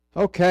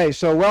Okay,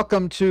 so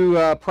welcome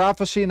to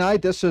Prophecy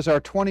Night. This is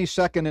our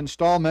 22nd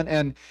installment,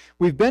 and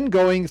we've been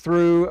going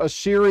through a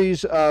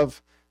series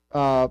of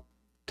uh,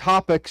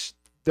 topics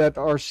that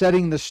are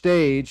setting the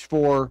stage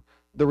for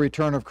the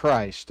return of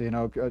Christ.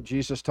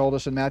 Jesus told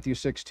us in Matthew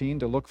 16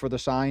 to look for the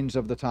signs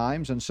of the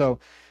times, and so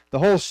the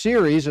whole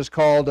series is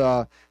called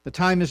The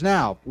Time is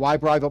Now, Why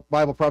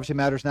Bible Prophecy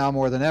Matters Now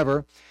More Than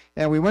Ever.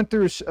 And we went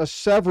through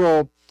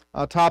several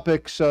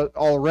topics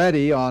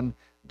already on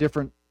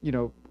different,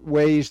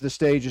 ways the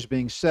stage is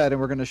being set, and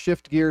we're going to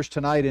shift gears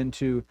tonight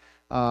into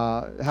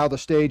how the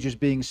stage is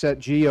being set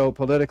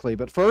geopolitically.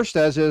 But first,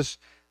 as is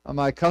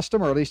my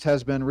custom, or at least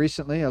has been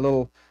recently, a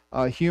little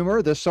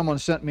humor. Someone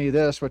sent me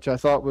this, which I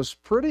thought was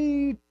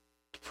pretty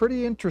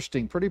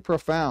interesting, pretty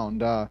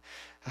profound.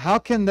 How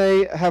can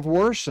they have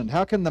worsened?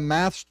 How can the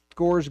math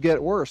scores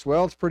get worse?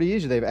 Well, it's pretty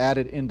easy. They've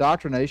added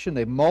indoctrination,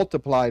 they've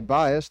multiplied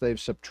bias, they've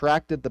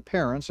subtracted the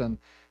parents, and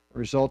the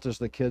result is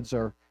the kids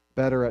are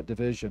better at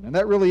division. And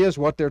that really is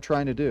what they're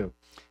trying to do,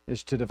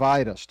 is to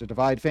divide us, to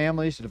divide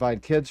families, to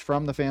divide kids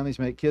from the families,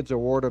 make kids a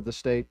ward of the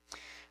state.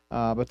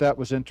 But that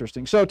was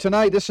interesting. So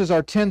tonight, this is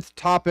our 10th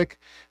topic.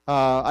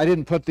 I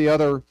didn't put the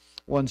other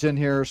ones in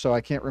here, so I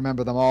can't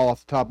remember them all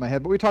off the top of my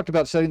head. But we talked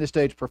about setting the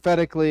stage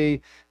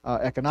prophetically,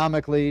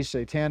 economically,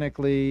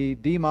 satanically,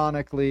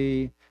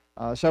 demonically,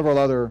 several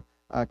other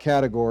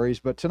categories.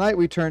 But tonight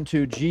we turn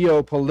to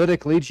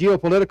geopolitically.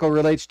 Geopolitical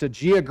relates to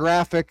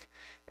geographic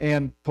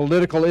and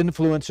political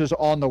influences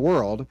on the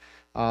world.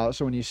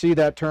 So when you see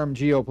that term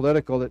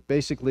geopolitical, it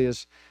basically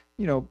is,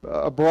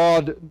 a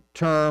broad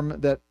term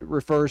that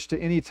refers to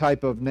any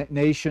type of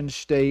nation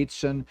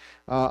states and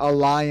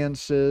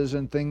alliances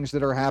and things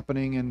that are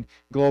happening in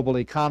global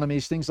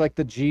economies, things like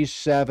the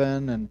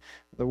G7 and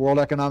the World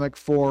Economic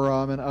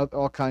Forum and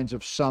all kinds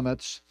of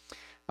summits.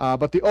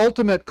 But the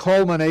ultimate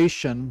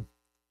culmination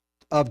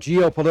of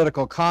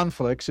geopolitical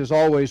conflicts is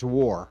always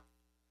war.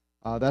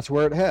 That's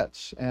where it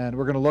heads. And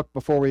we're going to look,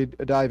 before we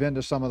dive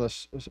into some of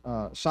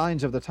the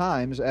signs of the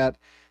times, at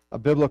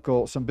some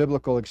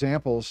biblical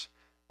examples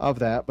of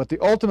that. But the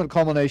ultimate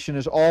culmination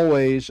is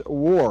always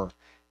war.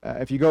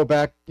 If you go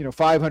back,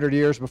 500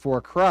 years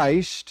before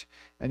Christ,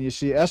 and you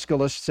see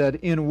Aeschylus said,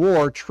 in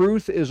war,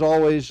 truth is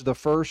always the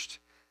first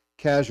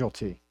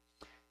casualty.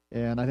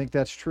 And I think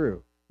that's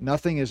true.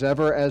 Nothing is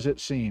ever as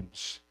it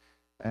seems.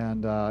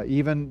 And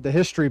even the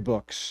history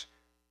books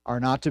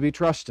are not to be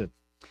trusted.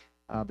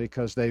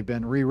 Because they've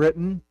been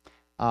rewritten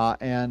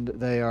and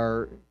they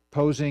are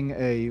posing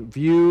a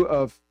view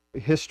of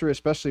history,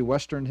 especially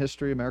Western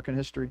history, American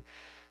history,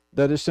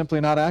 that is simply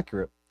not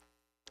accurate.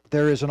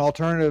 There is an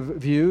alternative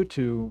view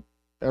to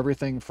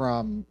everything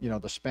from,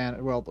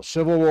 the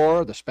Civil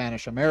War, the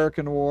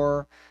Spanish-American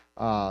War,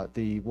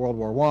 the World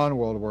War I,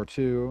 World War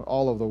II,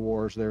 all of the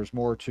wars. There's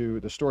more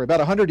to the story. About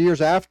 100 years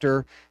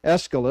after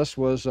Aeschylus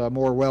was a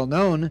more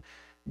well-known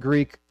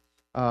Greek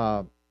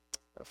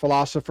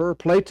philosopher,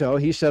 Plato,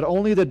 he said,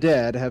 only the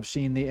dead have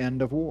seen the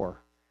end of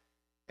war.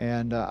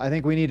 And I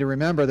think we need to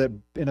remember that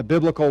in a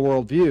biblical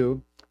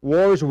worldview,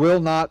 wars will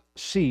not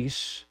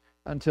cease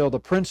until the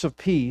Prince of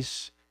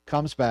Peace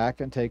comes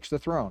back and takes the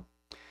throne.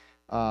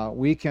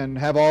 We can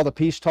have all the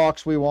peace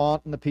talks we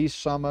want and the peace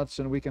summits,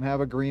 and we can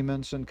have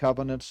agreements and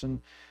covenants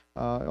and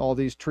all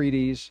these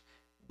treaties.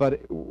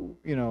 But,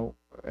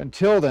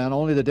 until then,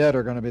 only the dead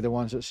are going to be the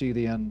ones that see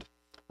the end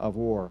of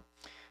war.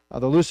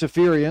 The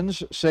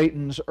Luciferians,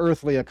 Satan's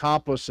earthly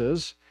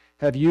accomplices,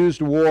 have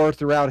used war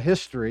throughout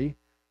history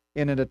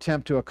in an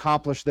attempt to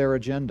accomplish their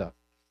agenda.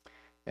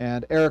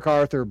 And Eric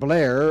Arthur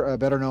Blair,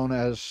 better known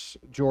as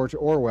George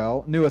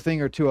Orwell, knew a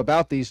thing or two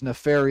about these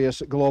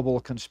nefarious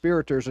global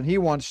conspirators, and he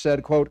once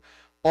said, quote,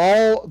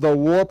 all the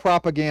war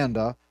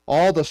propaganda,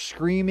 all the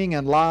screaming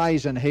and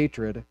lies and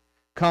hatred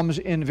comes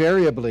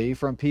invariably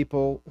from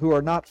people who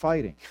are not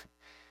fighting.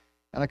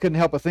 And I couldn't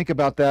help but think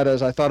about that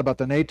as I thought about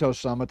the NATO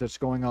summit that's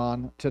going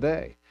on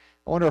today.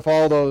 I wonder if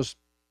all those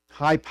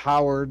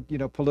high-powered,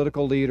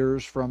 political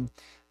leaders from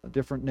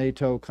different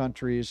NATO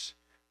countries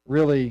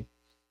really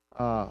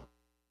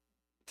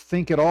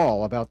think at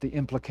all about the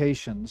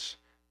implications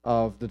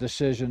of the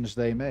decisions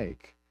they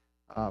make.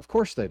 Of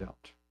course they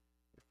don't.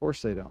 Of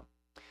course they don't.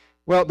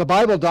 Well, the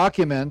Bible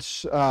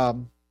documents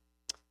the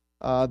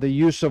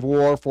use of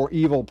war for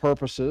evil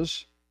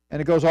purposes,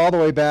 and it goes all the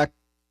way back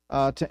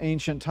to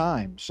ancient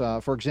times.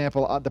 For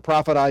example, the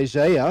prophet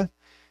Isaiah,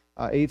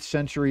 8th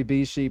century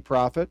BC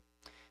prophet,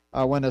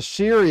 when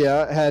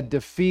Assyria had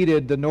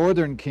defeated the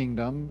northern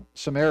kingdom,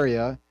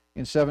 Samaria,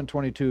 in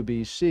 722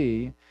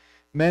 BC,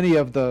 many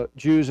of the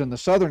Jews in the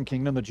southern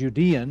kingdom, the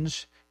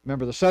Judeans,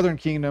 remember the southern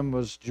kingdom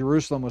was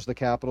Jerusalem was the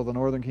capital, the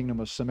northern kingdom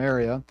was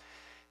Samaria,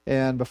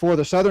 and before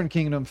the southern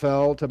kingdom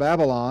fell to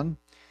Babylon,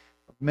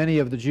 many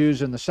of the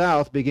Jews in the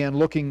south began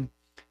looking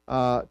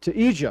to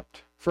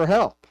Egypt for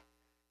help.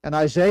 And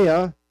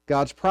Isaiah,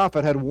 God's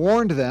prophet, had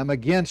warned them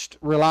against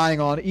relying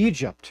on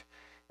Egypt.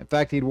 In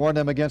fact, he'd warned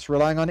them against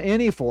relying on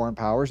any foreign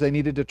powers. They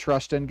needed to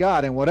trust in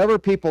God. And whatever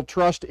people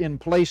trust in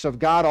place of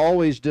God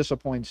always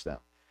disappoints them.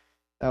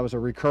 That was a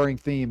recurring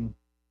theme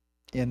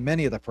in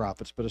many of the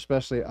prophets, but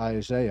especially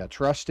Isaiah.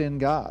 Trust in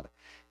God.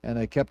 and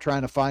they kept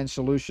trying to find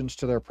solutions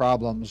to their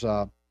problems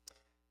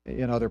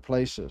in other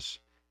places.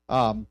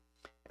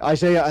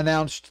 Isaiah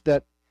announced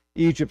that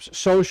Egypt's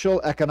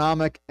social,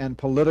 economic, and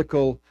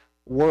political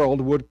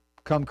world would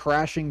come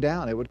crashing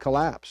down. It would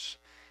collapse.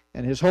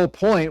 And his whole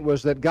point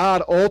was that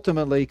God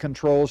ultimately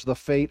controls the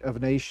fate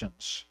of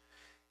nations.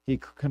 He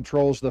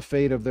controls the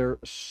fate of their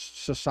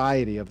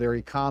society, of their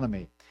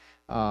economy.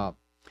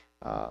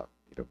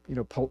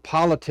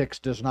 Politics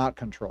does not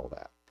control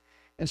that.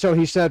 And so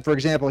he said, for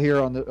example,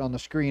 here on the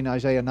screen,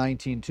 Isaiah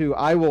 19:2,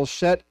 I will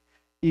set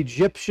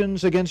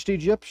Egyptians against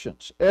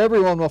Egyptians.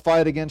 Everyone will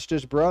fight against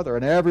his brother,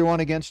 and everyone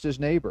against his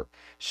neighbor.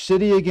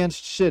 City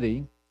against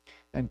city,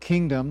 and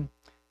kingdom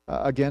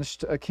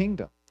against a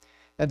kingdom.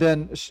 And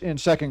then in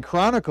 2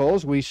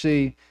 Chronicles, we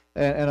see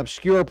an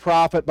obscure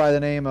prophet by the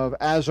name of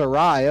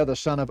Azariah, the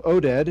son of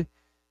Oded,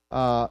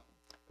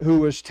 who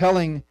was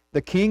telling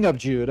the king of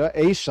Judah,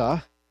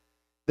 Asa,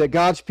 that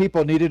God's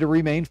people needed to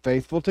remain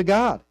faithful to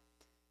God.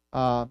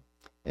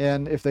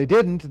 And if they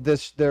didn't,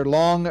 their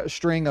long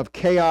string of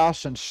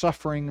chaos and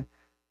suffering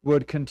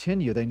would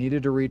continue. They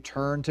needed to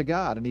return to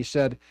God. And he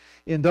said,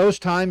 in those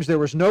times there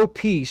was no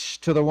peace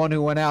to the one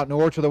who went out,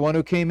 nor to the one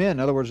who came in. In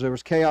other words, there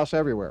was chaos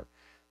everywhere.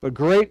 But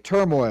great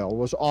turmoil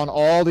was on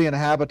all the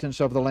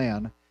inhabitants of the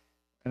land.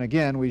 And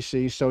again, we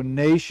see, so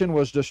nation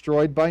was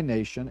destroyed by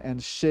nation,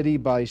 and city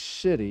by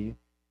city,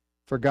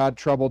 for God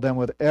troubled them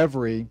with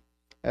every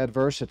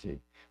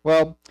adversity.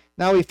 Well,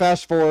 now we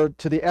fast forward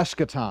to the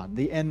eschaton,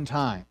 the end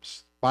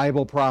times,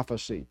 Bible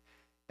prophecy,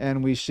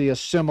 and we see a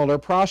similar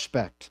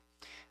prospect.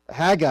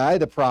 Haggai,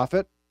 the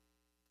prophet,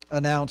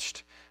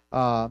 announced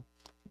the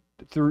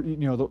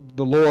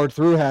Lord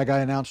through Haggai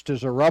announced to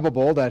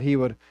Zerubbabel that he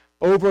would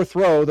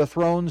overthrow the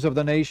thrones of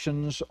the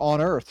nations on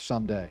earth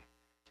someday,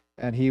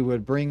 and he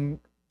would bring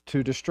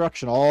to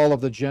destruction all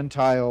of the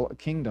Gentile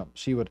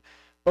kingdoms. He would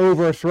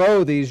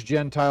overthrow these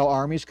Gentile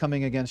armies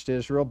coming against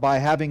Israel by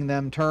having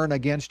them turn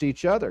against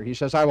each other. He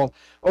says, I will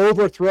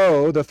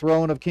overthrow the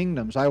throne of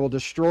kingdoms. I will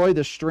destroy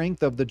the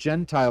strength of the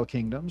Gentile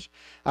kingdoms.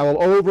 I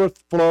will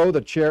overthrow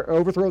the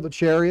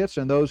chariots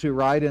and those who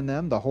ride in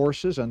them. The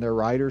horses and their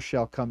riders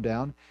shall come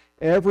down.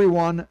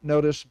 Everyone,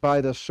 notice,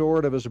 by the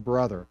sword of his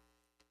brother.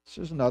 This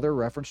is another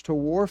reference to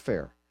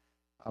warfare,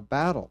 a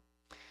battle.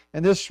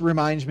 And this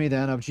reminds me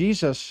then of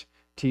Jesus'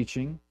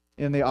 teaching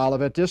in the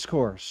Olivet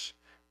Discourse,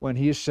 when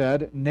he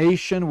said,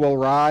 nation will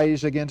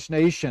rise against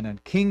nation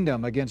and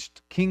kingdom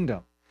against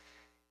kingdom.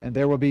 And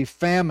there will be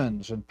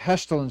famines and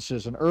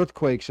pestilences and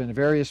earthquakes in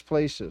various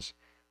places.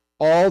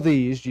 All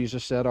these,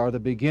 Jesus said, are the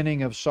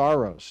beginning of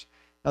sorrows.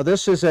 Now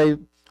this is a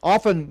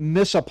often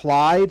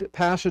misapplied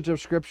passage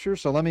of Scripture,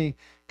 so let me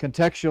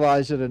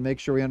contextualize it and make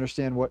sure we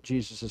understand what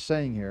Jesus is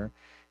saying here.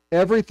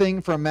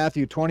 Everything from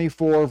Matthew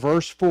 24,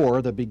 verse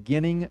 4, the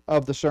beginning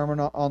of the sermon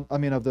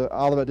of the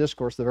Olivet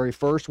Discourse, the very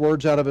first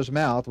words out of his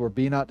mouth were,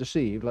 be not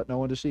deceived, let no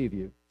one deceive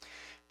you.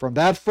 From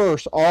that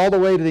first all the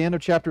way to the end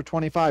of chapter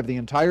 25, the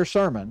entire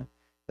sermon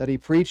that he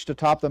preached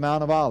atop the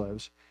Mount of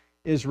Olives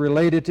is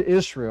related to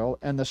Israel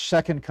and the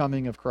second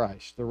coming of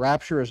Christ. The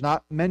rapture is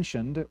not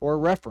mentioned or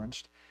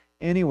referenced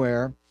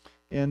anywhere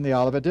in the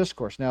Olivet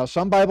Discourse. Now,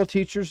 some Bible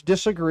teachers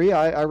disagree.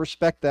 I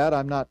respect that.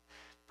 I'm not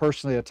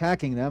personally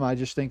attacking them. I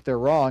just think they're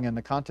wrong, and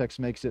the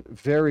context makes it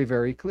very,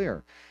 very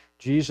clear.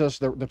 Jesus,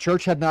 the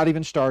church had not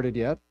even started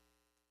yet.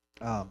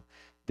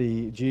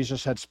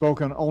 Jesus had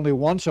spoken only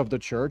once of the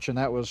church, and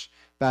that was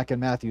back in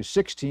Matthew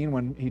 16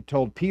 when he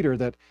told Peter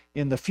that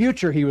in the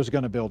future he was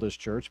going to build his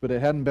church, but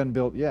it hadn't been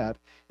built yet,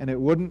 and it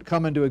wouldn't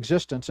come into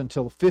existence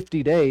until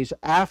 50 days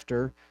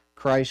after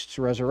Christ's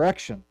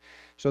resurrection.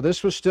 So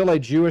this was still a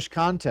Jewish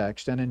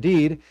context, and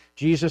indeed,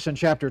 Jesus in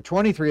chapter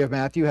 23 of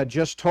Matthew had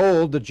just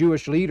told the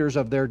Jewish leaders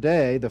of their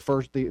day, the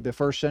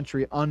first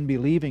century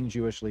unbelieving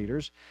Jewish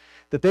leaders,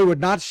 that they would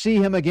not see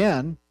him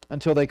again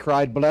until they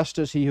cried, blessed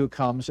is he who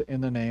comes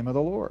in the name of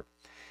the Lord.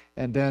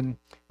 And then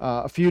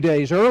a few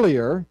days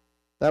earlier,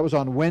 that was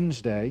on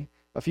Wednesday,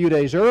 a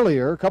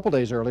couple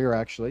days earlier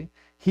actually,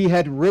 he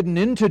had ridden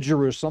into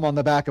Jerusalem on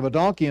the back of a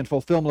donkey in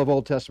fulfillment of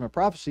Old Testament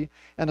prophecy,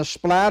 and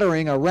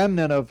a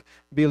remnant of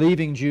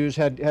believing Jews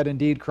had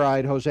indeed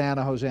cried,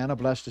 Hosanna, Hosanna,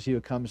 blessed is he who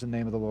comes in the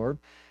name of the Lord.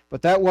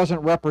 But that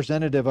wasn't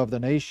representative of the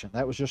nation.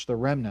 That was just the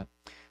remnant.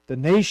 The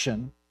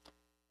nation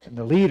and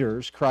the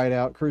leaders cried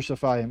out,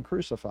 crucify him,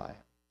 crucify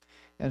him.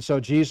 And so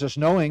Jesus,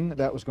 knowing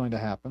that was going to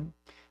happen,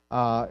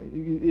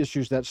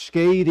 issues that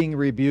scathing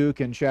rebuke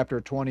in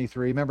chapter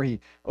 23. Remember, he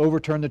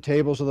overturned the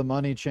tables of the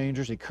money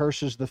changers. He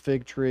curses the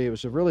fig tree. It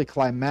was a really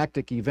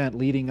climactic event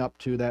leading up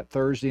to that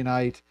Thursday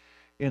night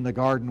in the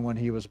garden when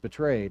he was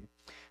betrayed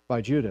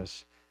by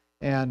Judas.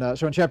 And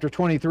so in chapter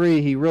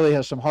 23, he really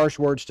has some harsh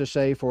words to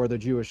say for the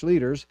Jewish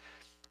leaders.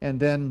 And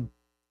then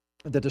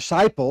the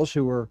disciples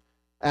who were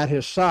at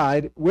his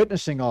side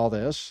witnessing all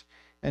this,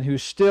 and who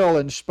still,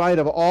 in spite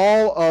of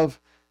all of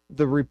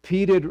the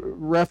repeated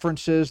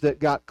references that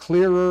got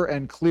clearer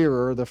and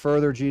clearer the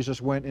further Jesus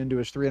went into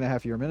his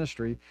 3.5-year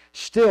ministry,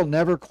 still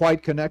never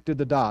quite connected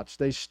the dots.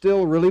 They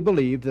still really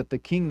believed that the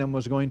kingdom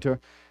was going to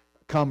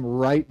come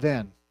right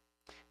then.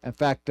 In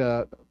fact,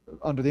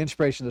 under the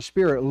inspiration of the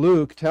Spirit,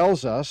 Luke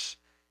tells us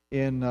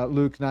in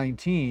Luke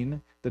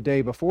 19, the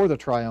day before the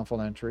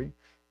triumphal entry,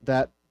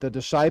 that the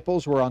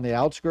disciples were on the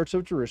outskirts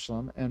of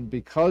Jerusalem, and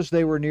because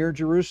they were near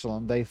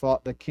Jerusalem, they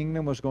thought the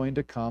kingdom was going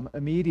to come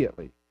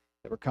immediately.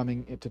 They were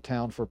coming into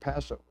town for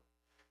Passover.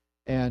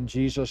 And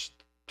Jesus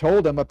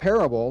told them a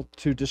parable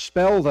to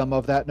dispel them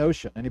of that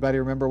notion. Anybody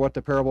remember what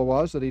the parable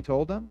was that he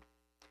told them?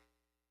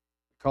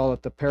 We call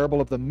it the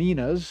parable of the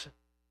minas,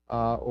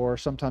 or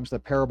sometimes the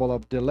parable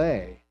of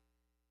delay.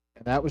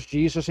 And that was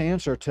Jesus'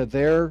 answer to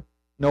their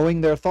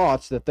knowing their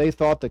thoughts, that they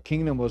thought the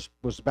kingdom was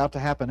about to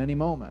happen any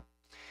moment.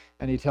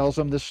 And he tells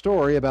them this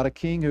story about a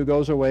king who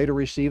goes away to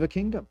receive a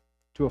kingdom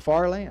to a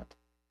far land.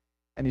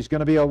 And he's going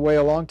to be away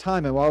a long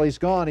time. And while he's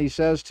gone, he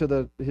says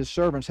to his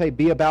servants, hey,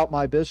 be about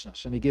my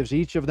business. And he gives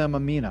each of them a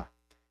mina.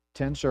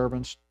 10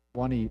 servants,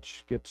 one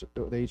each.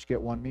 They each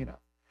get one mina.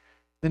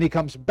 Then he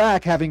comes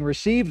back having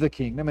received the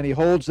kingdom, and he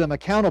holds them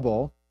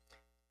accountable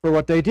for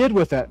what they did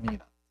with that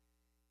mina.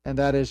 And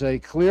that is a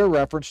clear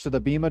reference to the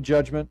Bema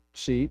judgment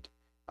seat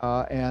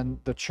and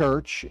the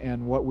church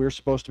and what we're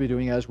supposed to be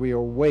doing as we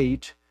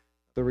await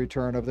the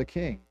return of the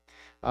king.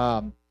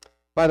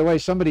 By the way,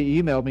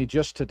 somebody emailed me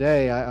just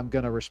today. I'm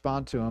going to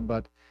respond to them,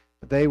 but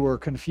they were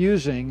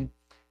confusing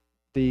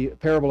the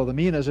parable of the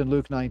minas in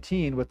Luke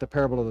 19 with the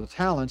parable of the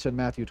talents in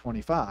Matthew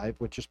 25,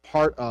 which is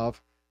part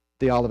of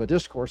the Olivet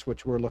Discourse,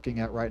 which we're looking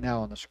at right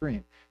now on the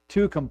screen.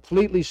 Two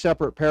completely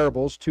separate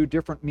parables, two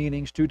different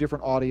meanings, two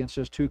different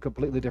audiences, two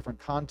completely different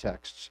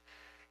contexts.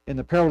 In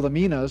the parable of the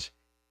minas,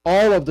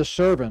 all of the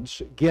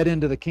servants get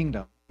into the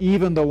kingdom,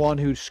 even the one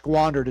who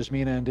squandered his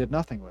mina and did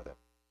nothing with it.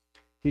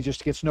 He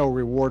just gets no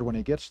reward when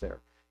he gets there.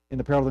 In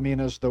the parable of the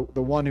minas, the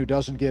one who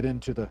doesn't get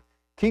into the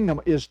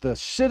kingdom is the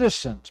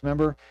citizens.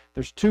 Remember,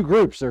 there's two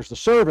groups. There's the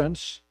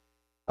servants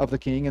of the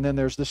king, and then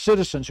there's the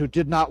citizens who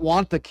did not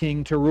want the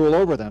king to rule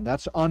over them.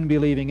 That's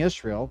unbelieving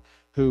Israel,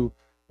 who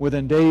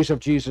within days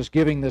of Jesus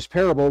giving this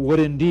parable would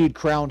indeed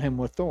crown him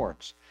with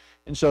thorns.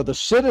 And so the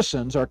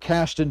citizens are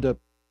cast into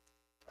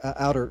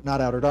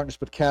not outer darkness,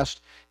 but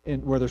cast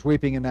in where there's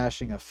weeping and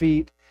gnashing of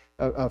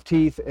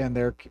teeth,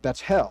 and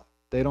that's hell.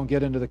 They don't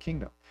get into the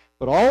kingdom.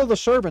 But all of the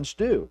servants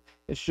do.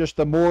 It's just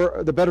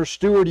the better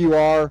steward you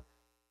are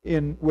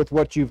with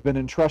what you've been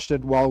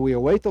entrusted while we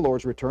await the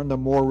Lord's return, the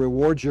more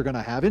rewards you're going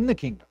to have in the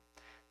kingdom.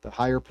 The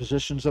higher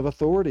positions of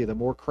authority, the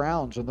more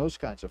crowns and those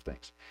kinds of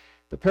things.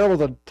 The parable of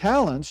the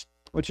talents,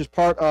 which is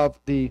part of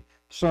the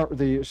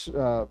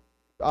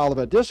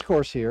Olivet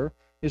Discourse here,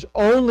 is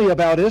only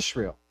about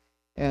Israel.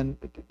 And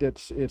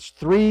it's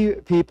 3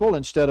 people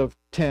instead of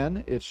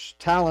 10. It's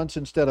talents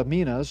instead of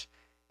minas.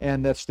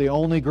 And that's the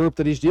only group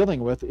that he's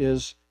dealing with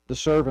is the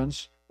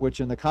servants, which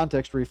in the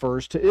context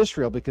refers to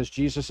Israel, because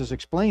Jesus is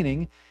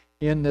explaining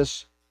in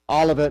this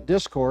Olivet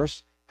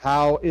Discourse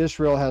how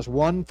Israel has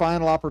one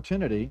final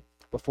opportunity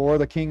before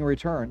the king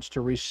returns to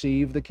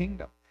receive the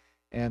kingdom.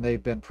 And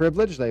they've been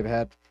privileged. They've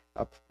had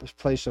a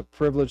place of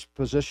privileged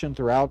position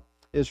throughout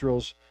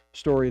Israel's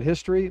storied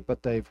history,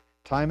 but they've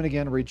time and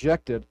again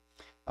rejected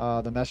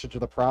the message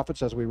of the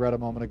prophets, as we read a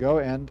moment ago,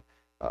 and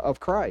of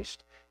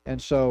Christ. And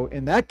so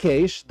in that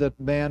case, the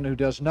man who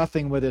does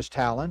nothing with his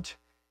talent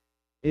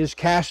is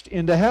cast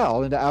into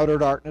hell, into outer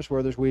darkness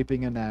where there's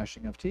weeping and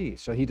gnashing of teeth.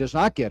 So he does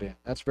not get in.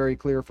 That's very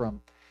clear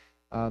from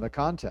the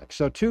context.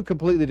 So 2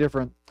 completely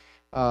different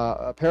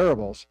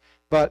parables.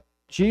 But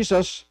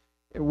Jesus,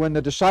 when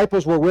the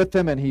disciples were with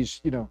him, and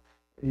he's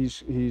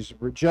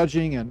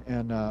judging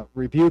and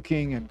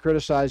rebuking and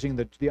criticizing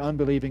the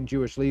unbelieving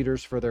Jewish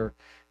leaders for their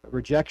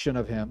rejection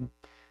of him,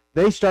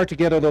 they start to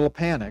get a little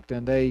panicked,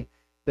 and they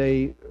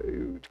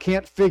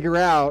can't figure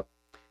out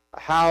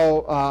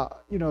how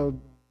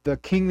the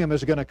kingdom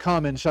is going to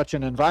come in such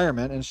an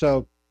environment. And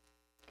so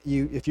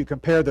if you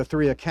compare the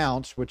 3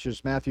 accounts, which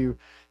is Matthew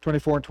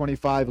 24 and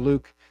 25,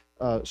 Luke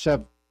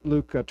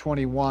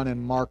 21,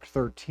 and Mark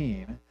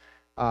 13,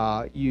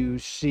 you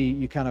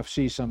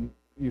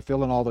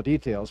fill in all the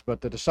details. But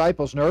the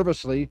disciples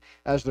nervously,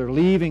 as they're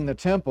leaving the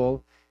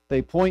temple,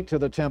 they point to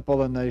the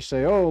temple and they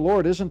say, "Oh,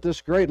 Lord, isn't this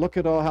great? Look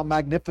at how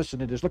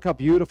magnificent it is. Look how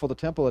beautiful the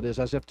temple it is,"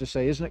 as if to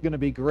say, "Isn't it going to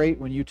be great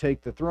when you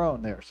take the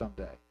throne there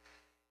someday?"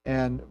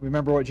 And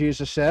remember what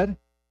Jesus said?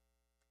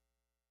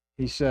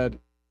 He said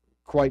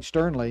quite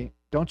sternly,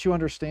 "Don't you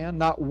understand?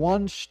 Not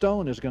one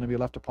stone is going to be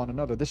left upon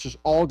another. This is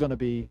all going to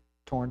be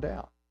torn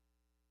down."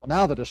 Well,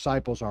 now the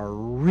disciples are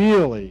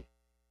really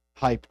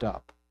hyped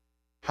up.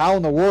 How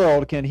in the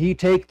world can he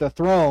take the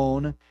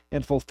throne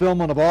in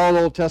fulfillment of all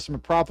Old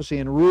Testament prophecy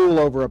and rule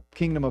over a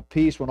kingdom of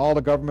peace when all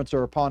the governments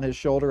are upon his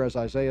shoulder, as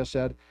Isaiah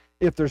said,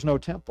 if there's no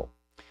temple?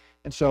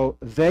 And so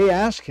they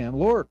ask him,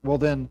 "Lord, well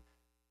then,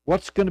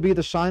 what's going to be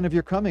the sign of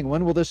your coming?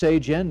 When will this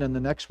age end and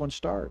the next one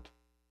start?"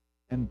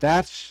 And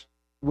that's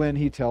when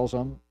he tells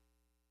them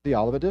the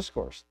Olivet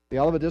Discourse. The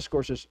Olivet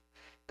Discourse is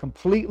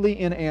completely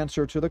in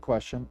answer to the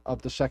question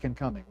of the second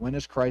coming. When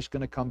is Christ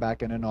going to come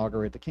back and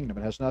inaugurate the kingdom?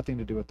 It has nothing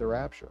to do with the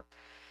rapture.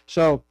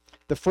 So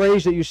the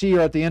phrase that you see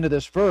here at the end of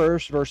this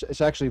verse,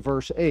 it's actually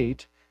verse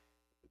 8,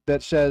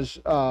 that says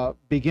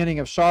beginning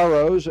of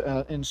sorrows.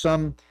 In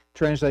some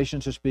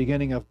translations it's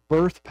beginning of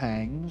birth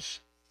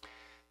pangs.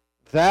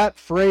 That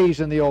phrase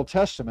in the Old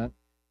Testament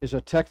is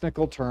a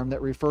technical term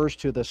that refers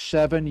to the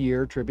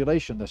 7-year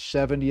tribulation, the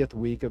 70th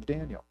week of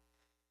Daniel.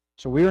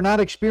 So we are not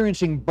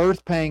experiencing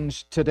birth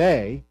pangs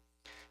today.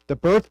 The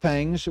birth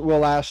pangs will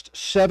last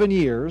 7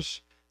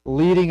 years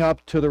leading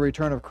up to the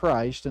return of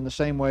Christ, in the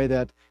same way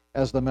that,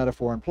 as the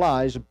metaphor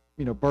implies,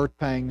 birth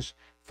pangs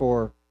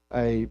for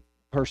a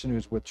person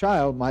who's with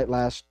child might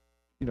last,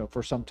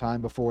 for some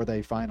time before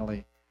they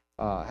finally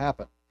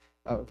happen.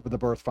 The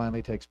birth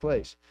finally takes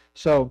place.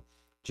 So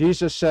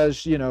Jesus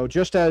says,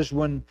 just as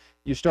when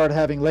you start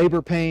having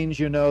labor pains,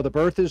 the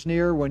birth is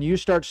near. When you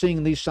start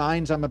seeing these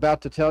signs I'm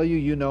about to tell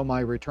you,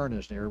 my return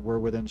is near. We're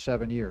within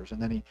 7 years.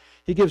 And then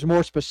he gives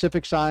more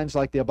specific signs,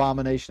 like the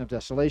abomination of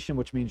desolation,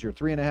 which means you're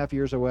 3.5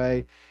 years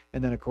away.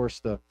 And then, of course,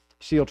 the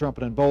seal,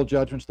 trumpet, and bowl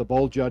judgments. The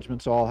bowl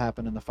judgments all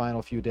happen in the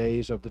final few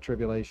days of the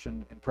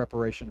tribulation in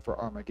preparation for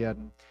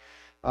Armageddon.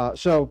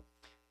 So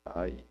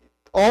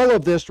all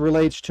of this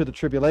relates to the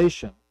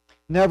tribulation.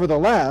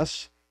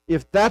 Nevertheless,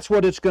 if that's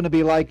what it's going to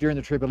be like during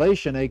the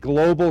tribulation, a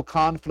global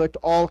conflict,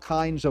 all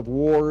kinds of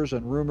wars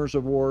and rumors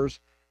of wars,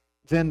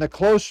 then the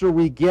closer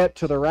we get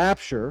to the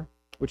rapture,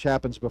 which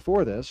happens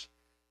before this,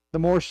 the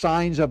more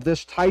signs of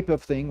this type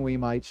of thing we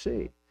might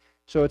see.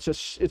 So it's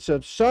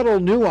a subtle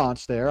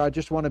nuance there. I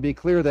just want to be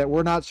clear that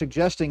we're not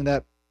suggesting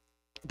that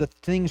the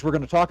things we're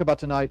going to talk about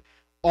tonight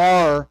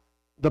are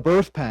the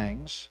birth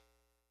pangs.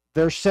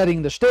 They're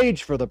setting the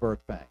stage for the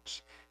birth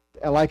pangs.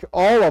 Like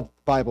all of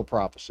Bible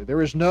prophecy,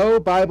 there is no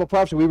Bible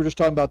prophecy. We were just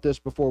talking about this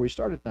before we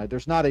started tonight.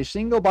 There's not a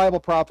single Bible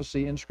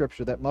prophecy in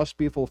Scripture that must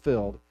be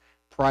fulfilled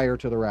prior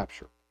to the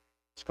rapture.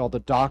 It's called the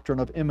doctrine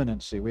of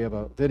imminency. We have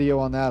a video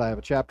on that. I have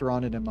a chapter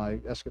on it in my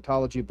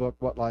eschatology book,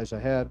 What Lies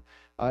Ahead.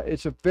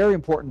 It's a very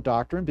important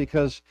doctrine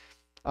because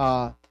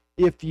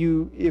if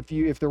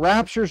the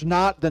rapture's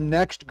not the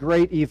next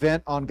great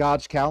event on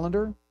God's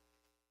calendar,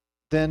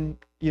 then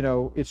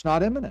it's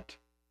not imminent.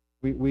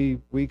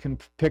 We can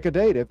pick a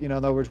date. In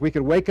other words, we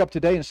could wake up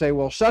today and say,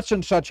 well, such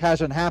and such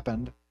hasn't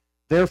happened,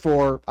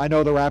 therefore I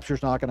know the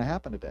rapture's not going to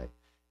happen today.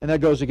 And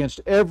that goes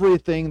against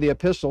everything the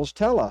epistles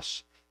tell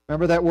us.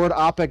 Remember that word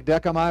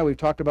apekdekomai? We've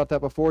talked about that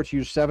before. It's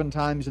used 7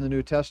 times in the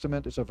New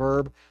Testament. It's a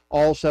verb.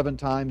 All 7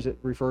 times it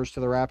refers to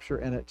the rapture,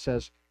 and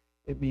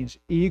it means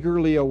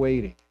eagerly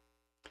awaiting.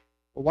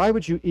 Well, why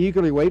would you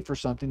eagerly wait for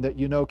something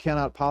that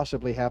cannot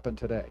possibly happen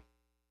today?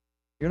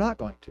 You're not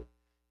going to.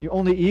 You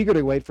only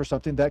eagerly wait for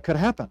something that could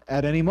happen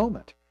at any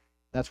moment.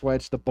 That's why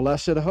it's the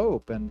blessed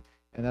hope, and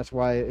that's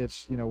why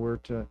it's we're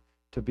to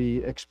be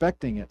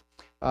expecting it.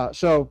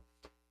 So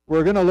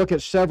we're going to look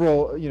at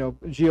several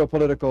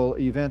geopolitical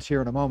events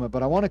here in a moment,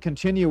 but I want to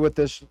continue with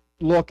this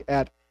look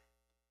at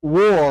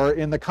war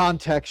in the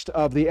context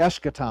of the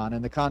eschaton,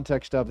 in the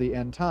context of the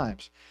end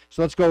times.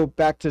 So let's go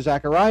back to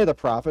Zechariah the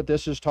prophet.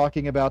 This is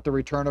talking about the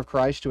return of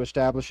Christ to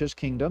establish his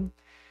kingdom.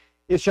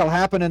 It shall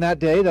happen in that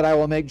day that I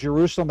will make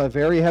Jerusalem a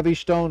very heavy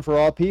stone for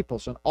all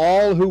peoples, and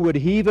all who would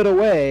heave it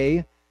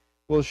away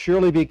will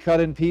surely be cut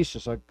in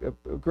pieces. A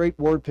great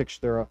word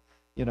picture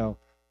there.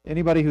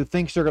 Anybody who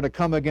thinks they're going to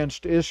come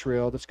against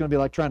Israel, that's going to be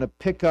like trying to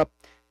pick up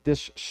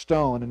this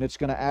stone, and it's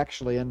going to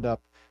actually end up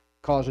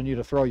causing you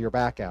to throw your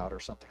back out or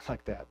something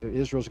like that.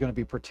 Israel's going to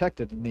be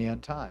protected in the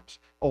end times,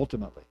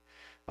 ultimately.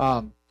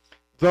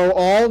 Though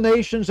all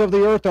nations of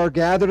the earth are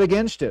gathered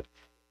against it,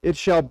 it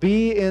shall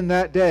be in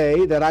that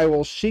day that I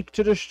will seek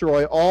to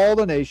destroy all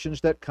the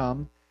nations that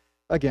come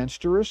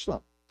against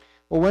Jerusalem.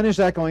 Well, when is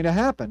that going to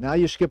happen? Now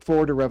you skip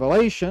forward to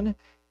Revelation,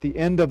 the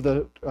end of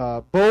the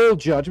bowl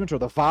judgments, or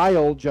the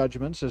vial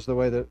judgments, is the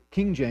way that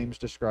King James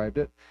described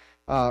it,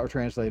 or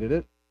translated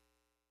it.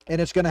 And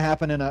it's going to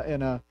happen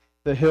in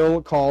the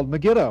hill called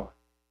Megiddo,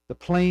 the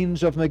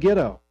plains of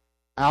Megiddo,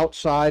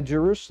 outside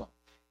Jerusalem.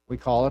 We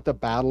call it the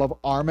Battle of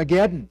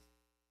Armageddon.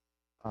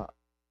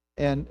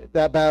 And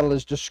that battle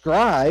is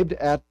described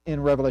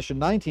in Revelation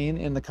 19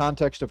 in the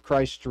context of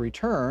Christ's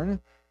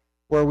return,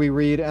 where we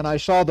read, "And I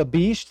saw the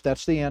beast,"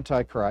 that's the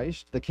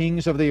Antichrist, "the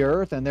kings of the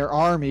earth and their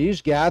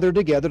armies gathered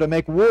together to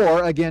make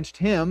war against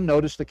him,"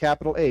 notice the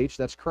capital H,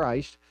 that's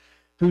Christ,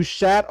 "who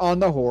sat on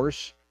the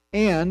horse,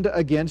 and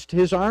against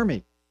his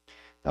army."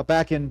 Now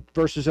back in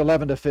verses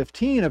 11 to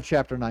 15 of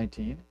chapter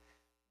 19,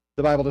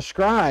 the Bible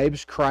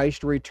describes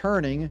Christ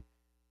returning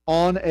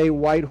on a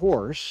white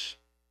horse,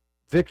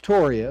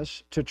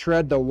 victorious, to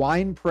tread the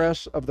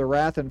winepress of the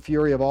wrath and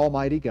fury of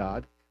Almighty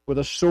God, with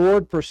a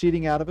sword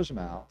proceeding out of his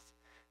mouth,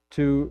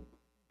 to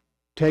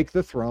take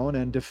the throne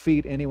and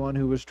defeat anyone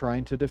who was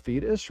trying to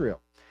defeat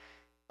Israel.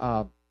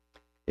 At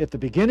the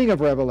beginning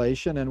of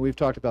Revelation, and we've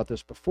talked about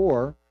this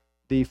before,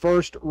 the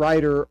first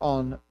rider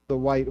on the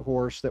white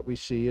horse that we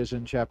see is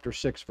in chapter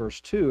 6, verse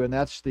 2, and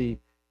that's the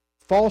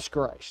false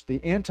Christ,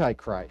 the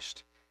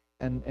Antichrist,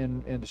 and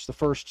it's the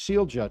first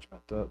seal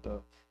judgment.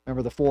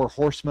 Remember the 4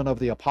 horsemen of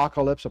the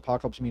apocalypse.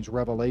 Apocalypse means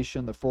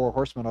revelation. The 4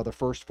 horsemen are the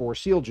first 4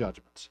 seal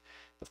judgments.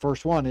 The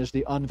first one is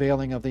the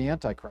unveiling of the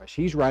Antichrist.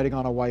 He's riding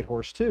on a white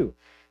horse too.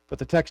 But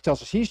the text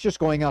tells us he's just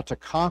going out to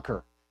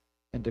conquer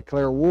and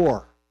declare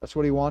war. That's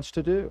what he wants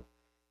to do.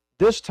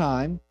 This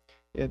time,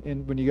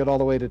 when you get all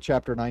the way to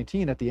chapter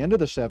 19, at the end of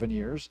the 7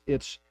 years,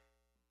 it's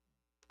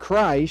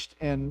Christ,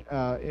 and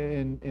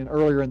in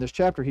earlier in this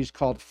chapter, he's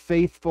called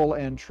faithful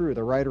and true.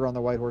 The rider on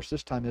the white horse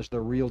this time is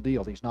the real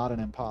deal. He's not an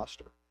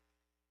imposter.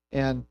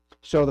 And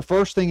so the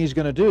first thing he's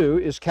going to do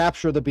is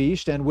capture the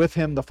beast, and with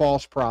him the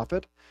false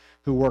prophet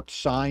who worked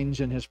signs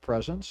in his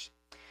presence,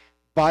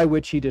 by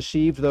which he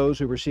deceived those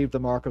who received the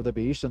mark of the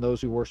beast and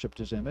those who worshipped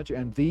his image.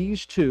 And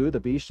these two, the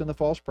beast and the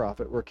false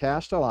prophet, were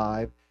cast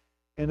alive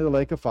into the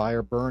lake of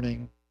fire,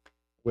 burning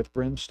with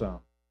brimstone.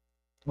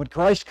 When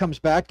Christ comes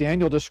back,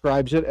 Daniel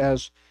describes it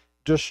as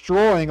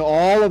destroying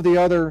all of the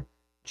other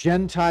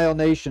Gentile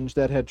nations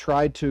that had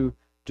tried to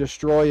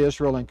destroy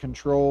Israel and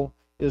control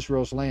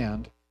Israel's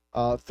land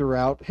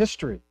throughout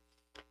history,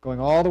 going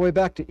all the way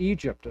back to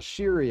Egypt,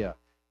 Assyria,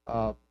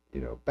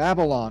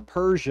 Babylon,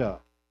 Persia,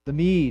 the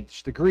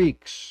Medes, the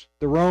Greeks,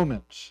 the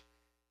Romans.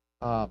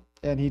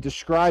 And he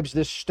describes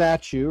this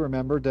statue.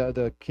 Remember,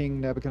 the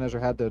king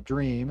Nebuchadnezzar had the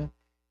dream,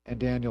 and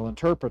Daniel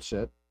interprets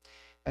it.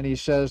 And he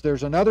says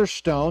there's another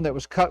stone that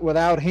was cut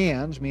without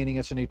hands, meaning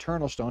it's an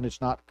eternal stone.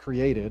 It's not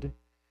created.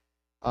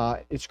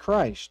 It's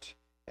Christ.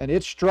 And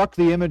it struck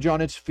the image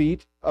on its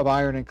feet of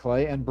iron and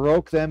clay and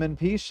broke them in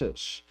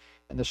pieces.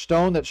 And the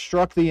stone that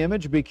struck the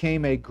image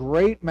became a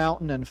great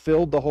mountain and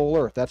filled the whole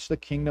earth. That's the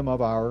kingdom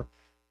of our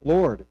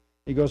Lord.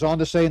 He goes on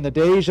to say, in the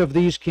days of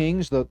these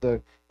kings,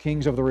 the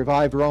kings of the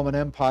revived Roman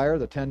Empire,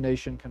 the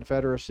 10-nation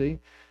confederacy,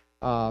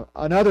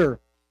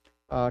 another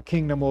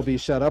kingdom will be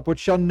set up, which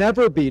shall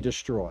never be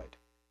destroyed.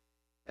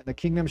 And the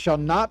kingdom shall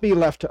not be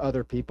left to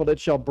other people. It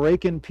shall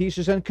break in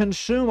pieces and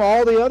consume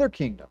all the other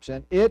kingdoms,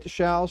 and it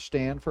shall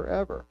stand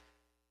forever.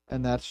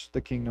 And that's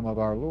the kingdom of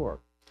our Lord.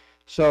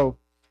 So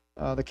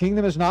the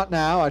kingdom is not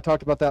now. I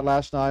talked about that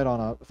last night on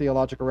a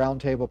Theological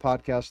Roundtable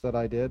podcast that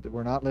I did.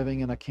 We're not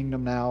living in a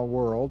kingdom now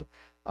world.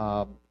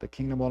 The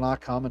kingdom will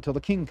not come until the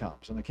king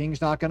comes, and the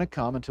king's not going to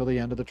come until the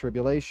end of the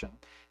tribulation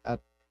at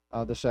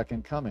the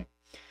second coming.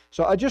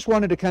 So I just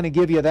wanted to kind of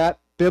give you that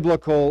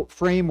biblical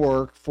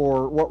framework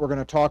for what we're going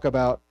to talk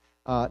about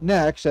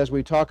next as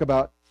we talk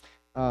about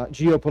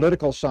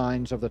geopolitical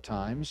signs of the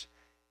times,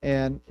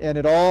 and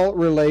it all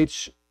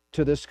relates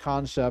to this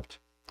concept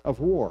of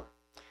war.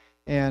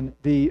 And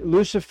the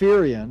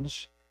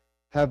Luciferians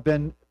have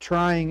been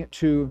trying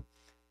to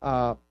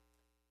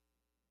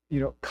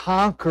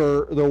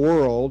conquer the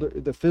world,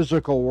 the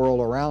physical world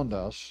around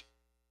us,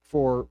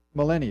 for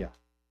millennia.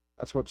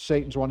 That's what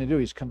Satan's wanting to do.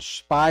 He's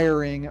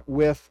conspiring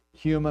with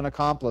human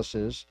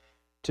accomplices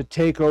to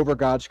take over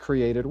God's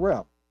created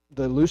realm.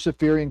 The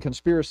Luciferian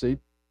conspiracy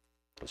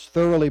is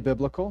thoroughly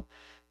biblical.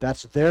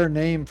 That's their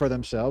name for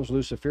themselves,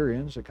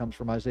 Luciferians. It comes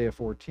from Isaiah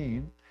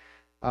 14.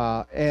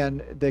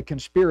 And the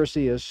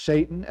conspiracy is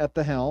Satan at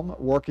the helm,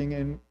 working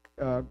in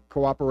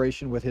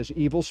cooperation with his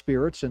evil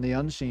spirits in the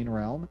unseen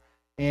realm,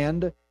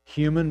 and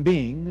human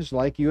beings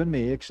like you and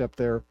me, except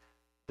they're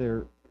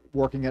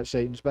working at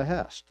Satan's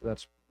behest.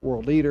 That's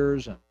world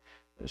leaders and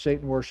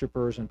Satan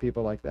worshipers and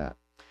people like that.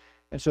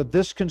 And so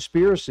this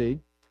conspiracy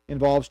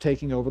involves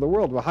taking over the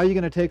world. Well, how are you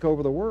going to take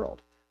over the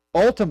world?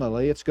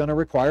 Ultimately, it's going to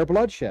require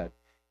bloodshed.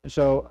 And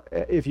so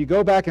if you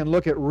go back and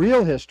look at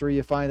real history,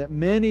 you find that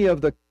many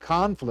of the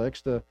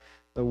conflicts, the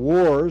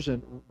wars,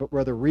 and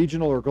whether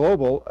regional or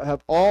global,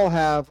 all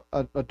have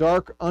a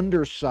dark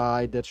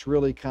underside that's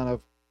really kind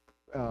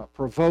of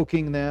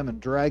provoking them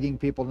and dragging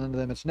people into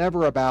them. It's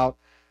never about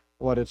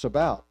what it's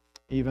about.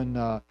 Even,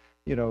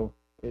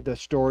 the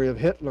story of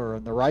Hitler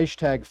and the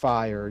Reichstag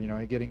fire,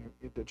 getting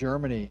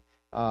Germany,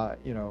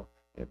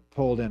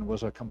 pulled in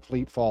was a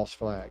complete false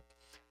flag.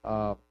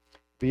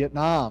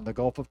 Vietnam, the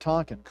Gulf of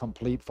Tonkin,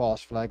 complete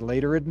false flag,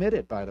 later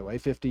admitted, by the way,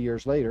 50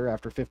 years later,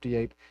 after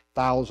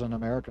 58,000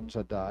 Americans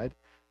had died,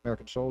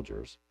 American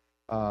soldiers.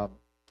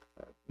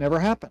 Never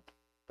happened.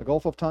 The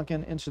Gulf of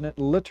Tonkin incident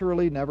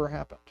literally never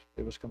happened.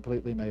 It was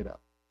completely made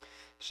up.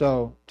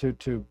 So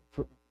to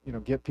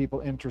get people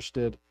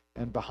interested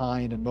and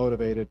behind and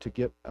motivated to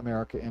get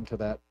America into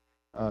that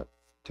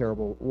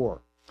terrible war.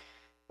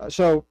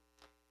 So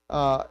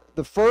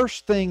the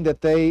first thing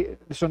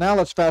so now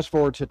let's fast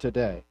forward to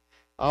today.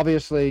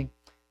 Obviously,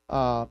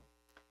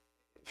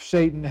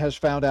 Satan has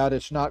found out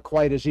it's not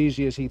quite as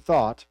easy as he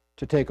thought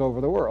to take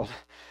over the world.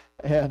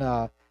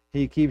 And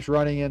he keeps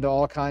running into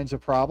all kinds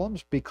of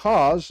problems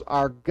because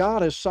our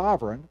God is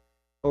sovereign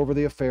over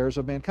the affairs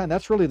of mankind.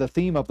 That's really the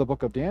theme of the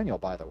book of Daniel,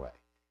 by the way.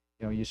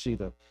 You see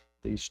the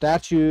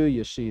statue,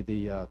 you see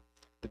the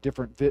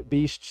different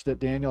beasts that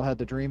Daniel had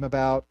the dream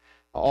about.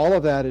 All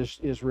of that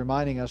is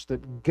reminding us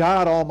that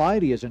God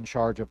Almighty is in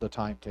charge of the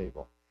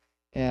timetable.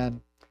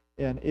 And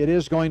it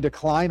is going to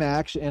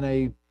climax in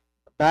a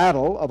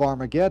battle of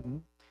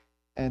Armageddon,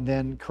 and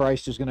then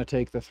Christ is going to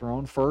take the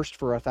throne first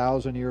for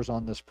 1,000 years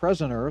on this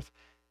present earth,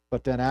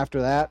 but then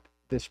after that,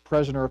 this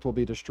present earth will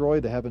be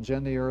destroyed, the heavens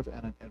and the earth,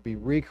 and be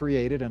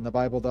recreated, and the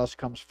Bible thus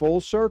comes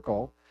full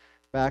circle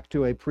back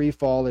to a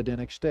pre-fall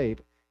Edenic state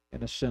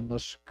in a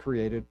sinless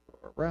created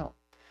realm,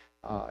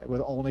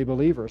 with only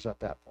believers at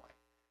that point.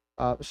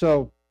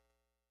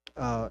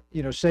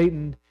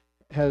 Satan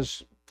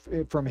has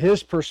from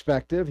his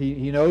perspective,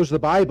 he knows the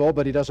Bible,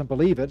 but he doesn't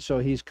believe it. So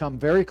he's come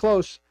very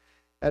close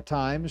at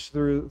times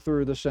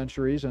through the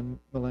centuries and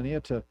millennia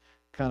to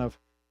kind of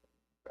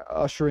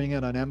ushering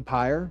in an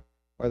empire,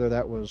 whether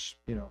that was,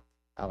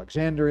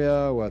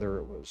 Alexandria, whether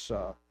it was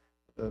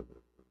the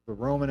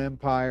Roman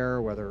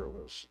Empire, whether it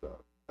was the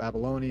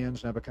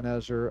Babylonians,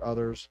 Nebuchadnezzar,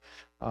 others,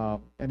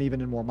 and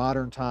even in more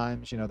modern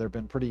times, there have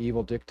been pretty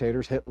evil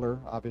dictators. Hitler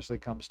obviously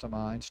comes to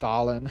mind,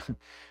 Stalin,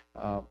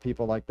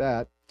 people like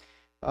that.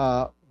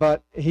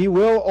 But he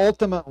will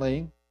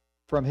ultimately,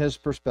 from his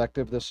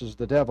perspective, this is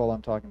the devil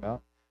I'm talking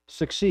about,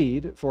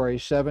 succeed for a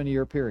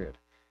 7-year period.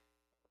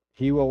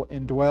 He will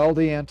indwell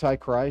the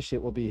Antichrist.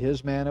 It will be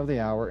his man of the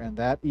hour, and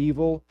that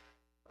evil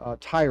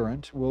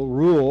tyrant will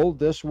rule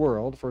this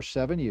world for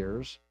 7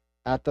 years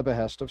at the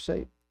behest of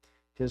Satan.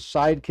 His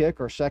sidekick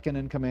or second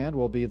in command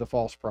will be the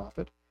false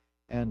prophet,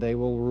 and they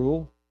will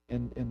rule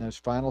in those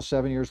final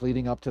 7 years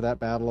leading up to that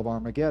battle of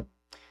Armageddon.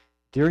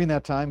 During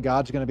that time,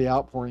 God's going to be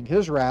outpouring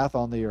his wrath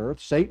on the earth.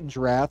 Satan's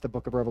wrath, the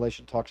book of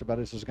Revelation talks about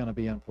this, is going to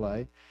be in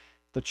play.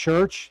 The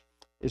church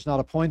is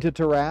not appointed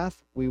to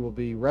wrath. We will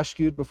be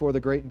rescued before the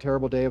great and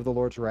terrible day of the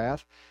Lord's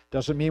wrath.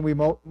 Doesn't mean we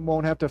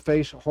won't have to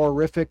face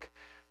horrific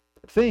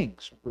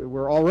things.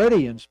 We're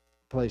already in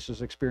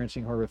places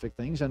experiencing horrific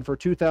things, and for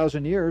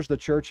 2,000 years the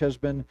church has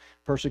been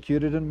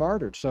persecuted and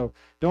martyred. So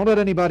don't let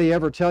anybody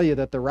ever tell you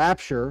that the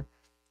rapture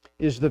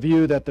is the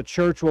view that the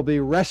church will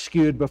be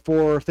rescued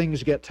before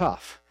things get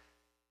tough.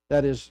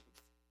 That is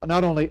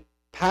not only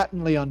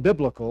patently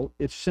unbiblical,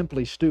 it's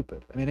simply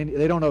stupid. I mean,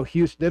 they don't know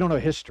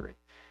history.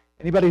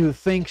 Anybody who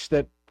thinks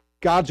that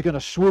God's going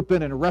to swoop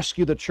in and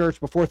rescue the church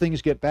before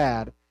things get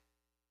bad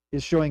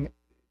is showing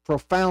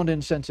profound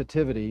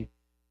insensitivity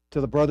to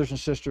the brothers and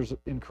sisters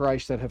in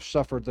Christ that have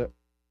suffered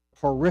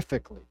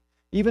horrifically.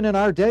 Even in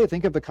our day,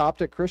 think of the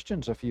Coptic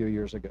Christians a few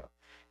years ago.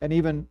 And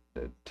even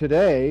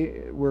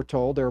today, we're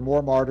told there are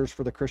more martyrs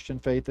for the Christian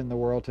faith in the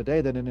world today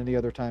than in any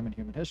other time in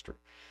human history.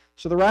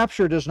 So the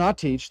rapture does not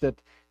teach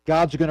that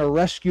God's going to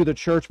rescue the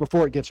church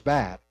before it gets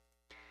bad.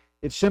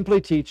 It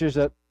simply teaches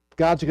that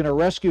God's going to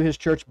rescue his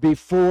church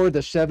before the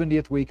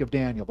 70th week of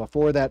Daniel,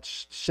 before that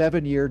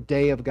 7-year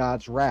day of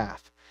God's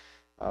wrath.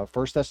 1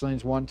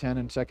 Thessalonians 1:10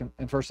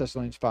 and 1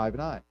 Thessalonians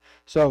 5:9.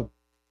 So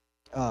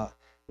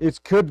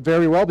it could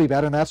very well be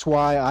bad, and that's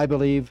why I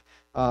believe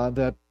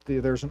that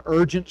there's an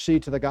urgency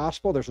to the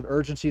gospel. There's an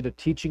urgency to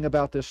teaching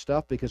about this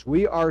stuff, because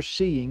we are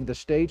seeing the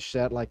stage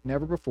set like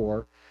never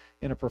before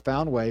in a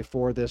profound way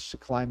for this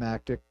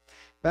climactic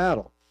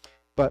battle.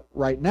 But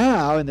right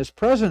now, in this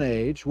present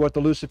age, what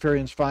the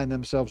Luciferians find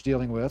themselves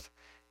dealing with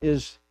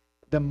is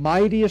the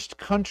mightiest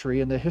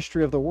country in the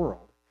history of the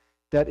world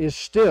that is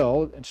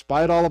still, in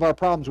spite of all of our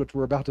problems, which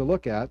we're about to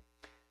look at,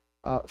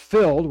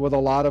 filled with a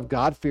lot of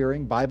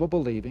God-fearing,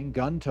 Bible-believing,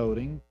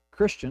 gun-toting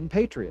Christian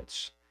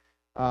patriots.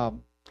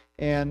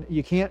 And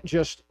you can't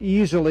just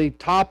easily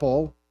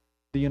topple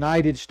the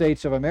United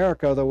States of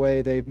America the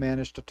way they've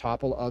managed to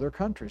topple other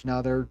countries.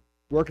 Now, they're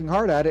working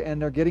hard at it,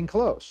 and they're getting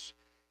close.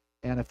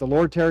 And if the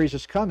Lord tarries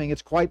is coming,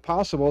 it's quite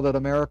possible that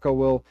America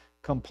will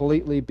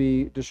completely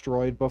be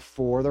destroyed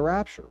before the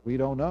rapture. We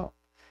don't know.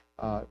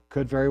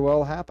 Could very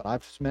well happen.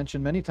 I've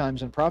mentioned many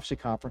times in prophecy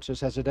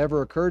conferences, has it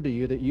ever occurred to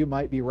you that you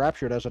might be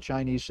raptured as a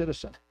Chinese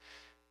citizen?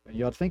 And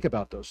you ought to think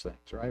about those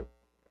things, right?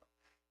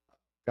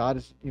 God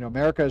is,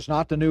 America is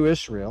not the new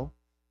Israel.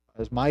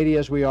 As mighty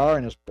as we are,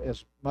 and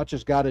as much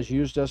as God has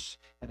used us,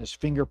 and his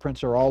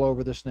fingerprints are all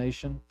over this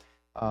nation,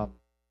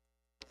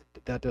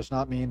 that does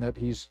not mean that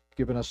he's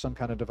given us some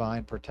kind of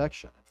divine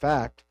protection. In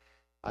fact,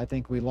 I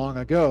think we long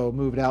ago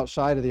moved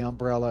outside of the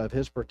umbrella of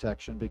his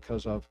protection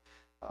because of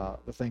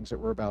the things that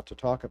we're about to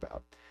talk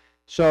about.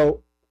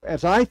 So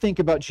as I think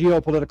about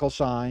geopolitical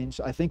signs,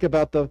 I think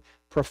about the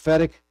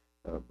prophetic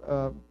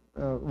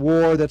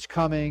war that's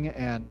coming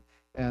and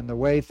the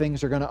way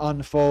things are going to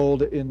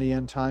unfold in the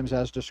end times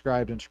as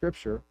described in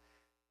Scripture.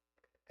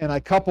 And I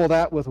couple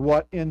that with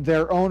what in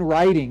their own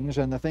writings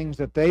and the things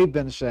that they've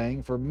been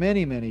saying for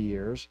many, many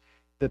years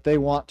that they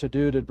want to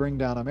do to bring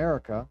down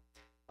America.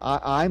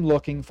 I'm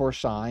looking for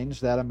signs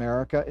that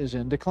America is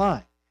in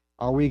decline.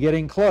 Are we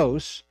getting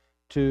close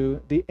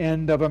to the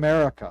end of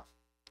America,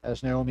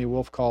 as Naomi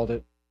Wolf called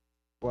it,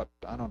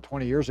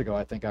 20 years ago,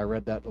 I think I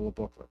read that little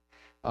booklet.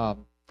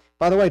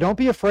 By the way, don't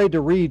be afraid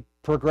to read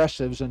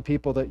progressives and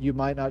people that you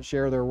might not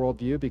share their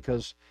worldview,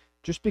 because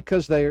just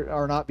because they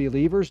are not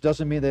believers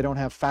doesn't mean they don't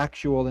have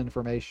factual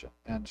information.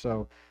 And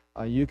so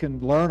you can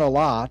learn a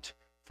lot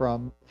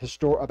from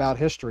about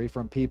history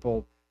from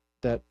people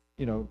that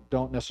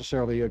don't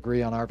necessarily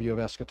agree on our view of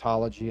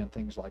eschatology and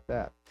things like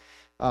that.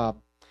 We're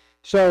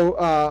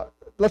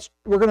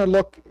going to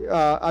look.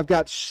 I've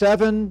got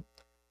 7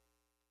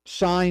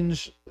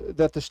 signs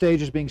that the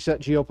stage is being set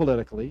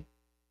geopolitically,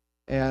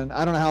 and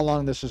I don't know how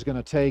long this is going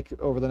to take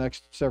over the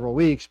next several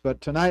weeks,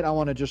 but tonight I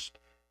want to just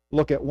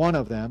look at one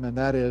of them, and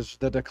that is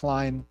the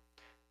decline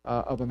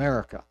of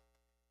America.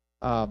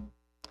 I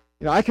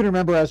can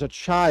remember as a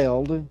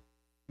child,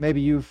 maybe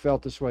you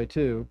felt this way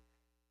too,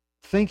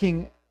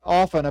 thinking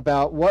often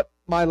about what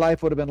my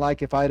life would have been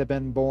like if I'd have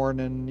been born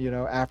in,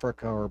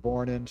 Africa, or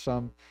born in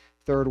some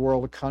third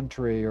world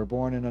country, or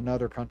born in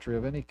another country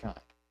of any kind.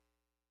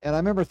 And I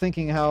remember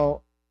thinking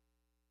how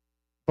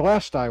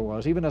blessed I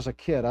was, even as a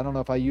kid. I don't know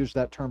if I used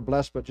that term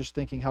blessed, but just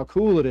thinking how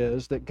cool it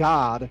is that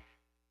God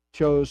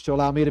chose to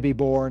allow me to be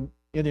born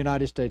in the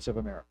United States of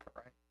America,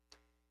 right?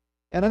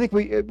 And I think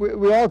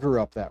we all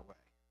grew up that way,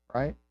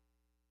 right?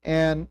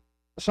 And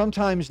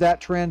sometimes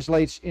that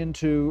translates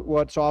into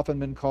what's often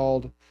been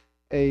called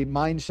a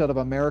mindset of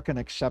American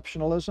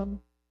exceptionalism,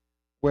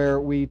 where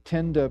we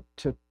tend to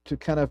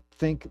kind of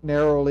think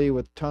narrowly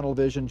with tunnel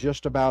vision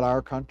just about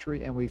our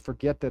country, and we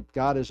forget that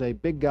God is a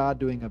big God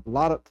doing a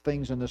lot of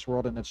things in this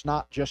world, and it's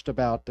not just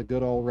about the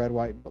good old red,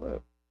 white, and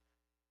blue.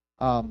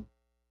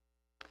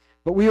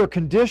 But we are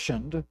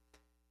conditioned,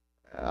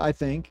 I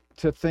think,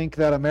 to think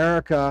that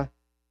America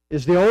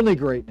is the only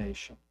great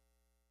nation,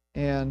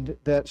 and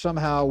that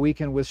somehow we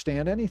can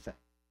withstand anything.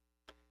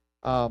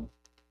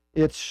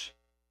 It's,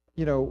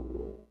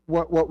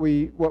 what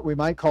we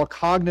might call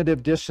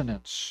cognitive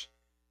dissonance.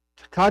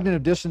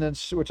 Cognitive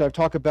dissonance, which I've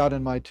talked about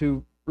in my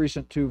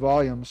recent two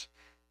volumes,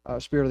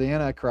 Spirit of the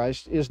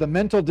Antichrist, is the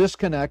mental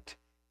disconnect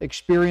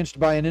experienced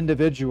by an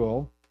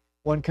individual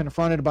when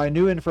confronted by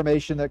new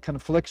information that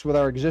conflicts with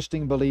our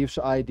existing beliefs,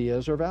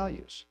 ideas, or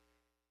values.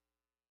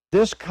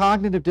 This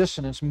cognitive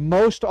dissonance,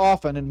 most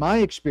often, in my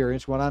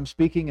experience, when I'm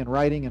speaking and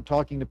writing and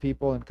talking to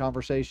people in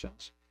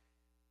conversations,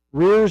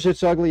 rears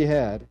its ugly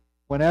head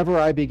whenever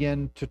I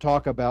begin to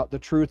talk about the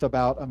truth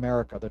about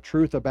America, the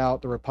truth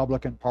about the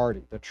Republican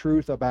Party, the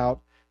truth about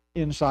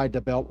inside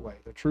the Beltway,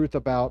 the truth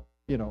about,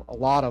 a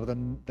lot of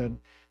the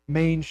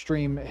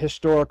mainstream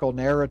historical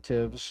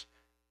narratives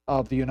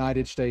of the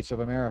United States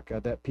of America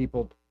that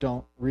people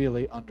don't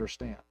really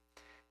understand.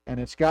 And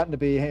it's gotten to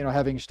be,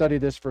 having studied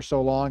this for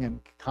so long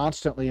and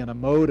constantly in a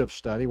mode of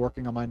study,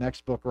 working on my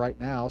next book right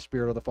now,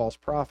 Spirit of the False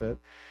Prophet,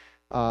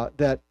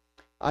 that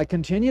I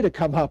continue to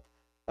come up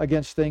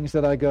against things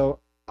that I go,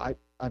 I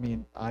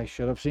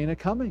should have seen it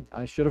coming.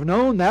 I should have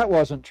known that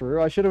wasn't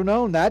true. I should have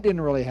known that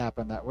didn't really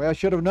happen that way. I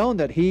should have known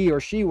that he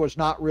or she was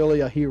not really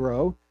a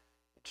hero,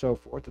 and so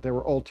forth, that there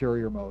were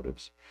ulterior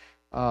motives.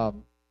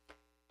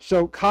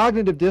 So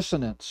cognitive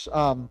dissonance.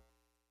 And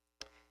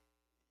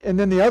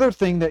then the other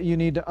thing that you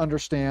need to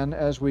understand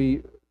as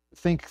we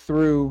think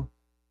through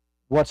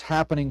what's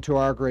happening to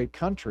our great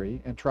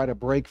country and try to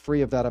break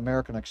free of that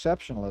American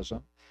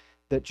exceptionalism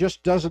that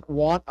just doesn't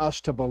want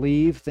us to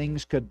believe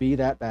things could be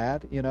that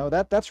bad,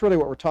 that's really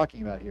what we're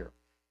talking about here.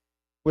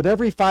 With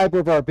every fiber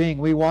of our being,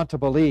 we want to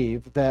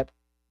believe that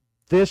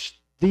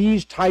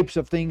these types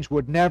of things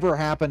would never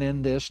happen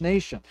in this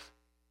nation.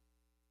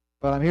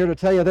 But I'm here to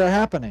tell you they're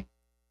happening.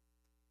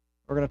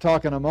 We're going to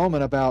talk in a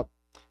moment about,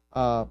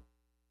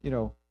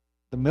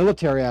 the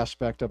military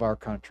aspect of our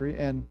country,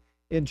 and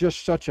in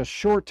just such a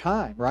short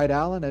time, right,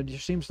 Alan? It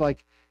just seems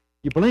like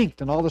you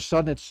blinked, and all of a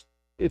sudden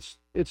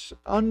it's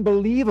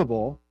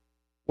unbelievable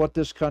what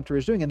this country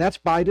is doing, and that's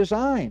by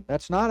design.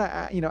 That's not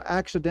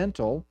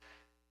accidental.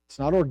 It's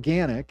not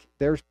organic.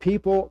 There's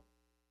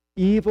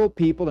evil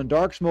people in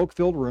dark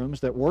smoke-filled rooms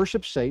that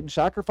worship Satan,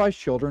 sacrifice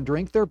children,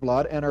 drink their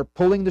blood, and are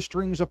pulling the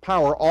strings of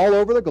power all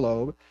over the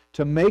globe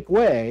to make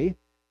way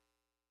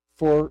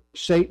for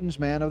Satan's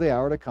man of the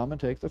hour to come and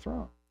take the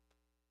throne.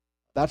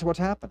 That's what's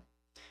happening.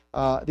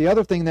 The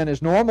other thing then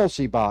is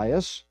normalcy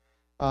bias.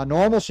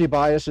 Normalcy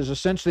bias is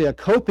essentially a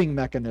coping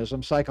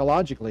mechanism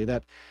psychologically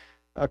that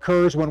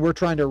occurs when we're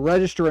trying to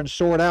register and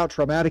sort out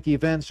traumatic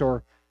events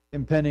or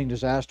impending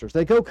disasters.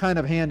 They go kind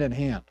of hand in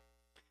hand.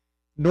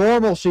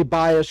 Normalcy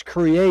bias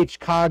creates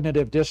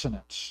cognitive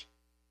dissonance.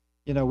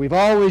 We've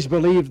always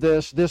believed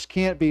this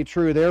can't be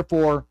true,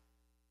 therefore,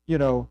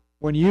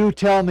 when you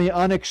tell me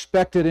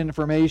unexpected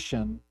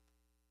information,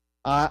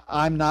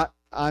 don't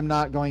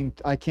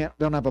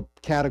have a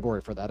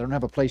category for that. I don't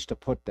have a place to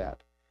put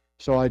that.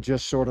 So I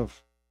just sort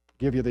of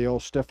give you the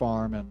old stiff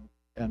arm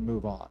and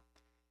move on.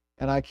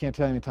 And I can't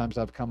tell you how many times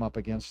I've come up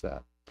against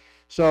that.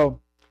 So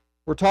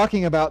we're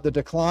talking about the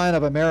decline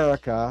of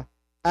America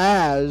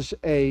as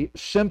a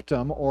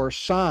symptom or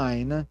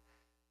sign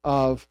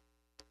of,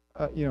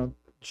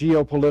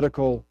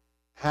 geopolitical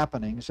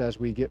happenings as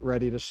we get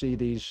ready to see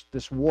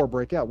this war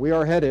break out. We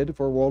are headed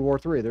for World War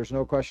III. There's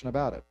no question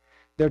about it.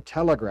 They're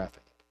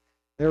telegraphing it.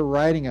 They're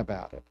writing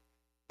about it.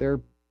 They're,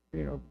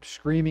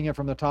 screaming it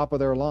from the top of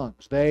their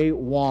lungs. They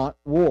want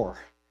war.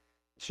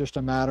 It's just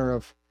a matter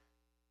of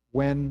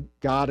when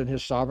God in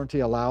his sovereignty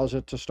allows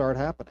it to start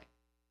happening.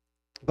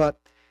 But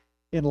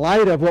in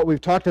light of what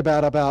we've talked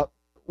about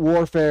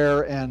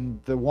warfare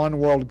and the one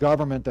world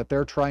government that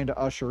they're trying to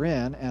usher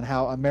in, and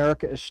how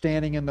America is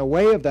standing in the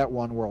way of that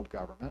one world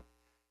government,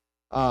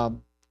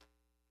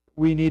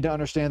 we need to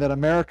understand that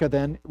America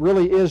then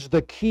really is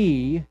the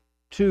key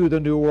to the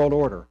New World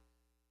Order.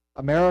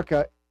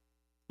 America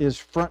is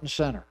front and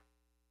center.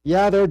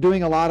 Yeah, they're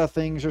doing a lot of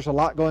things. There's a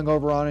lot going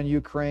on in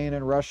Ukraine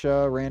and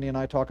Russia. Randy and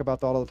I talk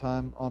about that all the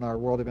time on our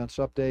World Events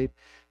Update.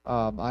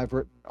 I've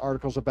written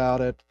articles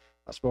about it.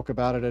 I spoke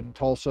about it in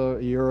Tulsa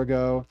a year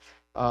ago.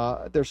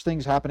 There's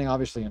things happening,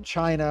 obviously, in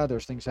China.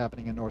 There's things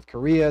happening in North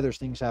Korea. There's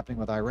things happening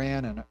with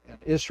Iran and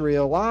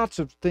Israel. Lots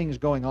of things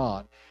going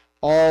on,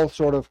 all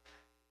sort of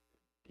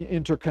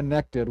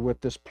interconnected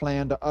with this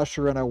plan to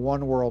usher in a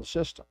one world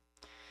system.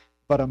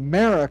 But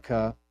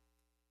America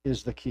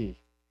is the key.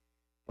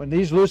 When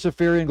these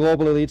Luciferian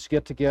global elites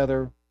get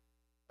together,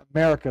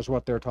 America is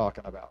what they're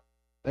talking about.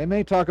 They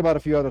may talk about a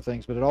few other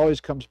things, but it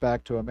always comes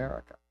back to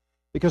America,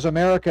 because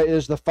America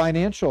is the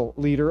financial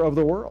leader of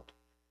the world.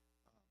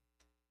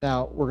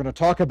 Now, we're going to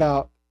talk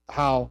about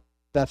how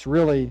that's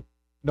really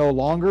no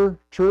longer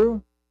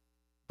true,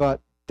 but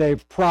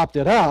they've propped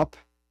it up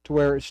to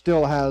where it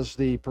still has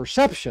the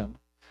perception,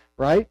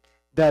 right,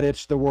 that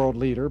it's the world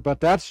leader, but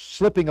that's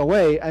slipping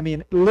away. I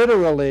mean,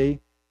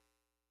 literally,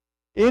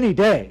 any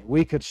day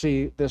we could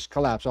see this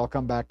collapse. I'll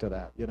come back to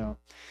that,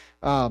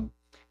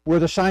 We're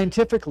the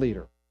scientific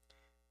leader.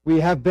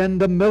 We have been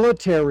the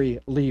military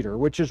leader,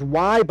 which is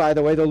why, by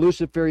the way, the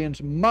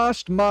Luciferians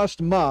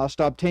must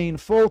obtain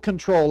full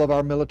control of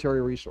our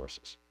military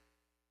resources.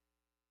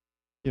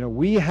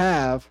 We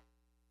have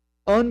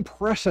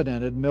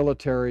unprecedented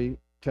military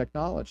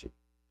technology.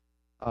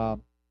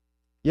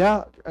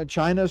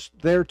 China's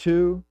there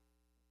too.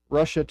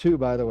 Russia too,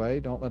 by the way.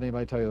 Don't let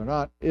anybody tell you they're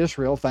not.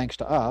 Israel, thanks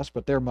to us,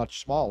 but they're much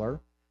smaller.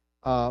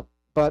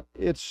 But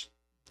they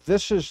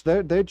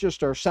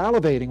just are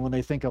salivating when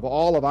they think of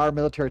all of our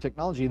military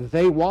technology.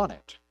 They want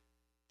it.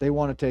 They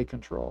want to take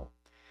control.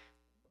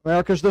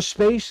 America's the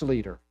space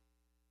leader,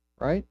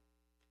 right?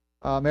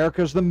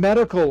 America's the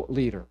medical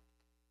leader.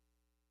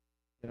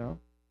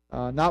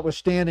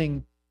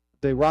 Notwithstanding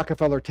the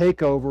Rockefeller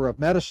takeover of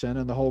medicine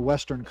and the whole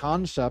Western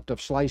concept of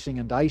slicing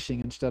and dicing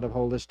instead of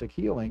holistic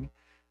healing,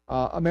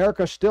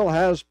 America still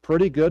has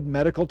pretty good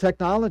medical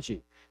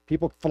technology.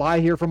 People fly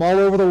here from all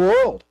over the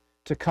world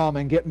to come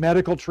and get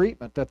medical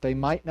treatment that they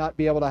might not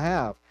be able to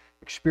have,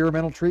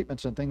 experimental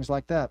treatments and things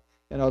like that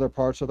in other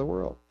parts of the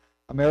world.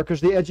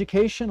 America's the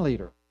education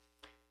leader.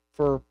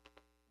 For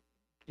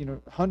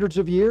hundreds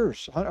of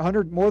years,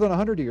 more than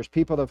 100 years,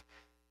 people have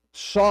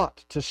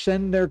sought to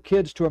send their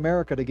kids to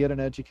America to get an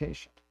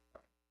education.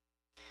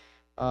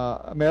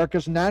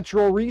 America's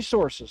natural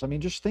resources. I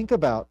mean, just think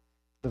about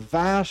the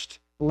vast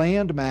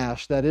land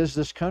mass that is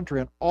this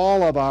country and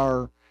all of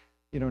our,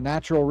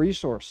 natural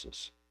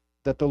resources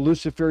that the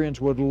Luciferians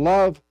would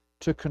love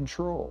to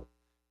control.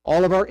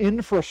 All of our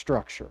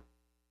infrastructure.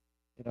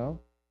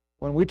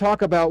 When we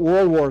talk about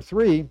World War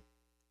III,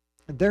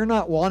 they're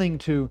not wanting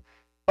to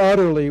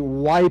utterly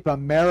wipe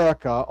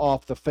America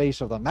off the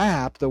face of the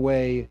map the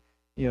way,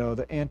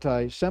 the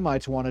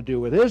anti-Semites want to do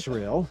with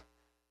Israel.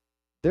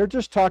 They're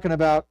just talking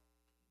about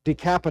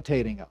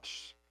decapitating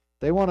us.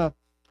 They want to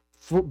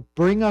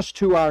bring us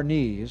to our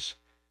knees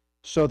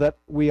so that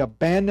we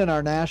abandon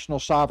our national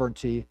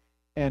sovereignty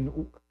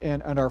and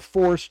are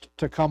forced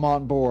to come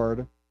on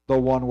board the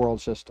one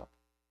world system.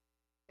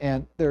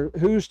 And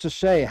who's to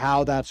say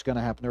how that's going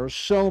to happen? There are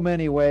so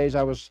many ways.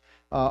 I was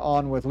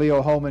on with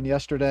Leo Hohmann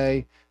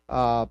yesterday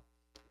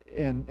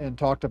and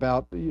talked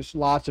about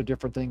lots of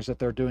different things that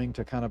they're doing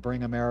to kind of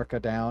bring America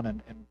down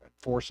and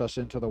force us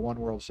into the one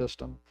world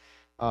system.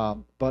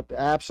 But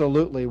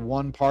absolutely,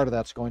 one part of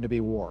that's going to be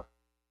war.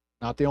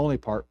 Not the only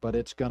part, but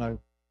it's going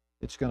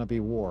to be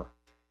war.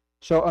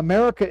 So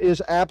America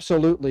is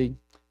absolutely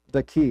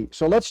the key.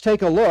 So let's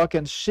take a look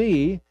and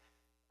see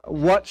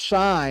what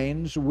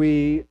signs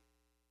we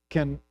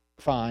can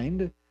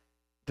find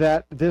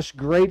that this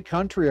great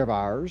country of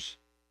ours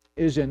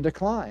is in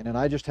decline. And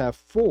I just have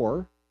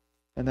 4,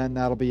 and then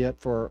that'll be it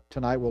for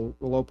tonight.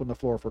 We'll open the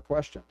floor for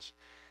questions.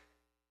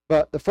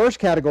 But the first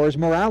category is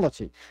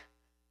morality.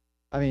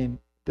 I mean,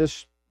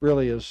 this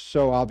really is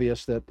so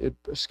obvious that it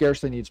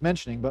scarcely needs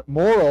mentioning, but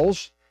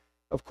morals,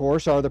 of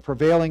course, are the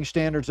prevailing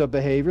standards of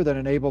behavior that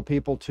enable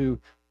people to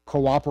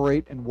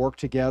cooperate and work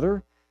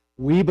together.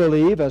 We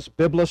believe as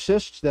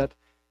biblicists that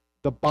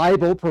the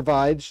Bible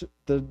provides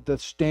the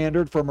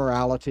standard for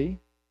morality.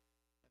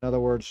 In other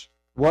words,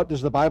 what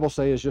does the Bible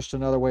say is just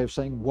another way of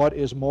saying what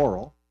is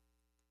moral.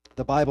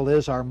 The Bible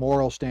is our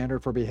moral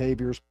standard for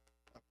behaviors,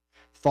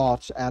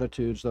 thoughts,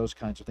 attitudes, those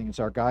kinds of things. It's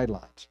our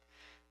guidelines.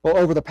 Well,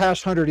 over the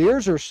past 100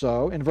 years or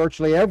so, in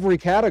virtually every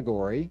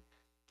category,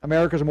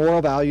 America's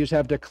moral values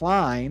have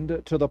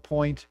declined to the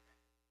point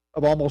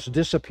of almost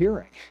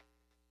disappearing.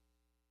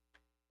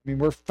 I mean,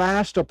 we're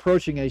fast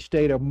approaching a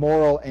state of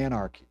moral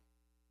anarchy,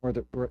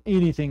 where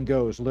anything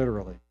goes,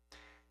 literally.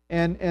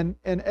 And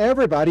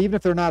everybody, even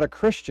if they're not a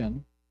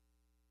Christian,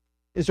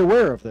 is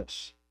aware of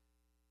this,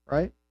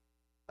 right?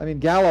 I mean,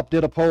 Gallup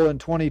did a poll in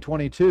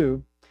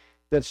 2022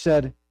 that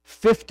said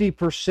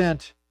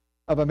 50%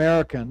 of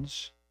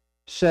Americans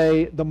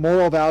say the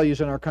moral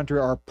values in our country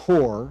are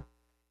poor,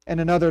 and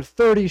another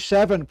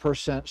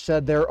 37%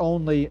 said they're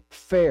only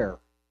fair.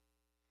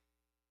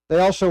 They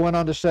also went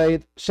on to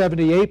say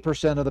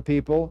 78% of the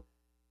people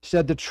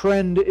said the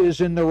trend is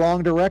in the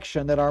wrong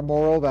direction, that our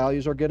moral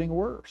values are getting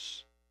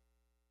worse.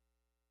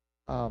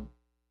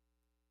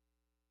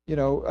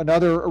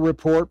 Another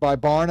report by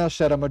Barna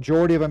said a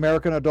majority of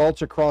American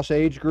adults across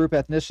age group,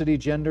 ethnicity,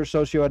 gender,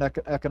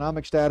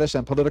 socioeconomic status,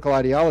 and political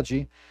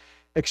ideology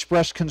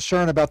expressed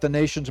concern about the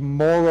nation's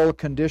moral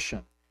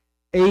condition.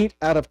 8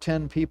 out of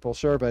 10 people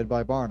surveyed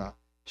by Barna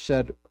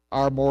said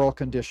our moral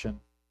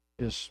condition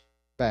is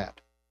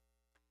bad.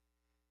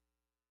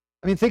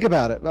 I mean, think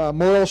about it.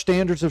 Moral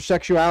standards of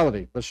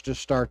sexuality. Let's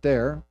just start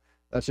there.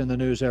 That's in the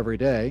news every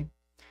day.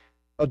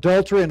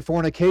 Adultery and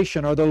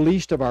fornication are the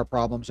least of our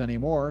problems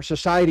anymore.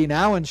 Society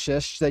now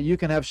insists that you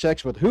can have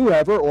sex with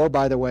whoever, or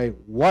by the way,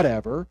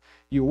 whatever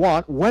you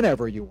want,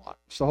 whenever you want.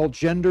 It's the whole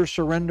gender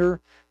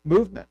surrender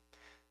movement.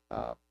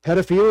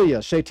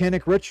 Pedophilia,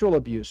 satanic ritual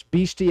abuse,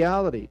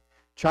 bestiality,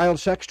 child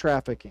sex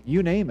trafficking,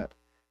 you name it.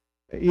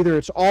 Either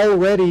it's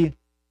already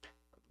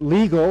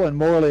legal and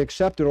morally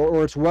accepted,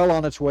 or it's well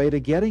on its way to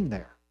getting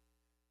there.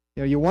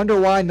 You wonder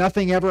why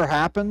nothing ever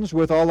happens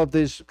with all of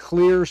these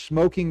clear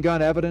smoking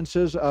gun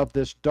evidences of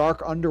this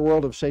dark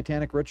underworld of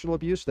satanic ritual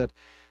abuse that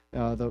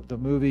the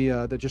movie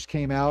that just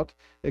came out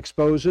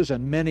exposes,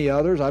 and many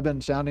others. I've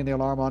been sounding the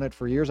alarm on it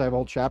for years. I have a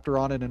whole chapter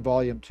on it in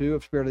Volume 2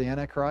 of Spirit of the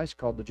Antichrist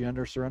called the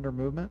Gender Surrender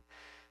Movement.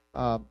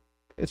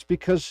 It's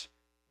because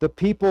the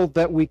people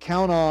that we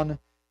count on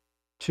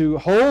to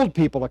hold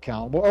people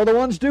accountable are the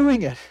ones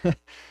doing it.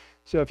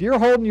 So if you're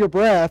holding your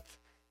breath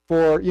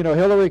for,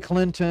 Hillary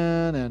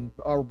Clinton and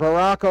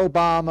Barack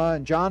Obama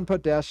and John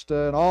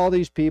Podesta and all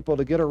these people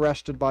to get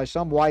arrested by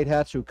some white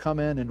hats who come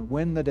in and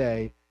win the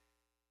day,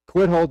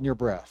 quit holding your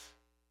breath.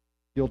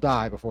 You'll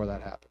die before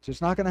that happens.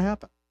 It's not going to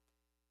happen.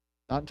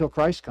 Not until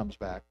Christ comes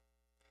back.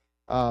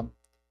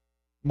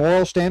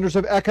 Moral standards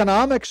of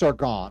economics are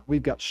gone.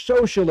 We've got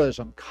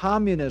socialism,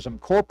 communism,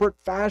 corporate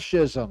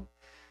fascism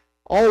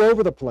all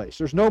over the place.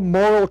 There's no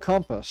moral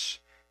compass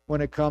when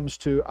it comes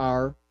to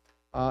our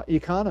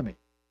economy.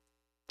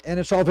 And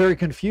it's all very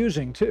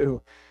confusing,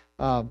 too.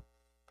 The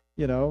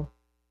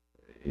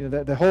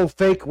whole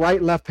fake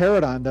right-left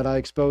paradigm that I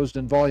exposed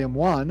in Volume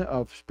 1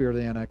 of Spirit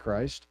of the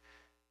Antichrist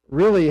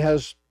really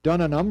has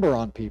done a number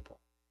on people.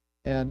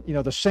 And,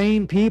 the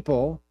same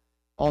people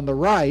on the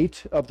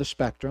right of the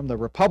spectrum, the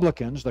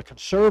Republicans, the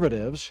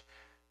conservatives,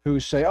 who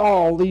say,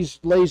 oh, these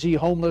lazy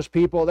homeless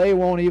people, they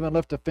won't even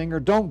lift a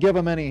finger. Don't give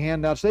them any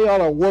handouts. They ought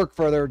to work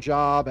for their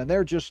job, and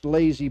they're just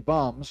lazy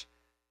bums.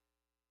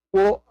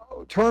 Will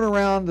turn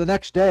around the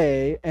next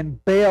day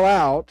and bail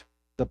out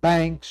the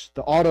banks,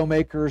 the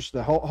automakers,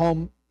 the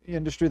home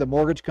industry, the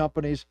mortgage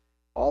companies,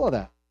 all of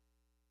that.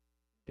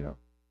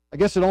 I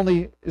guess it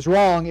only is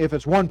wrong if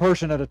it's one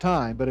person at a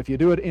time, but if you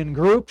do it in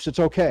groups, it's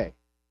okay,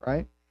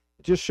 right?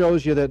 It just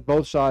shows you that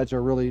both sides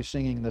are really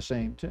singing the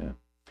same tune.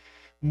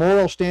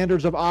 Moral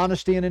standards of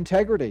honesty and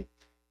integrity,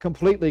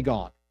 completely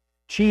gone.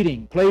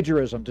 Cheating,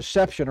 plagiarism,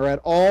 deception are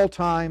at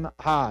all-time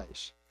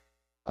highs.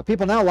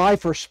 People now lie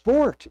for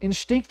sport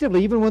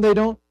instinctively, even when they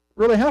don't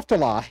really have to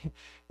lie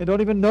and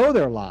don't even know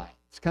they're lying.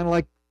 It's kind of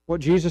like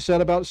what Jesus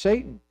said about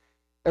Satan.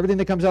 Everything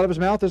that comes out of his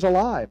mouth is a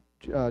lie.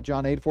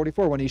 John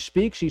 8:44. When he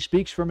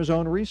speaks from his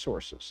own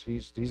resources.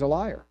 He's a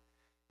liar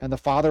and the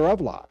father of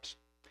lies.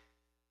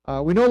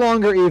 We no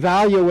longer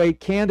evaluate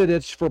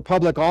candidates for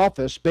public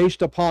office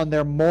based upon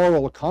their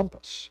moral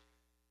compass.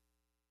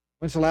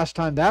 When's the last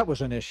time that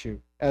was an issue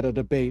at a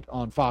debate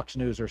on Fox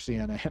News or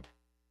CNN?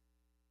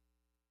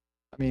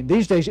 I mean,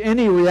 these days,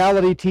 any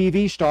reality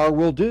TV star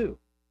will do,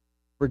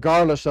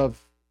 regardless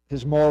of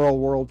his moral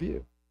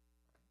worldview.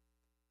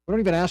 We don't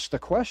even ask the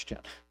question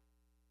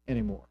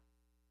anymore.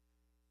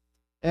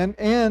 And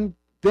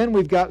then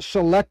we've got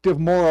selective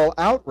moral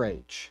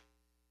outrage,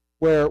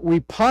 where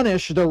we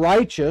punish the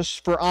righteous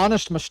for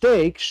honest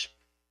mistakes,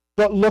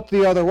 but look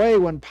the other way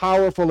when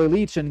powerful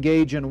elites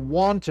engage in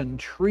wanton,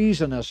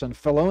 treasonous, and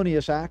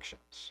felonious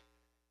actions.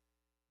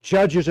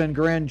 Judges and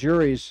grand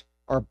juries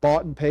are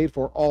bought and paid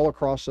for all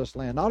across this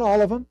land. Not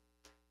all of them,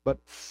 but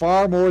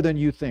far more than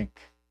you think.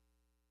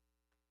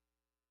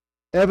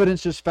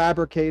 Evidence is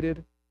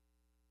fabricated.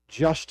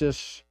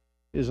 Justice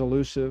is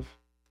elusive.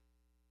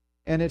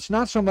 And it's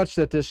not so much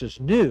that this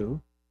is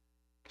new,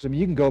 because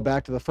you can go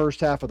back to the first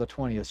half of the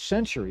 20th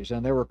centuries,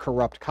 and there were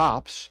corrupt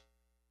cops.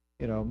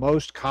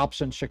 Most cops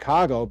in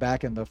Chicago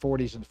back in the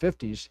 40s and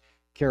 50s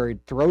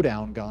carried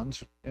throwdown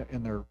guns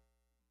in their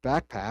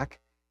backpack,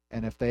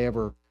 and if they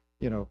ever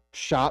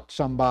shot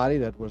somebody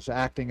that was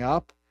acting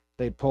up,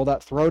 they'd pull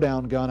that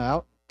throwdown gun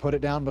out, put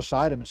it down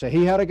beside him, and say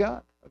he had a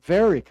gun.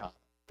 Very common,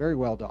 very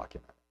well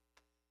documented.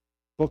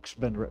 Books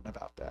been written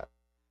about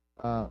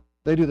that.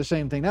 They do the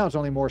same thing now. It's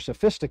only more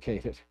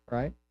sophisticated,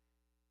 right?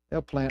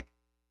 They'll plant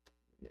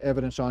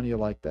evidence on you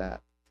like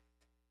that.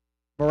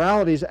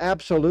 Morality is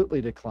absolutely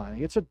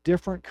declining. It's a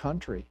different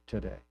country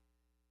today.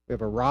 We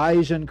have a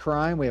rise in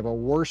crime. We have a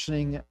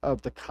worsening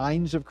of the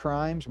kinds of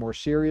crimes, more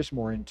serious,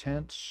 more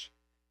intense,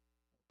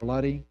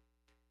 bloody.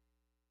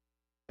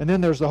 And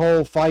then there's the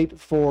whole fight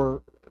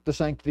for the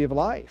sanctity of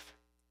life,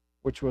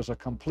 which was a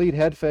complete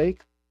head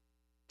fake.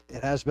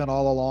 It has been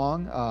all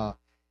along.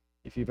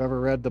 If you've ever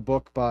read the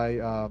book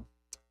by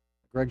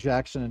Greg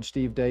Jackson and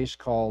Steve Deace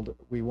called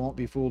We Won't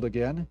Be Fooled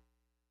Again,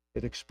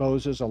 It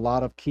exposes a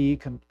lot of key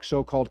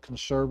so-called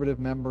conservative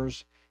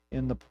members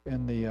in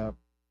the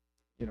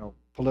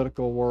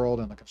political world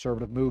and the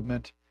conservative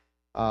movement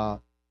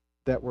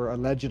that were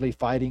allegedly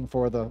fighting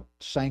for the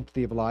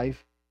sanctity of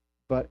life,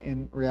 but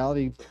in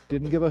reality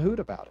didn't give a hoot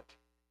about it.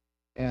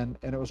 And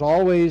it was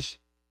always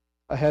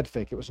a head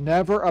fake. It was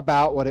never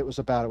about what it was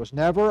about. It was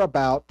never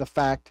about the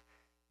fact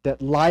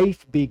that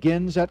life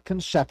begins at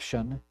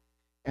conception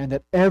and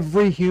that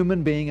every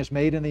human being is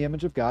made in the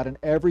image of God and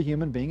every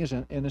human being is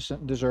innocent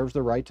and deserves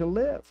the right to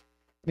live.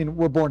 I mean,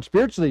 we're born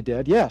spiritually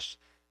dead, yes,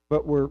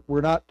 but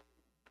we're not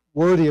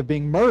worthy of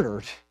being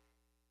murdered.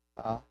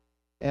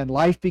 And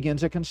life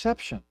begins at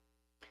conception.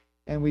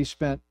 And we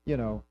spent,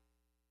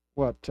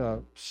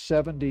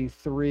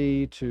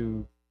 73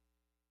 to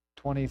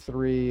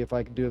 23, if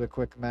I can do the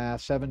quick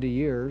math, 70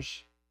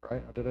 years,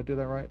 right? Did I do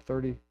that right?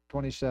 30,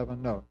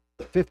 27, no,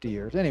 50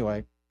 years.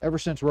 Anyway, ever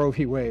since Roe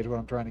v. Wade is what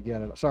I'm trying to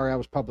get at. Sorry, I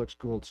was public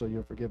schooled, so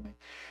you'll forgive me.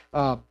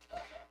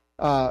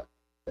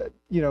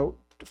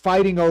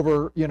 Fighting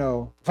over,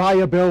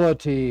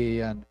 viability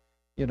and,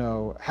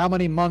 how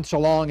many months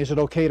along is it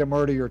okay to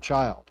murder your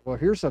child? Well,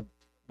 here's a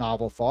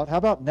novel thought. How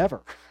about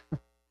never?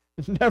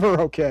 Never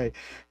okay,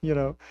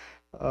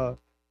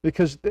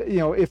 because,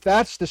 if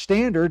that's the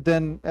standard,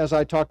 then as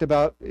I talked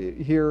about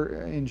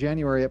here in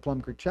January at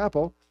Plum Creek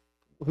Chapel,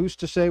 who's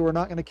to say we're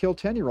not going to kill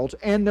 10-year-olds?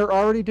 And they're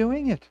already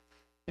doing it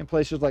in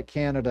places like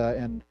Canada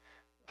and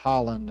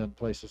Holland and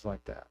places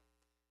like that.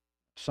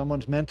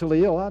 Someone's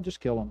mentally ill, I'll just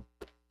kill them.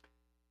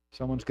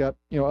 Someone's got,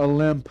 a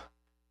limp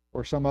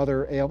or some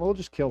other ailment, we'll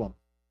just kill them,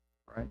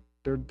 right?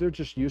 They're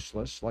just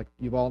useless, like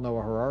you all know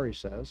what Harari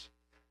says.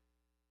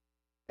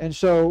 And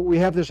so we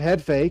have this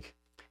head fake,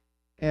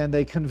 and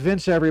they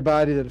convince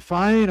everybody that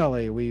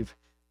finally we've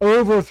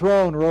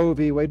overthrown Roe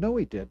v. Wade. No,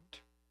 we didn't.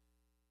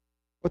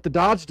 What the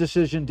Dodds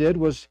decision did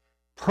was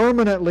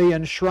permanently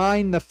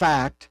enshrine the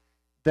fact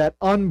that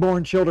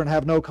unborn children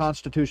have no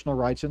constitutional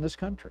rights in this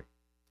country.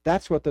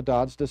 That's what the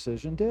Dodds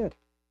decision did.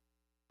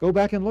 Go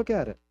back and look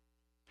at it.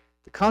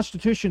 The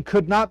Constitution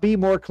could not be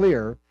more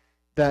clear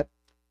that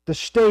the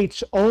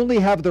states only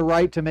have the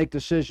right to make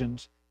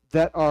decisions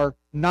that are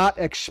not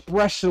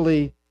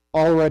expressly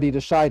already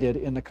decided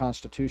in the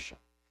Constitution.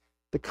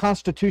 The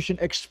Constitution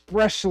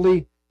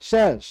expressly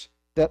says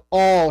that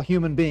all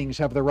human beings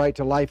have the right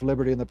to life,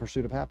 liberty, and the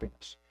pursuit of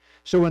happiness.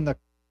 So when the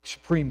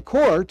Supreme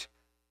Court,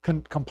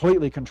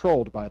 completely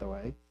controlled, by the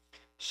way,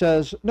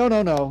 says, no,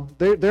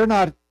 they're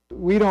not,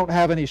 we don't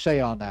have any say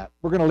on that.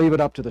 We're going to leave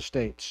it up to the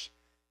states.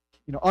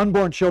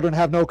 Unborn children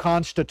have no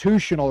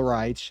constitutional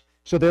rights,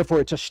 so therefore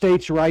it's a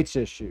states' rights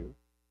issue.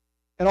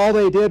 And all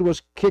they did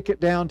was kick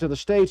it down to the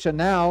states, and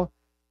now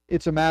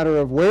it's a matter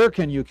of where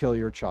can you kill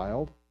your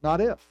child, not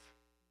if.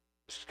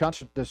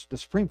 The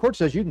Supreme Court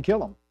says you can kill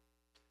them.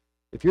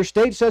 If your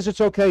state says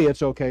it's okay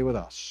with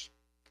us.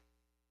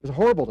 It's a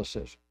horrible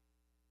decision.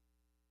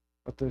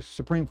 What the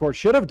Supreme Court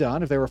should have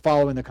done, if they were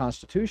following the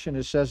Constitution,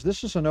 is says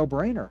this is a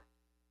no-brainer.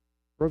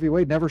 Roe v.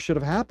 Wade never should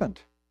have happened.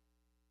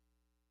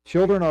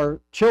 Children are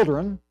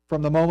children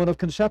from the moment of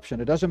conception.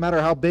 It doesn't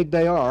matter how big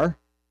they are.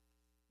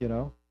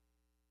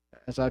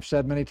 As I've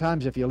said many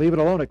times, if you leave it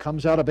alone, it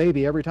comes out a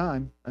baby every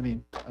time. I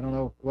mean, I don't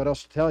know what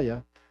else to tell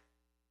you.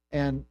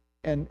 And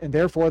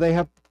therefore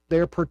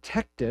they're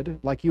protected,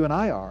 like you and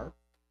I are,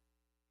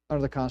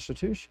 under the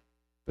Constitution.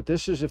 But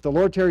this is, if the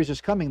Lord tarries is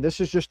coming, this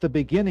is just the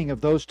beginning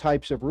of those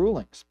types of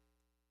rulings.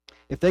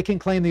 If they can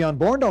claim the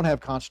unborn don't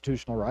have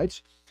constitutional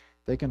rights,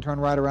 they can turn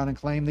right around and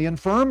claim the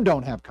infirm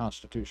don't have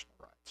constitutional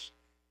rights,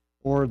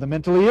 or the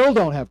mentally ill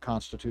don't have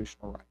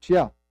constitutional rights.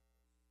 Yeah.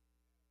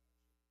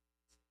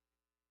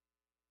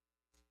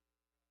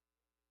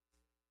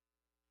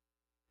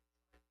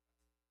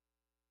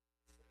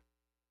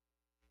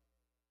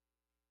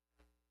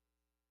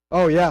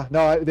 Oh yeah,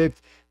 no,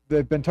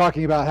 they've been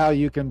talking about how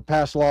you can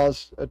pass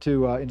laws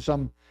to in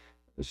some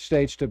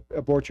states to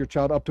abort your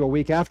child up to a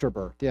week after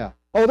birth. Yeah.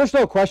 Oh, there's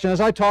no question.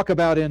 As I talk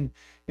about in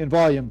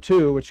volume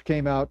 2, which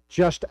came out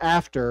just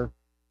after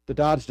the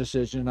Dodds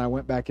decision, and I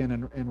went back in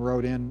and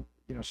wrote in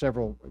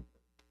several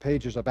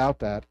pages about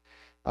that.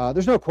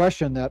 There's no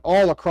question that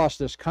all across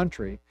this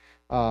country,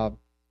 the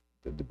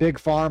big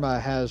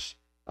pharma has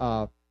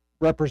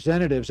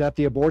representatives at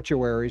the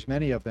abortuaries,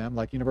 many of them,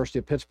 like University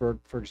of Pittsburgh,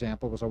 for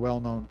example, was a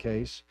well-known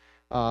case,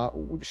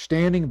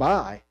 standing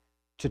by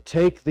to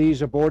take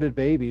these aborted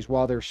babies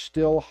while they're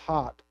still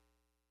hot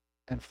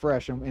and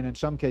fresh, and in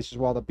some cases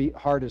while the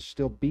heart is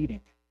still beating,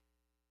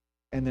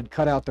 and then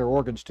cut out their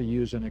organs to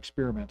use in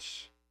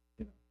experiments.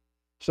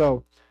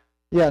 So,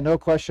 yeah, no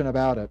question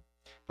about it.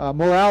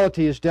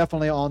 Morality is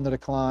definitely on the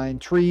decline.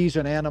 Trees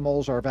and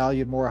animals are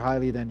valued more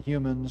highly than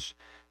humans.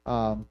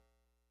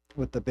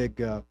 With the big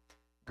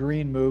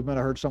green movement,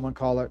 I heard someone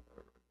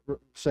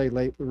say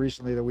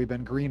recently that we've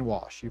been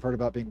greenwashed. You've heard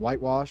about being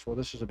whitewashed? Well,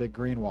 this is a big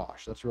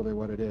greenwash. That's really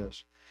what it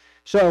is.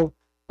 So,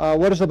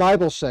 what does the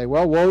Bible say?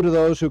 Well, woe to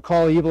those who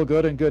call evil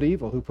good and good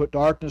evil, who put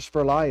darkness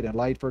for light and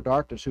light for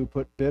darkness, who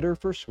put bitter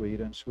for sweet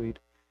and sweet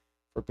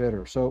for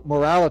bitter. So,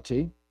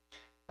 morality,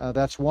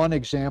 that's one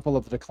example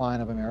of the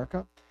decline of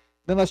America.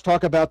 Then let's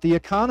talk about the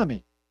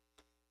economy.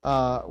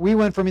 We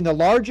went from being the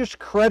largest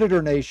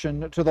creditor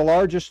nation to the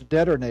largest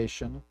debtor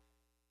nation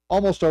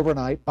almost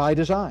overnight by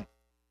design.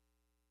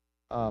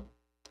 Uh,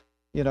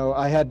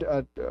 I had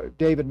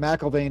David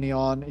McIlvaney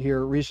on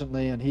here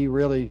recently, and he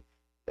really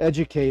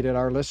educated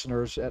our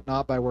listeners at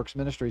Not by Works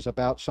Ministries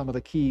about some of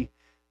the key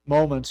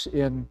moments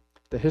in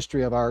the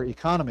history of our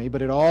economy.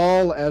 But it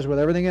all, as with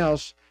everything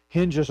else,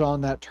 hinges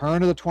on that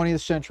turn of the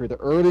 20th century, the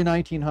early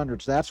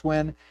 1900s. That's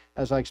when,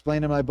 as I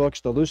explained in my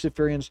books, the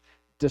Luciferians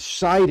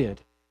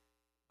decided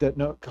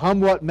that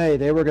come what may,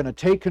 they were going to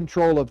take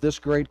control of this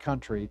great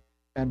country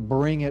and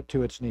bring it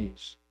to its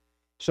knees.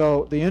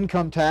 So the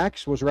income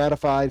tax was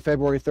ratified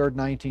February 3rd,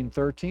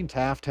 1913.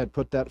 Taft had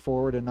put that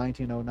forward in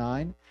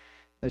 1909.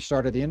 They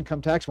started the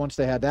income tax. Once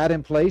they had that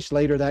in place,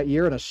 later that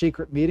year in a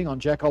secret meeting on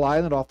Jekyll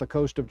Island off the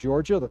coast of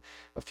Georgia,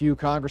 a few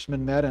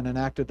congressmen met and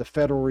enacted the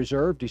Federal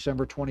Reserve,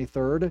 December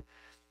 23rd,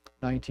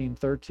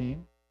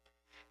 1913.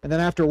 And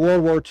then after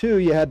World War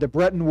II, you had the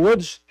Bretton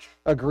Woods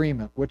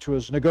Agreement, which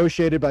was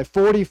negotiated by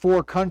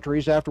 44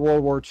 countries after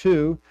World War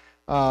II,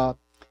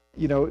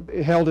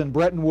 held in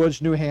Bretton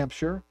Woods, New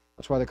Hampshire.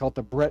 That's why they call it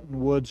the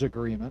Bretton Woods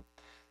Agreement.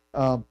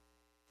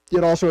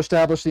 It also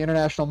established the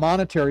International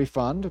Monetary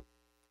Fund.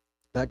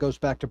 That goes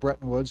back to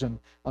Bretton Woods on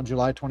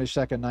July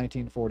 22nd,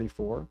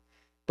 1944.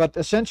 But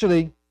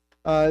essentially,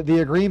 the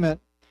agreement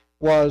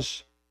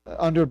was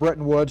under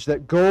Bretton Woods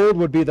that gold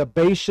would be the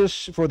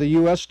basis for the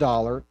U.S.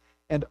 dollar,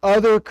 and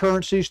other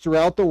currencies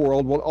throughout the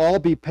world will all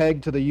be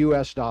pegged to the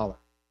U.S. dollar.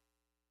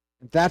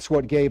 And that's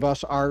what gave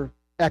us our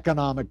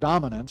economic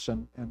dominance,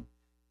 and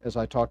as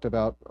I talked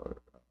about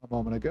a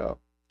moment ago.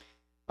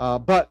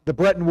 But the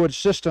Bretton Woods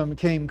system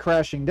came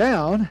crashing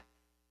down,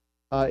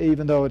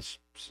 even though it's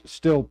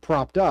still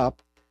propped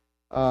up,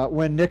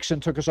 when Nixon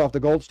took us off the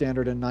gold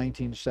standard in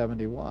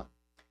 1971. I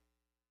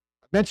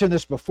mentioned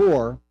this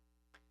before,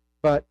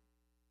 but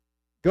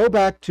go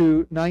back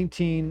to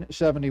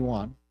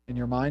 1971 in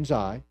your mind's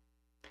eye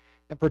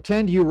and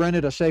pretend you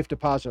rented a safe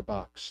deposit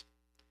box.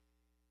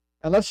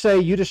 And let's say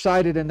you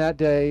decided in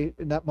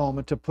that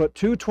moment, to put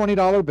two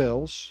 $20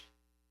 bills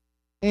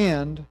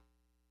and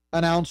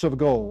an ounce of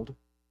gold,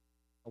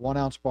 a 1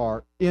 ounce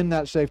bar, in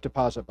that safe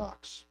deposit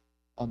box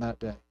on that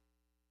day.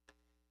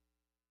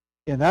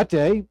 In that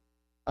day,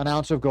 an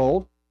ounce of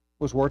gold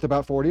was worth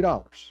about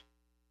 $40,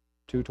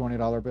 two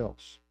 $20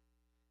 bills.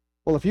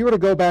 Well, if you were to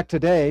go back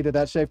today to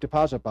that safe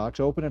deposit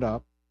box, open it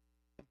up,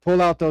 pull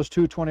out those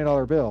two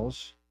 $20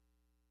 bills,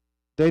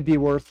 they'd be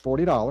worth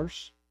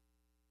 $40,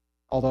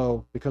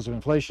 although because of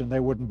inflation, they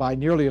wouldn't buy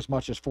nearly as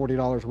much as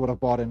 $40 would have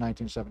bought in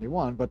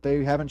 1971, but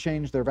they haven't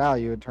changed their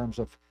value in terms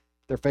of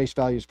their face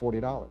value is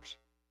 $40.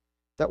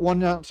 That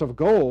 1 ounce of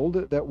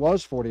gold that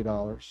was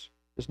 $40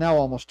 is now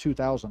almost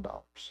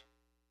 $2,000.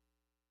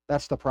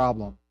 That's the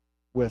problem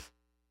with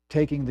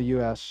taking the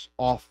U.S.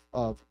 off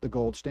of the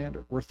gold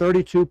standard. We're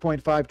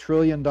 $32.5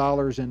 trillion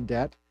in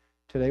debt.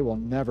 Today, we'll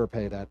never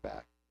pay that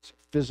back. It's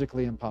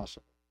physically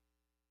impossible.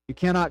 You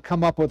cannot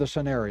come up with a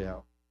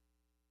scenario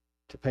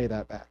to pay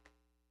that back.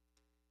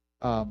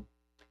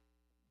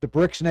 The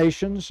BRICS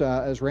nations,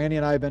 as Randy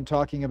and I have been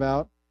talking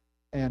about,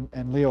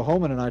 and Leo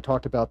Hohmann and I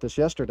talked about this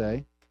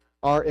yesterday,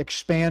 are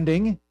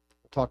expanding.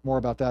 We'll talk more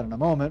about that in a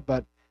moment,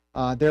 but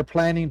they're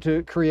planning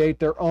to create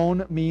their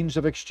own means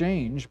of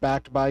exchange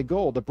backed by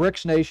gold. The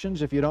BRICS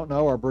nations, if you don't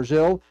know, are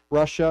Brazil,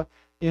 Russia,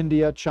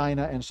 India,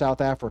 China, and South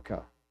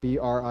Africa,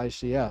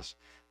 BRICS.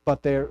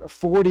 But they're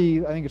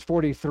 40, I think it's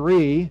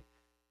 43.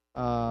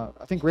 I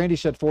think Randy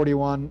said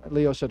 41,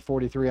 Leo said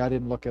 43. I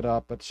didn't look it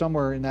up, but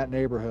somewhere in that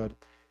neighborhood,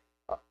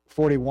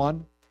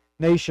 41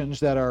 nations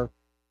that are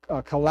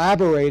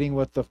collaborating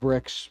with the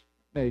BRICS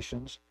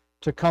nations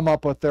to come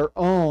up with their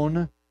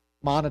own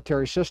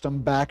monetary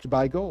system backed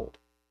by gold.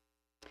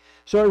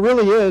 So it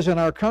really is, in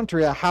our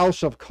country, a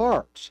house of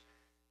cards.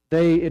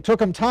 It took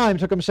them time,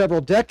 took them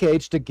several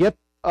decades to get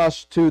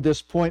us to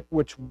this point,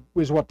 which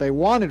was what they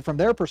wanted from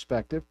their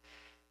perspective.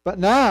 But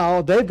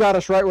now they've got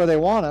us right where they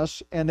want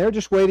us, and they're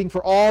just waiting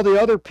for all the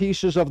other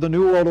pieces of the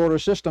New World Order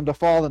system to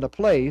fall into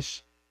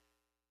place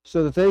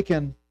so that they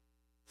can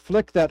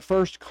flick that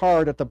first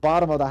card at the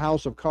bottom of the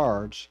house of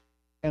cards,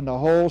 and the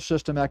whole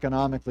system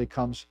economically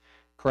comes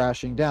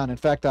crashing down. In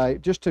fact,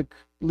 just to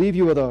leave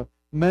you with a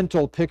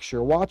mental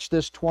picture, watch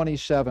this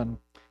 22-second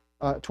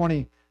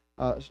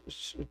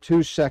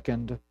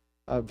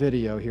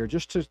video here,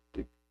 just to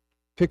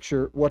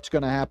picture what's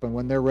going to happen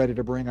when they're ready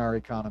to bring our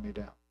economy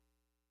down.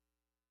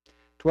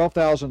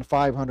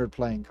 12,500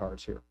 playing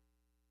cards here.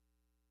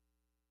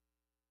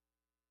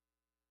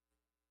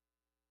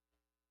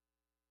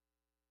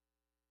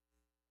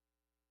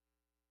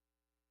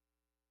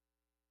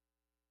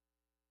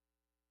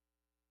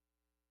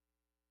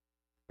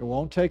 It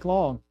won't take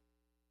long.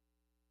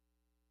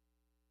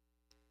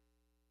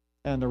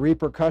 And the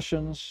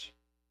repercussions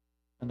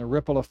and the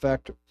ripple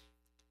effect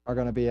are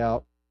going to be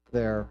out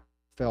there,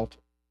 felt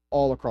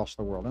all across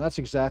the world. And that's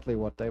exactly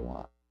what they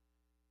want.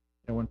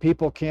 And when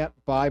people can't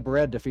buy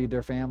bread to feed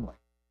their family,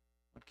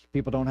 when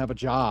people don't have a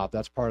job,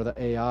 that's part of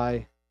the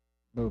AI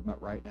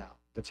movement right now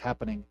that's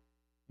happening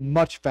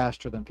much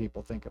faster than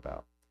people think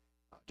about.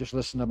 Just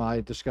listen to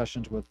my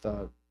discussions with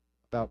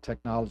about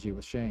technology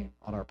with Shane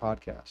on our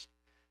podcast.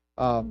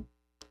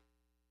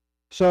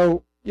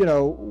 So,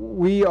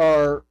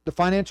 the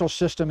financial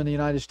system in the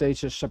United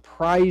States is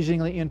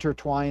surprisingly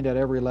intertwined at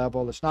every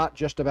level. It's not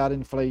just about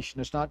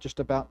inflation. It's not just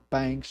about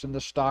banks and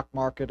the stock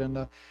market and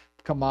the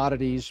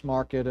commodities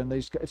market and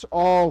it's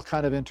all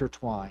kind of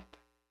intertwined.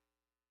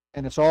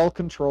 And it's all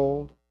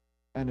controlled,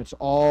 and it's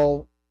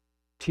all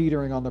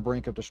teetering on the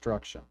brink of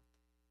destruction.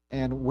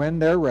 And when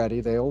they're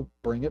ready, they'll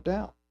bring it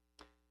down.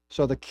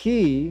 So the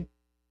key,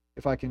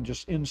 if I can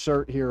just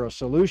insert here a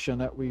solution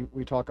that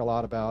we talk a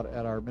lot about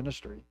at our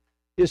ministry,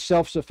 is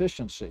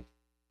self-sufficiency.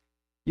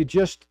 You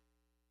just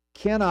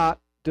cannot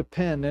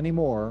depend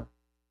anymore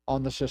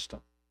on the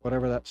system,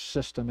 whatever that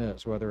system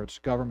is, whether it's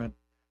government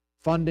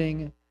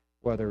funding,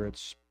 whether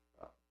it's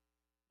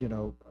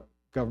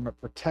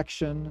government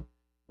protection,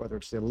 whether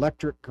it's the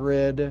electric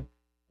grid,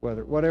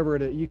 whatever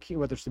it is,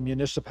 whether it's the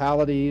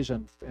municipalities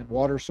and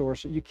water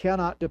sources. You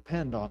cannot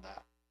depend on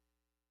that.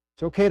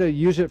 It's okay to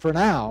use it for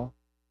now,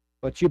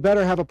 but you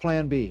better have a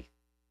plan B.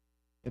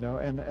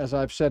 And as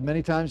I've said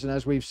many times, and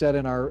as we've said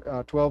in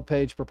our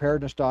 12-page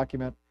preparedness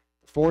document,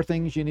 4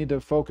 things you need to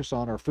focus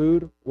on are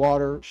food,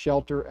 water,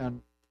 shelter,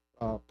 and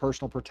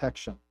personal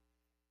protection.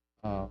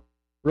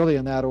 Really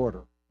in that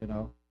order.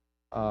 You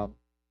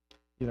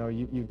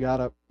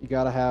gotta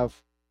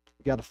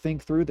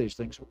think through these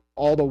things.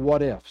 All the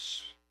what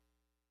ifs.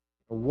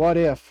 What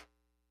if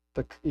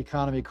the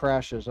economy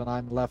crashes and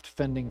I'm left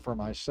fending for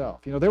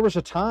myself? There was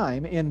a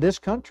time in this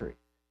country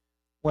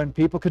when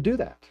people could do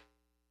that.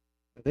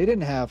 They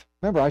didn't have,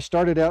 remember, I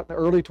started out in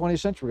the early 20th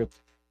century with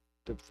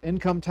the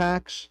income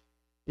tax.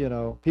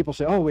 People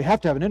say, we have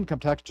to have an income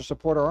tax to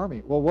support our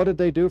army. Well, what did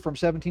they do from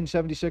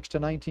 1776 to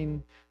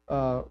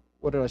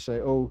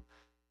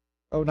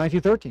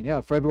 1913?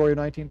 Yeah, February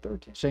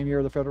 1913, same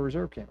year the Federal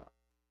Reserve came out.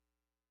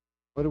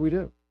 What did we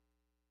do?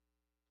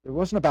 It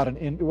wasn't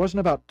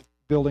about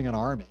building an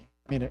army.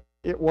 I mean,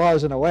 it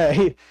was in a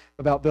way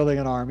about building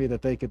an army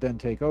that they could then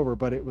take over,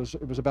 but it was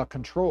about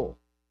control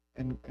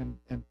and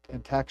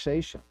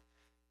taxation.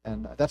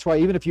 And that's why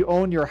even if you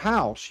own your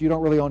house, you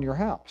don't really own your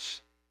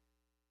house.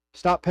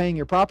 Stop paying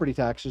your property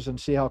taxes and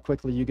see how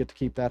quickly you get to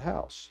keep that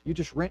house. You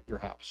just rent your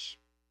house,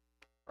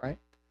 right?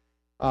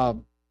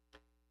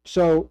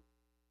 So,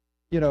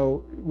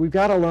 we've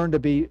got to learn to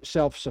be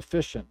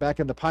self-sufficient. Back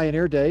in the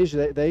pioneer days,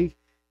 they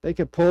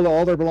could pull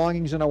all their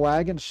belongings in a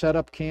wagon, set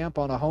up camp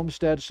on a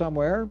homestead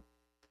somewhere.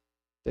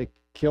 They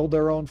killed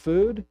their own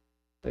food.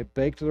 They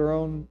baked their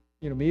own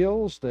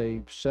meals.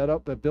 They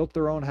built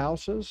their own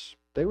houses.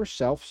 They were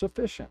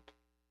self-sufficient.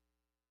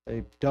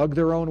 They dug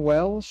their own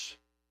wells.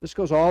 This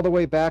goes all the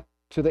way back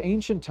to the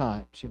ancient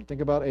times. Think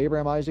about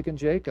Abraham, Isaac, and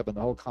Jacob and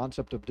the whole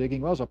concept of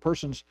digging wells. A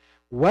person's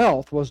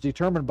wealth was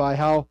determined by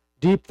how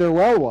deep their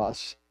well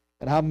was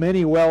and how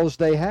many wells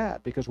they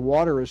had, because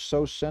water is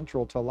so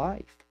central to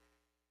life.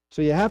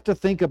 So you have to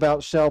think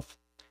about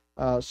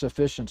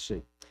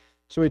self-sufficiency.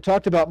 So we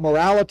talked about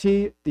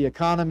morality, the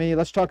economy.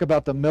 Let's talk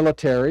about the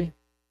military.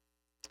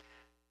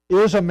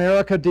 Is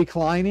America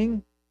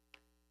declining?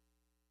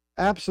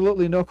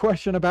 Absolutely no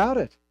question about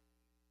it.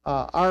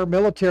 Our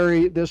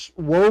military, this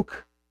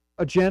woke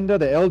agenda,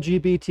 the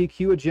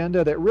LGBTQ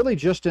agenda, that really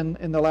just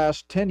in the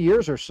last 10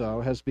 years or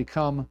so has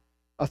become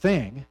a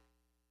thing.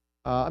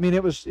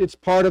 It's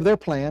part of their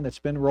plan. It's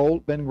been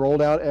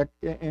rolled out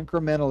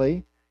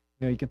incrementally.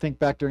 You can think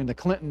back during the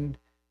Clinton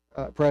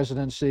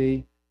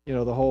presidency,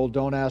 the whole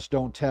don't ask,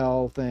 don't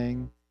tell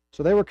thing.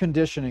 So they were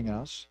conditioning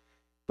us.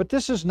 But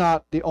this is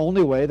not the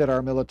only way that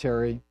our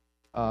military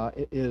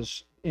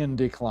is in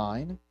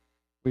decline.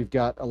 We've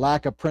got a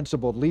lack of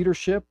principled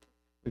leadership.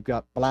 We've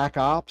got black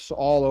ops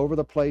all over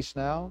the place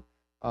now.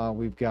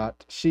 We've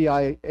got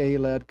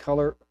CIA-led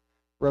color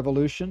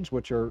revolutions,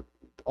 which are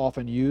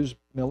often use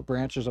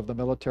branches of the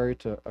military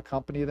to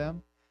accompany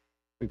them.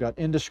 We've got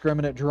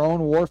indiscriminate drone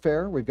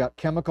warfare. We've got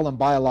chemical and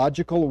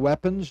biological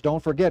weapons.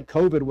 Don't forget,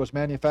 COVID was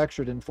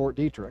manufactured in Fort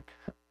Detrick.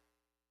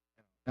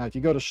 Now, if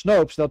you go to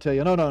Snopes, they'll tell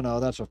you, no,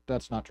 that's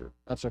not true.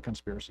 That's a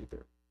conspiracy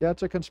theory. Yeah,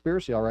 it's a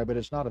conspiracy, all right, but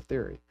it's not a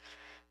theory.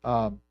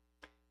 But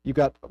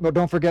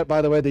don't forget,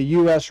 by the way, the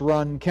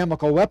U.S.-run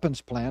chemical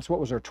weapons plants. What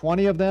was there,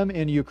 20 of them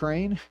in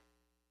Ukraine?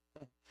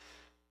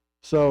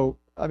 So,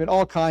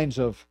 all kinds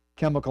of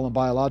chemical and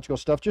biological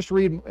stuff. Just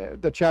read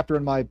the chapter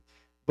in my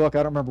book.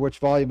 I don't remember which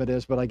volume it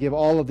is, but I give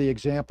all of the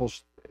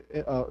examples,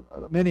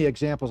 many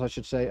examples, I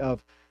should say,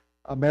 of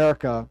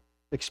America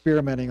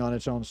experimenting on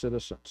its own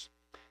citizens.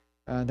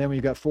 And then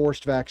we've got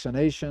forced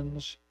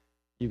vaccinations.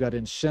 You've got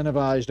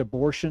incentivized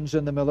abortions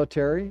in the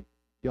military.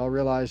 Y'all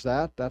realize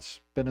that?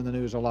 That's been in the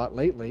news a lot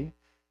lately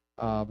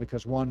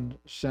because one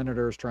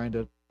senator is trying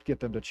to get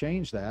them to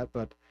change that.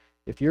 But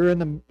if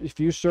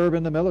you serve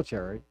in the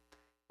military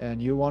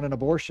and you want an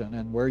abortion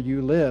and where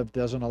you live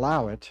doesn't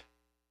allow it,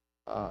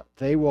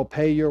 they will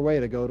pay your way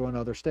to go to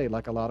another state,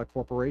 like a lot of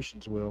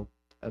corporations will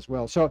as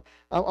well. So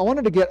I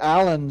wanted to get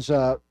Alan's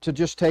to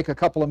just take a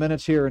couple of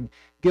minutes here and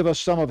give us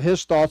some of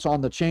his thoughts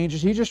on the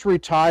changes. He just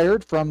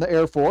retired from the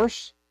Air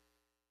Force,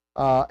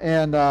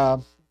 and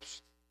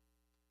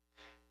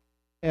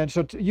And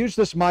so to use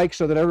this mic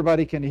so that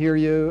everybody can hear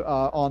you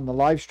on the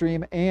live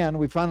stream. And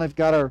we finally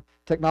got our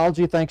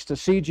technology thanks to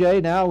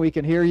CJ. Now we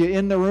can hear you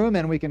in the room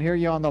and we can hear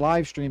you on the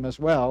live stream as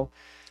well.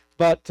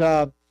 But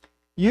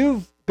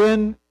you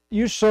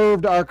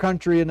served our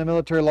country in the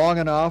military long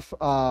enough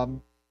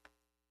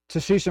to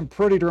see some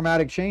pretty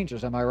dramatic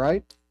changes. Am I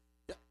right?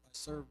 Yeah, I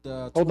served.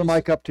 Hold the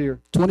mic up to your.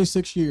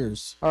 26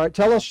 years. All right,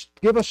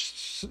 give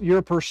us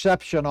your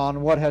perception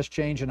on what has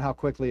changed and how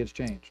quickly it's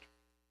changed.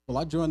 Well,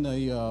 I joined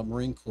the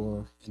Marine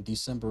Corps in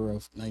December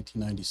of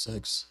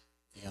 1996,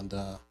 and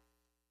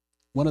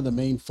one of the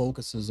main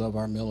focuses of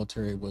our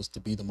military was to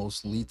be the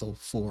most lethal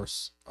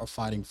force or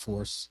fighting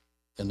force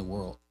in the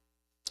world.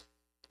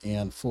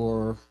 And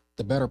for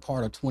the better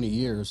part of 20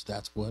 years,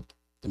 that's what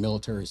the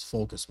military's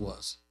focus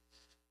was.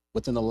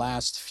 Within the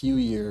last few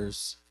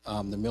years,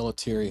 the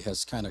military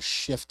has kind of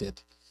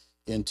shifted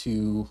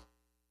into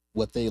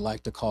what they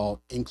like to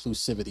call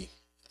inclusivity,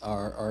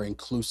 or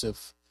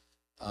inclusive.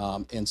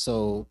 And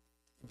so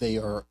they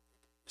are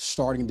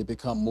starting to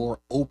become more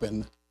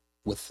open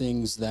with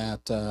things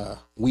that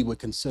we would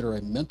consider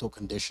a mental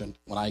condition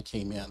when I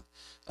came in.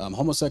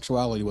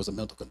 Homosexuality was a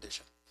mental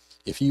condition.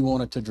 If you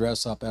wanted to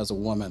dress up as a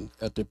woman,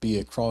 to be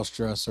a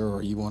cross-dresser,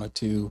 or you wanted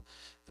to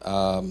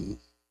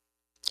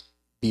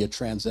be a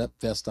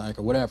transvestite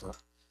or whatever,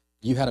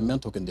 you had a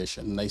mental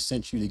condition and they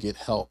sent you to get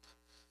help.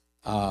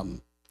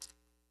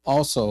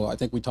 Also, I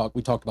think we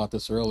talked about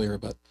this earlier,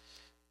 but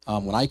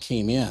when I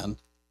came in,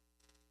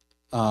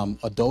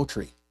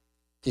 adultery,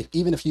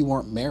 even if you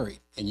weren't married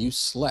and you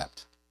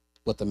slept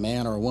with a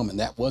man or a woman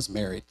that was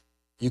married,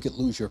 you could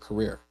lose your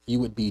career. You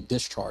would be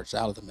discharged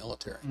out of the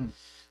military.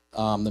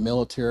 The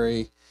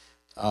military,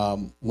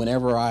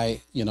 whenever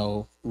I,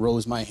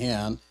 rose my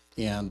hand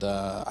and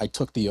I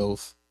took the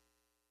oath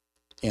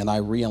and I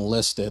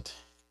re-enlisted,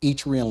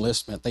 each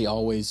re-enlistment, they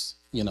always,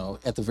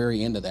 at the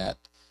very end of that,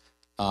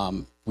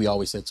 we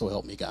always said, "So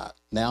help me God."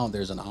 Now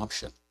there's an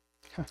option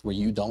where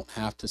you don't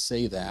have to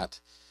say that.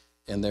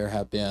 And there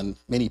have been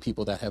many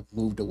people that have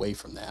moved away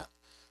from that.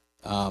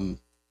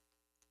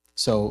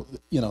 So,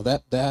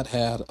 that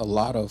had a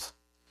lot of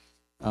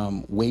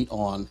weight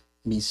on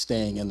me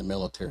staying in the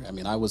military. I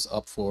mean, I was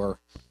up for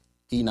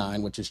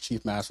E9, which is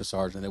Chief Master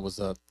Sergeant. It was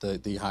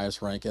the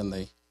highest rank in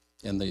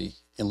the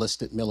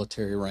enlisted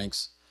military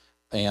ranks.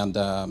 And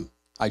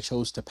I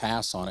chose to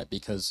pass on it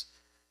because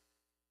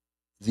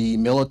the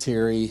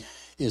military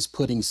is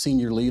putting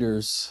senior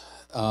leaders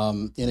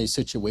in a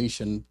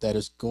situation that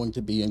is going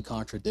to be in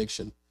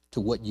contradiction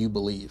to what you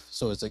believe.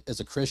 So as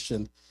a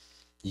Christian,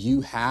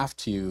 you have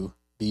to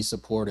be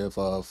supportive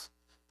of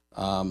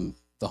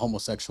the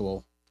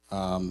homosexual,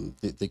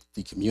 the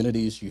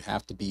communities. You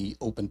have to be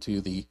open to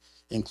the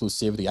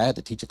inclusivity. I had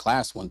to teach a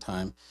class one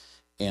time,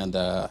 and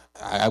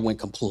I went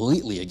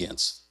completely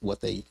against what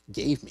they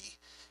gave me.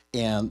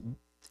 And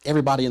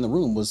everybody in the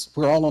room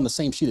we're all on the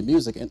same sheet of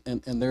music.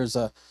 And there's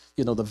the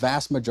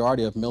vast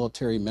majority of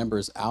military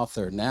members out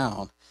there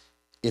now,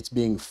 it's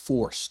being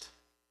forced.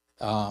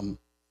 So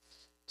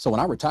when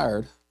I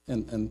retired,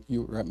 and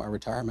you were at my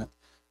retirement,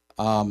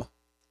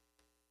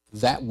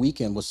 that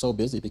weekend was so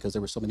busy because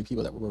there were so many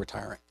people that were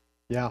retiring.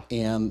 Yeah.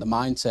 And the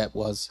mindset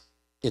was,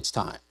 it's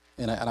time.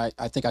 And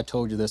I think I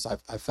told you this.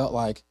 I felt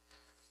like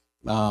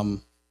I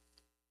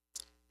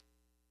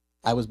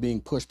was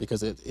being pushed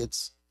because it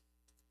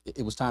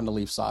was time to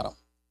leave Sodom,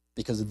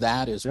 because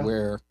that is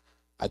where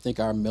I think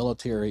our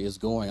military is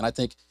going. And I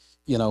think,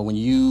 when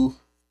you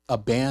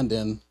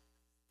abandon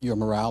your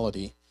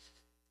morality,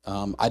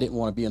 I didn't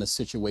want to be in a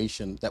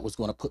situation that was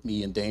going to put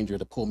me in danger,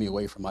 to pull me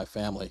away from my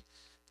family.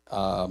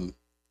 And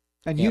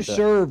you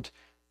served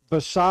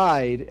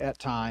beside at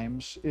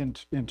times in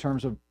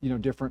terms of,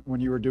 different,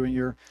 when you were doing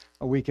your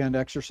weekend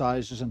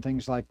exercises and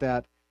things like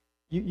that,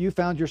 you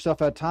found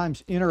yourself at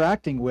times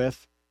interacting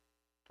with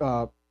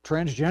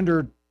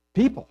transgendered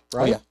people,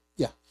 right? Oh,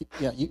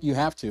 yeah. You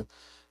have to.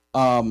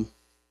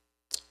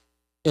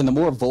 And the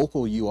more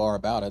vocal you are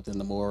about it, then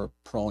the more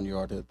prone you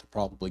are to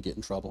probably get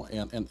in trouble.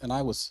 And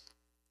I was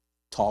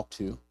talked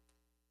to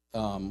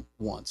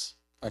once,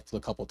 actually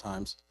a couple of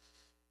times.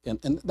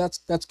 And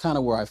that's kind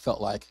of where I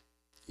felt like,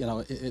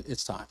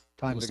 it's time.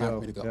 Time for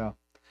to me to go. Yeah.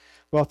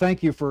 Well,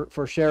 thank you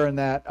for sharing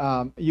that.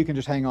 You can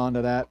just hang on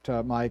to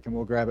that, Mike, and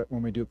we'll grab it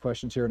when we do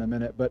questions here in a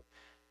minute. But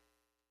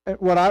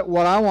what I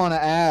want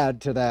to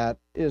add to that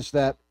is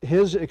that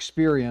his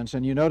experience,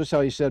 and you notice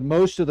how he said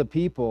most of the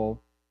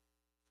people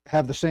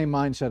have the same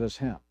mindset as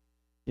him.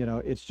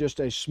 It's just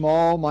a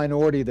small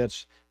minority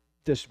this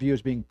view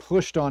is being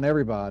pushed on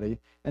everybody,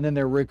 and then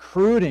they're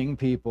recruiting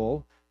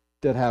people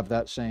that have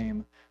that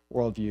same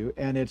worldview,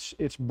 and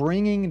it's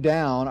bringing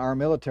down our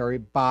military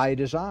by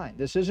design.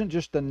 This isn't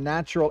just the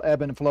natural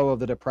ebb and flow of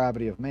the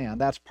depravity of man.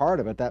 That's part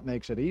of it. That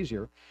makes it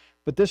easier.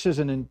 But this is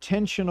an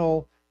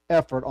intentional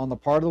effort on the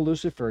part of the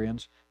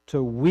Luciferians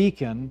to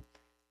weaken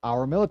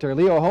our military.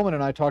 Leo Hohmann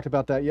and I talked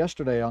about that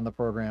yesterday on the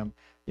program.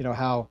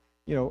 How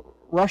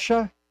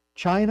Russia,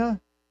 China,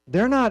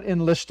 they're not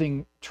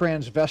enlisting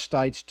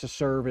transvestites to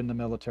serve in the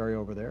military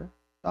over there.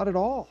 Not at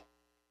all.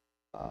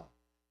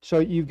 So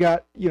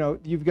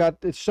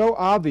it's so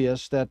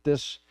obvious that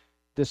this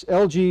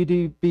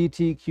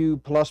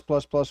LGBTQ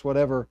plus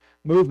whatever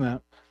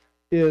movement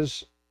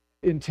is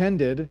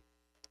intended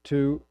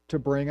to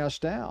bring us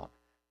down.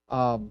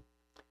 Um,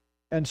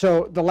 and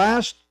so the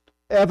last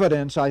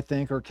evidence, I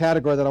think, or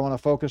category that I want to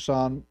focus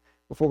on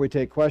before we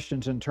take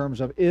questions in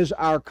terms of, is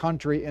our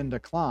country in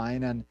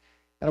decline? And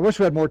I wish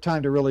we had more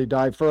time to really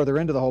dive further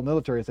into the whole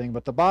military thing,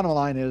 but the bottom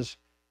line is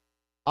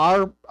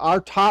our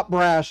top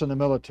brass in the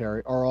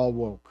military are all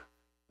woke.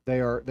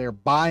 They're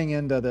buying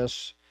into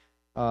this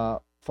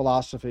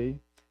philosophy.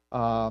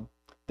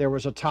 There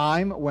was a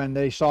time when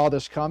they saw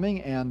this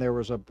coming, and there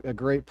was a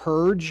great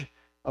purge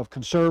of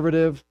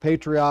conservative,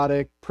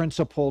 patriotic,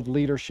 principled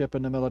leadership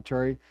in the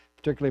military,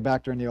 particularly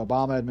back during the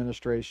Obama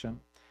administration,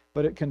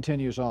 but it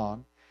continues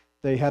on.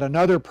 They had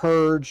another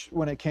purge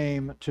when it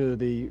came to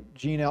the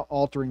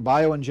gene-altering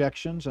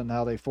bioinjections and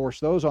how they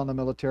forced those on the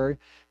military.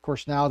 Of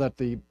course, now that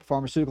the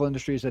pharmaceutical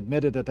industry has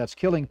admitted that that's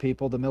killing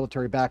people, the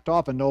military backed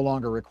off and no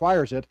longer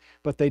requires it,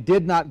 but they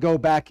did not go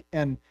back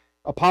and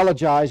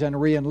apologize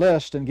and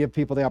re-enlist and give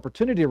people the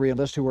opportunity to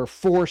re-enlist who were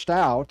forced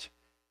out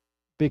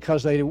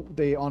because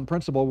they on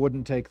principle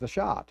wouldn't take the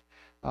shot.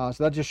 So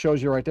that just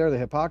shows you right there the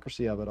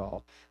hypocrisy of it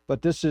all.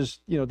 But this is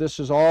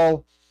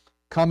all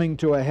coming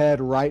to a head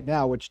right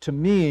now, which to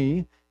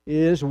me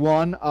is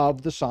one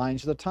of the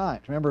signs of the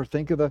times. Remember,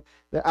 think of the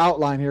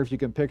outline here, if you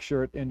can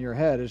picture it in your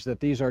head, is that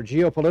these are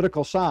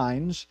geopolitical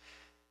signs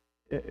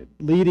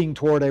leading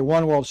toward a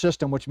one world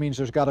system, which means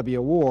there's got to be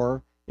a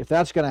war. If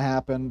that's going to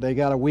happen, they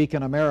got to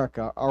weaken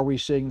America. Are we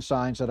seeing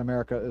signs that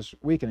America is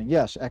weakening?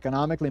 Yes,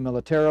 economically,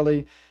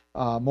 militarily,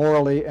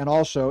 morally, and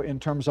also in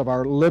terms of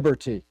our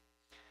liberty.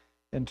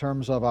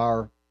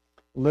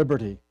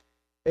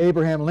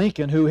 Abraham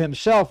Lincoln, who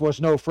himself was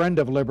no friend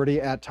of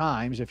liberty at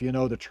times, if you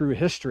know the true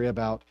history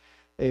about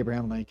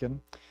Abraham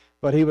Lincoln,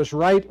 but he was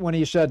right when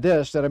he said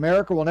this, that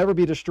America will never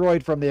be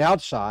destroyed from the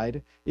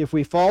outside. If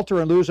we falter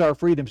and lose our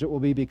freedoms, it will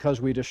be because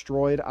we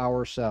destroyed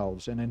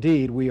ourselves. And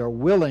indeed, we are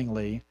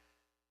willingly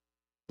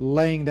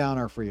laying down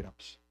our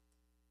freedoms.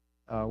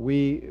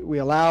 We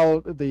allow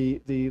the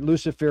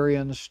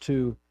Luciferians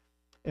to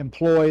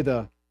employ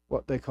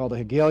what they call the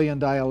Hegelian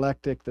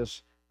dialectic,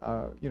 this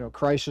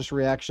crisis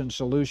reaction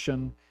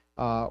solution,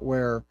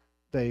 where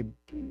they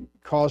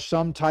cause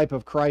some type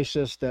of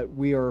crisis that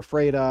we are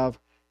afraid of,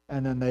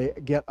 and then they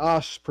get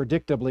us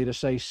predictably to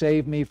say,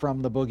 save me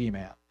from the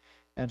boogeyman.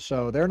 And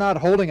so they're not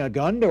holding a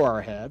gun to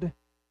our head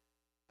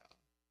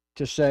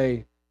to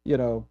say,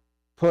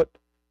 put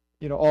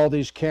all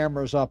these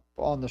cameras up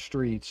on the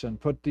streets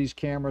and put these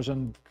cameras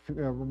and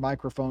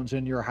microphones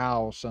in your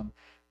house. And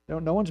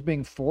no one's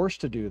being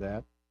forced to do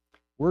that.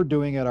 We're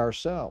doing it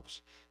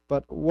ourselves.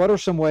 But what are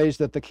some ways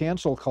that the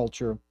cancel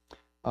culture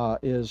that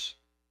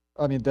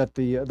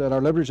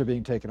our liberties are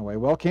being taken away?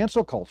 Well,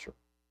 cancel culture,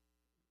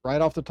 right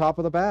off the top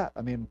of the bat.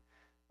 I mean,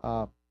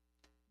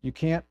 you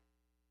can't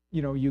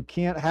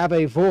have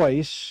a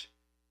voice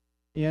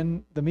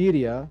in the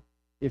media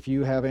if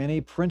you have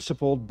any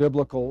principled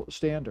biblical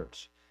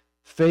standards.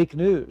 Fake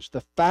news,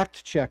 the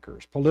fact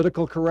checkers,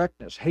 political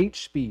correctness, hate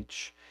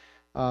speech,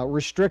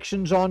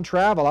 restrictions on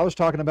travel. I was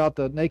talking about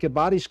the naked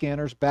body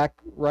scanners back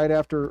right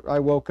after I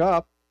woke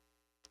up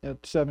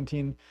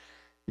 17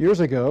 years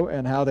ago,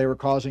 and how they were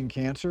causing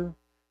cancer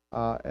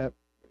at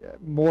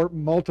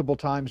multiple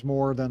times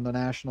more than the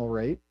national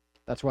rate.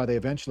 That's why they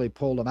eventually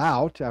pulled them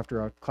out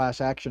after a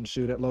class action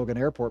suit at Logan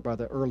Airport by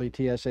the early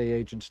TSA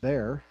agents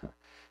there,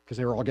 because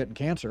they were all getting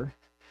cancer.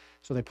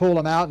 So they pulled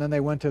them out, and then they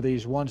went to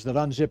these ones that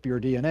unzip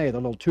your DNA, the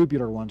little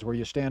tubular ones where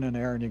you stand in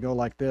there and you go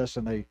like this,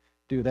 and they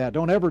do that.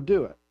 Don't ever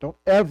do it. Don't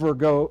ever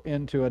go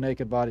into a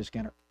naked body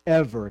scanner,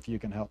 ever, if you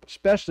can help,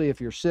 especially if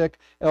you're sick,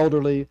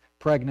 elderly,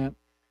 pregnant.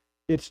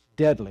 It's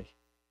deadly,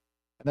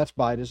 and that's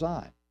by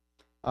design.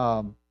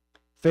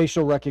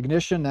 Facial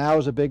recognition now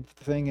is a big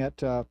thing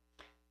at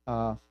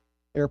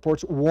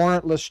airports.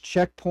 Warrantless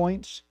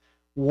checkpoints,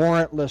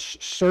 warrantless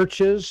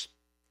searches,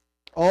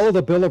 all of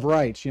the Bill of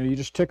Rights. You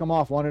just tick them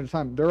off one at a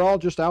time. They're all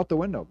just out the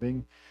window,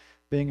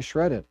 being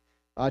shredded.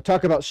 I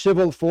talk about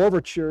civil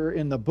forfeiture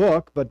in the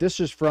book, but this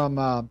is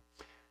from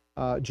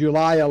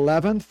July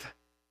 11th.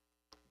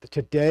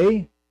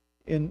 Today,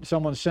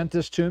 someone sent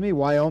this to me.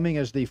 Wyoming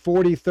is the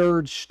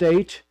 43rd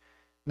state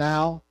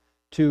now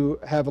to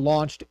have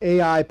launched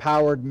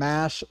AI-powered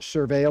mass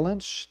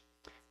surveillance.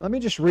 Let me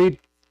just read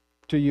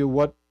to you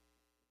what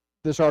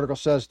this article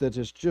says that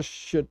just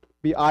should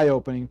be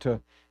eye-opening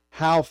to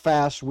how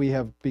fast we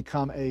have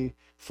become a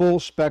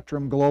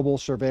full-spectrum global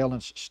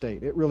surveillance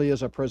state. It really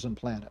is a prison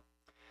planet.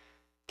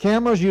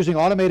 Cameras using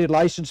automated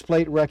license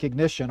plate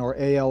recognition, or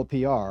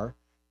ALPR,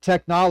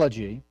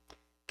 technology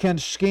can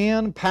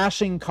scan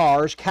passing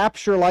cars,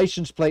 capture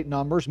license plate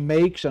numbers,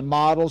 makes and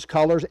models,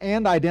 colors,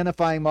 and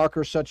identifying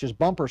markers such as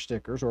bumper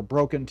stickers or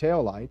broken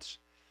taillights.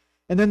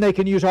 And then they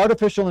can use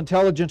artificial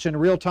intelligence in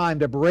real time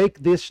to break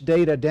this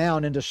data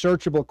down into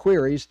searchable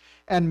queries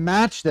and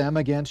match them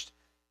against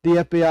the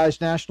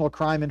FBI's National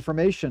Crime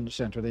Information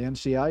Center, the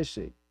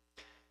NCIC.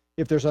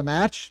 If there's a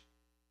match,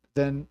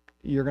 then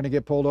you're going to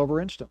get pulled over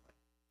instantly.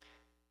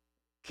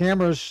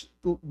 Cameras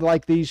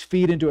like these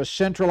feed into a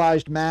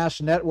centralized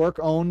mass network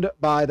owned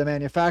by the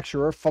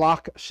manufacturer,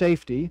 Flock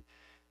Safety.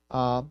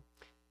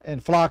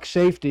 And Flock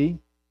Safety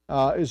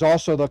is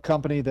also the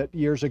company that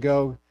years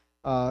ago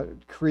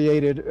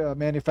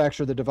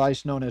manufactured the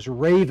device known as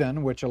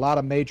Raven, which a lot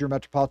of major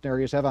metropolitan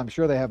areas have. I'm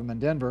sure they have them in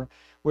Denver,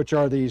 which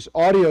are these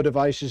audio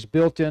devices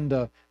built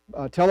into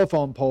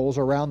telephone poles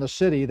around the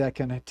city that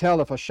can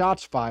tell if a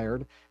shot's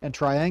fired and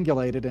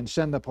triangulate it and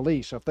send the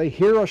police. So if they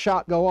hear a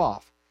shot go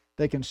off,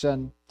 they can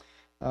send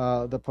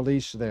the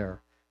police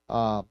there.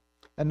 And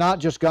not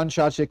just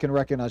gunshots, it can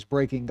recognize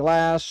breaking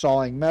glass,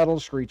 sawing metal,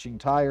 screeching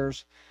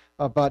tires.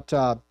 But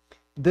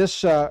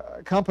this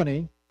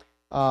company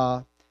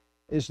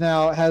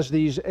has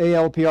these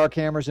ALPR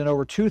cameras in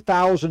over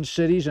 2,000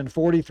 cities in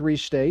 43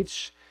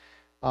 states.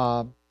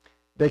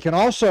 They can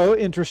also,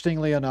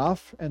 interestingly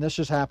enough, and this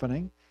is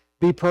happening,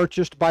 be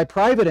purchased by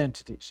private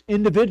entities,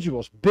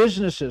 individuals,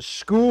 businesses,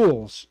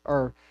 schools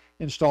are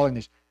installing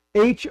these.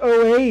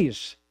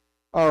 HOAs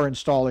are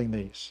installing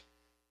these.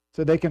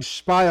 So they can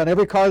spy on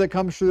every car that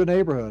comes through the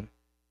neighborhood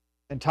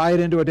and tie it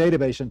into a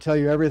database and tell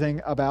you everything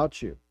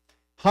about you.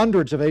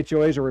 Hundreds of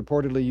HOAs are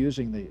reportedly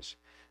using these.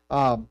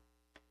 In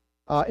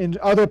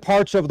other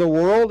parts of the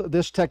world,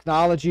 this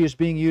technology is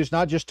being used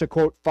not just to,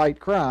 quote, fight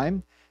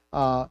crime,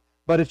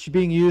 but it's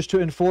being used to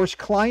enforce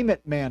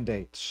climate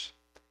mandates,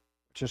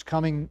 which is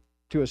coming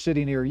to a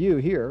city near you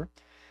here.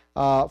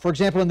 For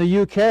example, in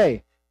the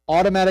UK,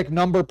 automatic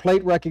number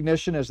plate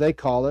recognition, as they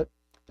call it,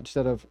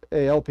 instead of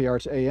ALPR,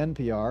 it's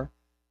ANPR,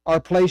 are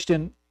placed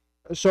in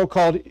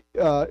so-called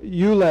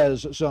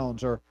ULEZ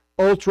zones, or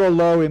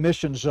ultra-low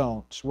emission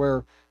zones,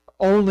 where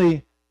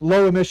only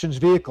low emissions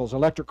vehicles,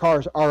 electric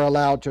cars, are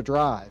allowed to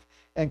drive.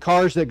 And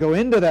cars that go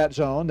into that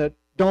zone that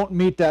don't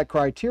meet that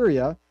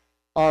criteria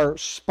are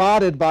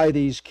spotted by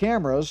these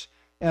cameras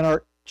and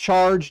are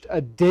charged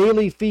a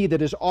daily fee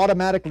that is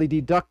automatically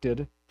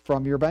deducted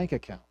from your bank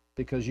account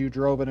because you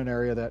drove in an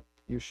area that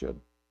you should.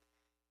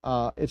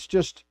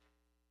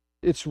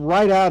 It's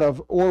right out of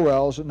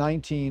Orwell's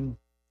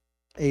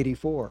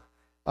 1984.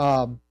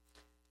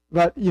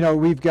 But,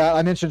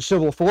 I mentioned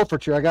civil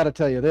forfeiture. I got to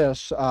tell you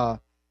this.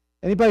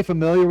 Anybody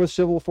familiar with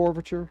civil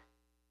forfeiture?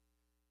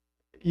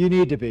 You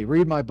need to be.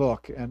 Read my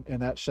book in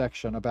that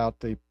section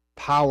about the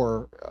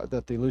power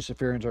that the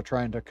Luciferians are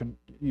trying to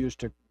use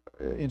to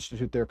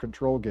institute their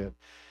control grid.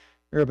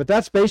 But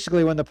that's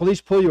basically when the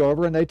police pull you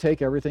over and they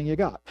take everything you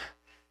got.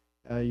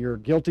 You're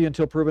guilty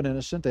until proven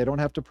innocent. They don't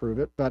have to prove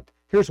it. But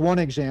here's one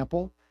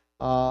example.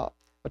 A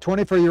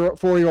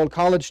 24-year-old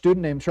college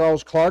student named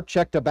Charles Clark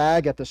checked a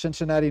bag at the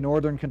Cincinnati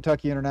Northern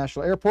Kentucky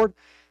International Airport,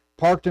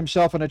 parked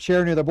himself in a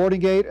chair near the boarding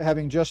gate.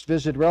 Having just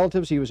visited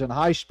relatives, he was in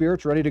high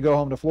spirits, ready to go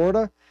home to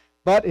Florida.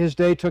 But his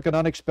day took an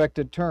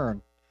unexpected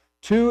turn.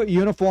 Two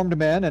uniformed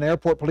men, an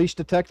airport police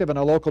detective and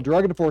a local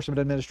Drug Enforcement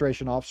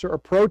Administration officer,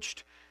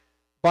 approached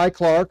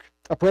Clark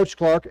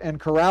and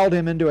corralled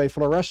him into a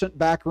fluorescent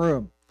back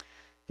room.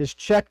 His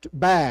checked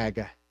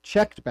bag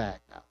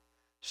now,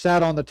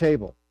 sat on the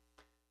table.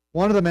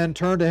 One of the men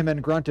turned to him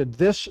and grunted,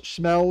 "This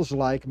smells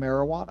like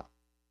marijuana."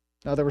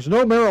 Now, there was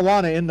no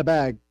marijuana in the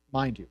bag,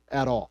 mind you,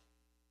 at all.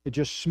 It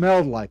just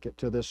smelled like it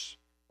to this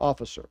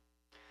officer.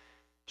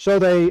 So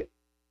they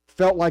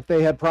felt like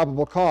they had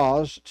probable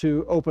cause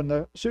to open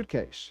the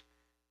suitcase.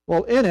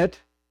 Well, in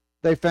it,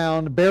 they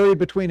found buried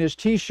between his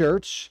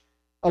T-shirts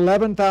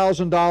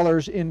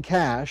 $11,000 in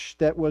cash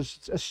that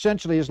was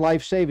essentially his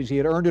life savings. He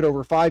had earned it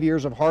over 5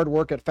 years of hard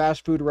work at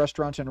fast food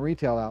restaurants and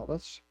retail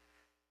outlets.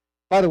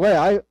 By the way,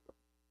 I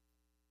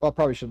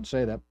probably shouldn't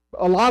say that.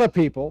 A lot of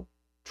people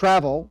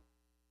travel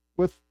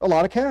with a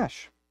lot of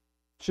cash.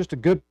 It's just a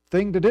good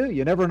thing to do.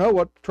 You never know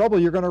what trouble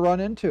you're going to run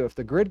into. If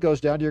the grid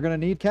goes down, you're going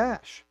to need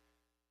cash.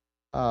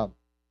 So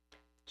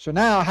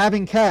now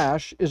having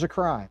cash is a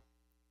crime.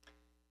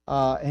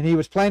 And he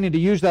was planning to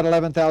use that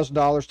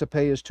 $11,000 to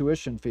pay his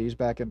tuition fees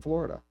back in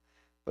Florida.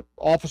 But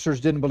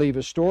officers didn't believe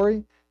his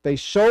story.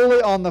 Based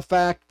solely on the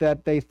fact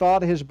that they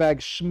thought his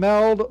bag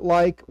smelled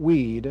like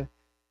weed,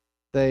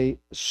 they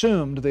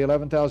assumed the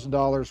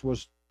 $11,000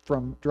 was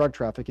from drug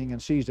trafficking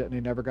and seized it, and he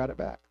never got it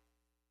back.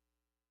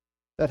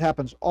 That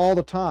happens all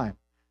the time.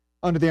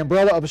 Under the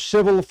umbrella of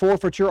civil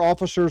forfeiture,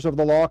 officers of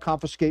the law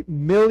confiscate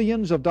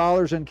millions of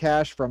dollars in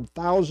cash from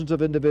thousands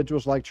of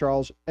individuals like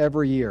Charles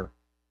every year.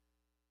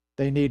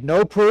 They need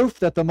no proof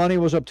that the money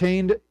was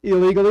obtained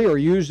illegally or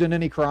used in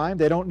any crime.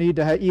 They don't need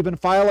to even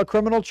file a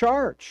criminal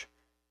charge.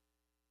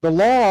 The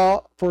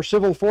law for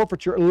civil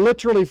forfeiture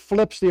literally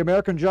flips the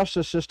American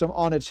justice system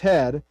on its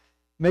head,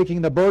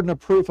 making the burden of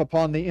proof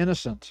upon the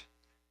innocent.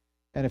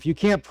 And if you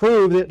can't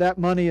prove that that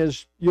money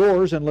is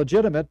yours and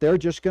legitimate, they're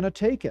just going to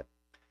take it.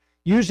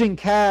 Using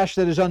cash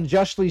that is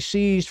unjustly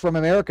seized from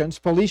Americans,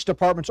 police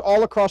departments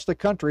all across the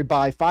country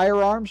buy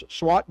firearms,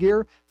 SWAT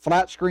gear,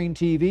 flat-screen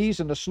TVs,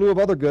 and a slew of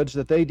other goods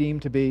that they deem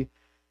to be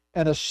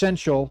an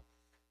essential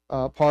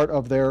part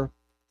of their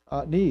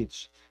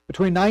needs.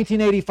 Between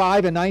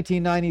 1985 and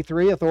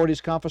 1993,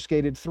 authorities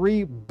confiscated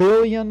 $3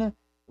 billion,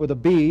 with a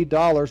B,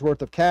 dollars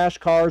worth of cash,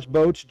 cars,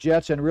 boats,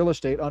 jets, and real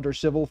estate under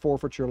civil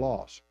forfeiture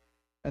laws.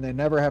 and they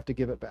never have to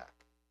give it back.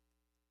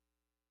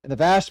 In the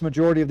vast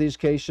majority of these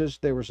cases,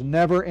 there was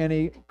never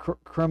any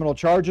criminal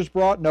charges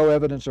brought, no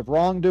evidence of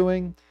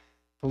wrongdoing.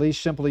 Police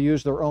simply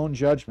used their own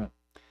judgment.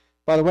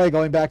 By the way,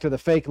 going back to the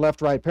fake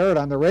left-right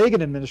paradigm, the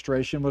Reagan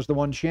administration was the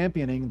one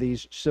championing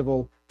these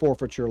civil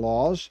forfeiture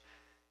laws.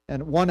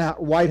 And one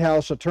White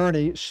House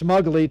attorney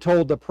smugly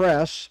told the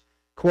press,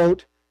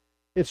 quote,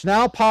 "It's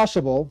now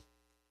possible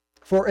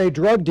for a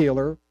drug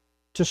dealer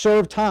to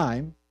serve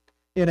time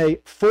in a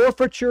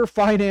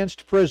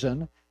forfeiture-financed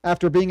prison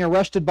after being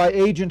arrested by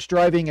agents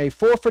driving a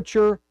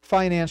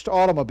forfeiture-financed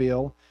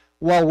automobile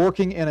while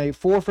working in a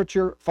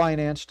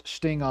forfeiture-financed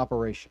sting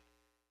operation."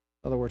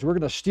 In other words, we're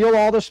going to steal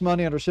all this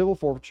money under civil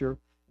forfeiture,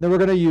 then we're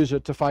going to use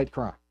it to fight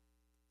crime.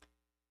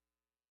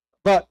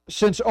 But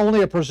since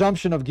only a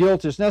presumption of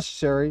guilt is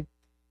necessary,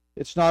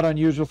 it's not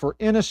unusual for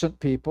innocent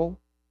people,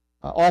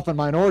 often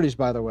minorities,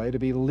 by the way, to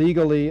be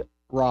legally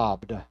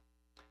robbed.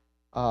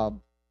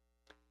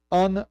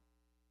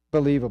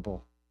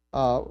 Unbelievable.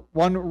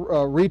 One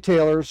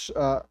retailer's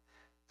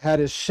had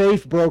his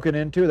safe broken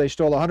into. They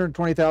stole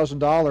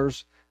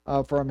 $120,000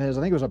 from his,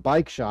 I think it was a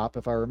bike shop,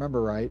 if I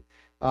remember right.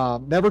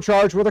 Never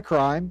charged with a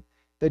crime.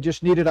 They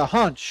just needed a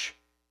hunch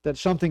that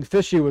something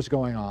fishy was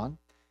going on.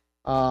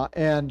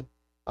 And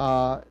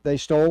they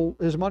stole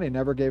his money,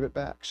 never gave it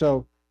back.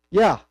 So,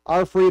 yeah,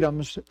 our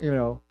freedoms,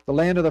 the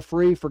land of the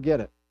free, forget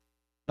it.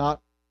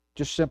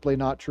 Just simply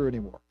not true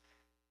anymore.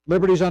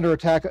 Liberty's under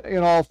attack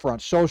in all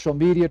fronts. Social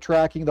media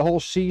tracking, the whole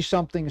see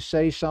something,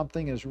 say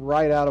something is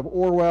right out of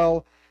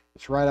Orwell.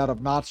 It's right out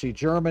of Nazi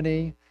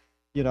Germany.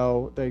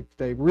 They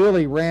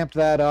really ramped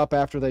that up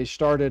after they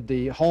started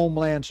the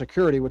Homeland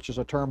Security, which is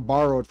a term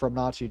borrowed from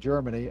Nazi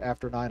Germany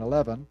after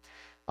 9/11.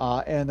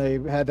 And they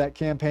had that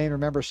campaign,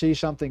 remember, see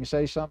something,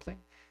 say something.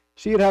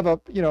 So you'd have a,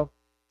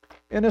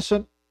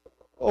 innocent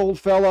old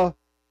fella,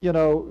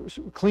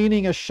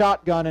 cleaning a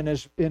shotgun in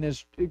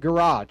his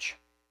garage.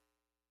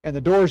 And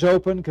the door's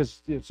open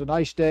because it's a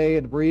nice day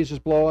and the breeze is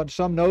blowing.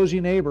 Some nosy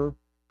neighbor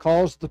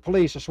calls the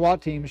police. A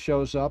SWAT team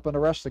shows up and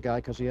arrests the guy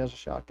because he has a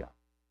shotgun.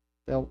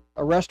 They'll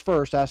arrest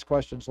first, ask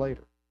questions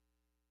later.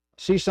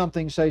 See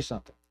something, say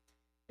something.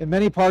 In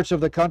many parts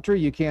of the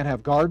country, you can't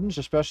have gardens,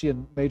 especially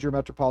in major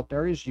metropolitan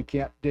areas. You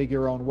can't dig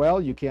your own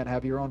well. You can't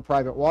have your own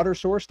private water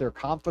source. They're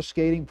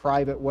confiscating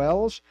private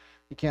wells.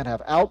 You can't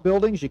have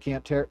outbuildings. You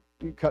can't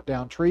cut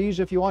down trees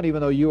if you want,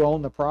 even though you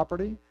own the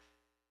property.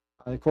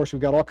 Of course,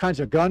 we've got all kinds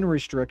of gun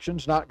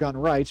restrictions, not gun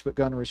rights, but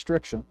gun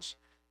restrictions.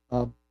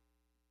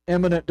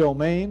 Eminent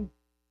domain.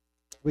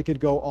 We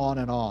could go on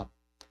and on.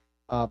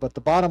 But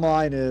the bottom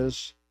line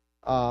is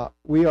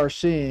we are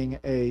seeing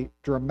a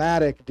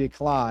dramatic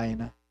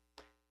decline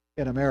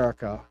in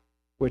America,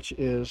 which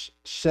is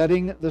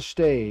setting the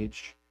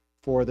stage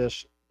for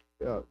this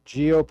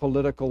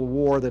geopolitical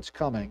war that's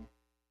coming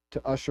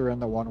to usher in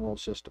the one world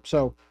system.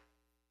 So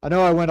I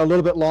know I went a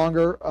little bit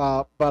longer,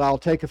 but I'll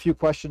take a few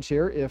questions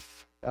here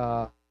if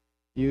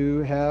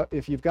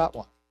you've got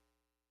one.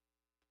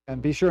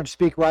 And be sure and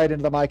speak right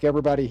into the mic.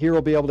 Everybody here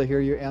will be able to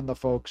hear you, and the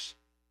folks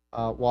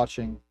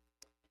watching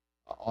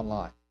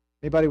online.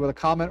 Anybody with a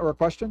comment or a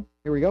question?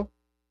 Here we go.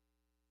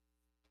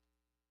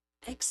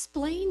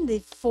 Explain the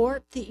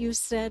fort that you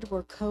said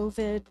where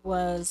COVID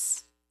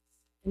was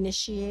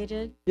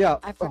initiated. Yeah.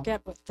 I forget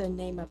what the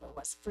name of it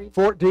was.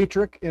 Fort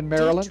Detrick in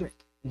Maryland. Detrick.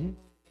 Mm-hmm.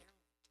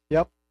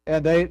 Yep.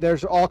 And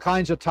there's all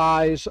kinds of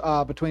ties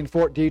between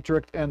Fort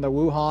Detrick and the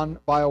Wuhan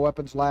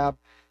bioweapons lab.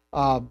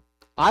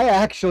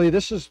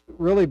 This is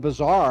really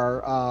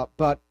bizarre,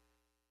 but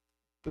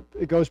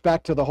it goes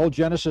back to the whole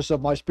genesis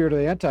of my Spirit of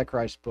the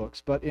Antichrist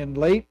books. But in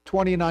late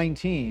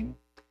 2019,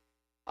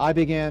 I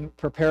began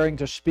preparing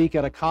to speak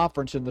at a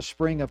conference in the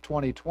spring of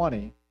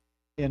 2020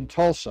 in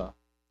Tulsa.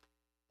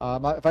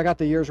 If I got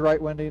the years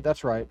right, Wendy,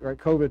 that's right.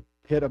 COVID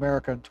hit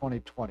America in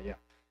 2020, yeah.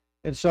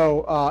 And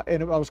so,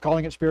 and I was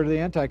calling it Spirit of the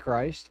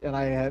Antichrist, and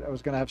I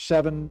was going to have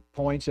 7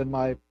 points in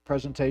my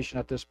presentation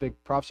at this big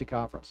prophecy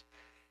conference.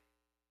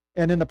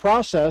 And in the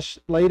process,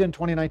 late in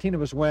 2019, it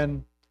was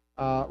when,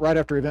 right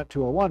after Event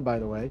 201, by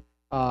the way,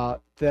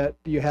 that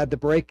you had the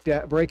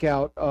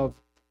breakout of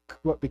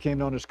what became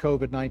known as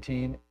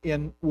COVID-19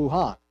 in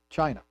Wuhan,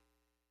 China.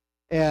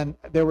 And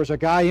there was a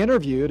guy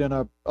interviewed in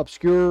an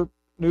obscure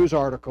news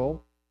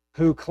article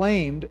who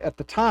claimed at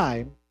the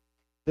time,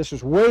 this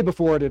was way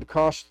before it had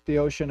crossed the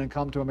ocean and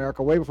come to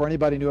America, way before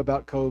anybody knew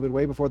about COVID,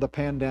 way before the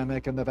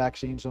pandemic and the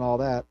vaccines and all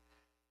that.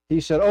 He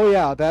said, "Oh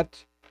yeah,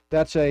 that's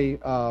a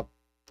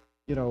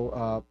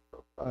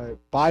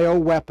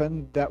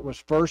bioweapon that was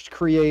first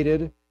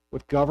created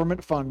with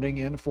government funding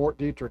in Fort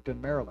Detrick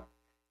in Maryland."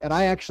 And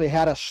I actually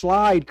had a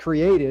slide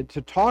created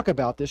to talk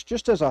about this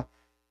just as a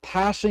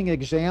passing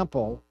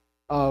example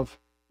of,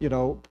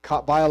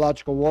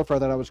 biological warfare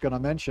that I was going to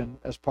mention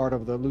as part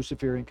of the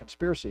Luciferian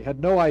conspiracy.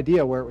 Had no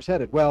idea where it was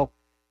headed. Well,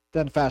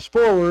 then fast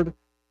forward,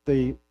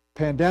 the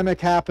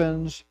pandemic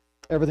happens,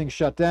 everything's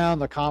shut down,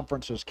 the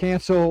conference is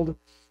canceled.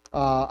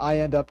 I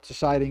end up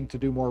deciding to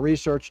do more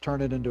research, turn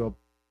it into a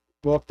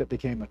book that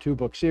became a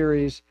 2-book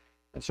series,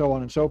 and so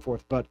on and so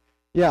forth. But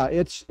Yeah,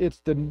 it's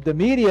the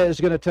media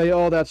is going to tell you,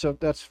 oh,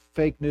 that's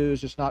fake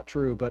news. It's not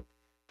true. But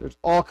there's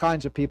all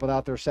kinds of people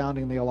out there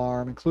sounding the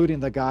alarm,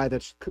 including the guy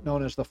that's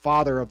known as the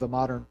father of the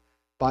modern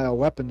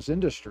bioweapons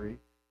industry,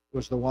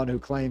 was the one who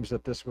claims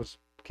that this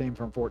came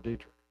from Fort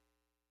Detrick.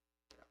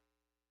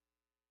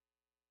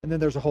 And then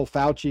there's a whole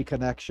Fauci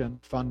connection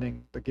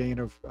funding the gain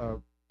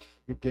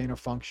of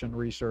function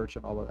research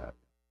and all of that.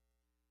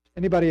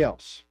 Anybody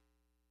else?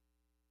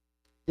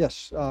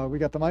 Yes, we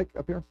got the mic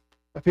up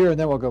here, and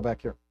then we'll go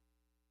back here.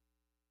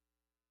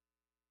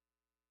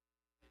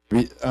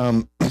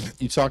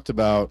 You talked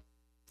about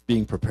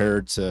being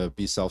prepared to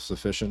be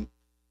self-sufficient.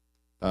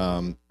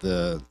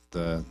 The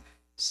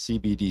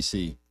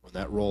CBDC,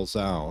 when it rolls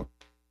out,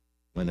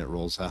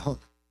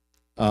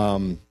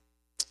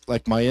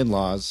 like my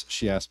in-laws,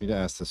 she asked me to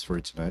ask this for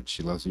you tonight.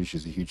 She loves you.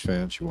 She's a huge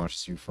fan. She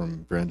watches you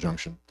from Grand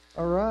Junction.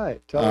 All right,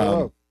 tell her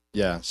hello.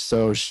 Yeah.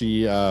 So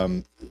she,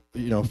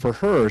 for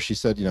her, she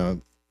said,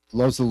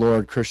 loves the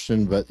Lord,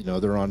 Christian, but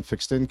they're on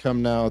fixed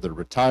income now. They're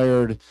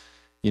retired.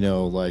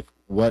 Like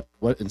what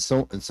in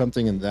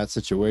something in that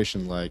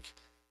situation, like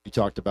you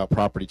talked about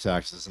property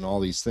taxes and all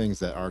these things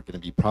that are going to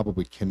be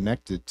probably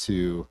connected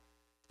to,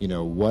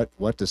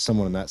 what does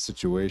someone in that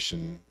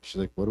situation? She's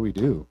like, what do we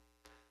do?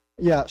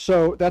 Yeah,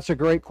 so that's a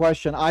great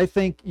question. I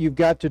think you've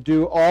got to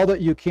do all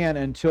that you can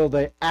until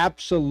they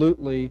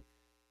absolutely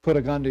put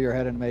a gun to your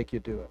head and make you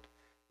do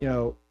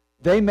it.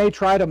 They may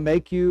try to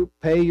make you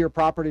pay your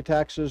property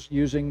taxes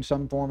using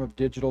some form of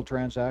digital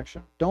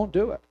transaction. Don't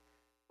do it.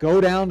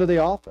 Go down to the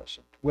office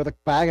with a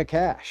bag of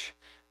cash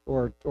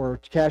or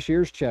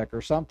cashier's check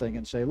or something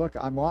and say, look,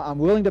 I'm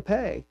willing to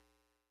pay,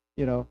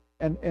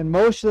 and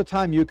most of the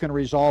time you can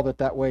resolve it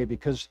that way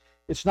because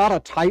it's not a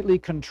tightly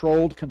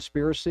controlled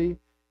conspiracy.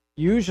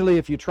 Usually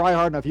if you try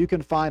hard enough, you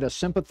can find a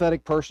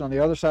sympathetic person on the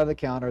other side of the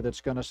counter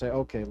that's going to say,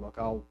 okay, look,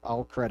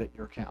 I'll credit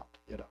your account.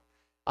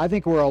 I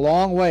think we're a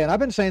long way, and I've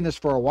been saying this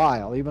for a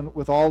while, even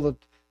with all the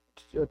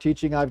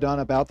teaching I've done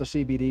about the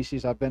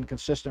CBDCs, I've been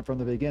consistent from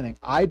the beginning.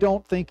 I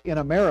don't think in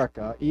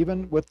America,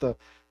 even with the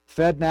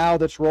Fed now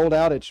that's rolled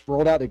out, it's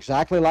rolled out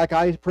exactly like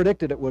I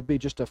predicted it would be,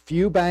 just a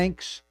few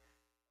banks.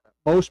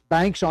 Most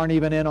banks aren't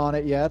even in on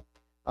it yet.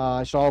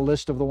 I saw a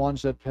list of the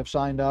ones that have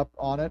signed up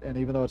on it, and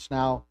even though it's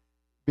now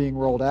being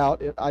rolled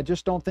out, I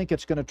just don't think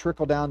it's going to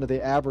trickle down to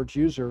the average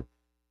user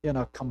in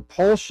a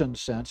compulsion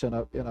sense, in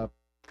a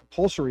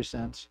compulsory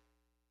sense,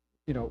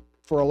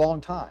 for a long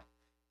time.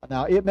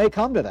 Now, it may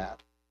come to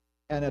that,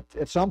 and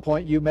at some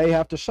point you may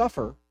have to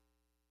suffer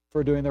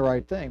for doing the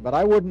right thing. But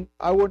I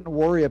wouldn't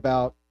worry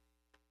about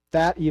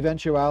that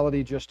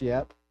eventuality just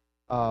yet.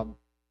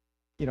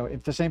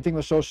 It's the same thing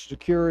with Social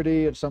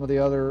Security and some of the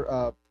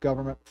other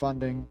government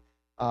funding.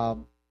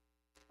 Again,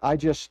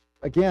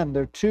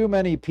 there are too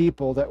many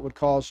people that would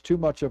cause too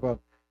much of a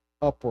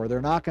uproar. They're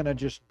not going to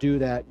just do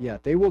that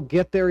yet. They will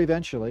get there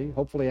eventually,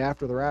 hopefully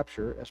after the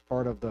rapture, as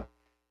part of the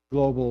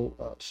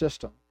global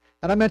system.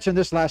 And I mentioned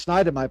this last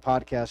night in my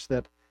podcast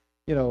that,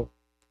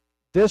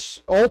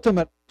 this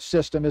ultimate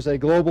system is a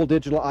global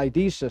digital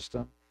ID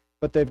system,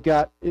 but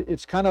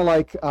it's kind of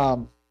like,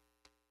 the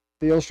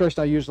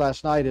illustration I used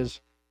last night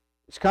is,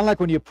 it's kind of like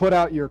when you put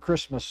out your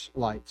Christmas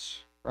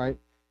lights, right?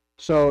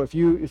 So if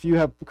you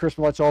have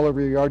Christmas lights all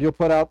over your yard, you'll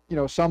put out,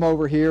 some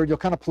over here. You'll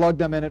kind of plug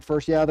them in at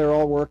first. Yeah, they're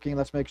all working.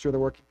 Let's make sure they're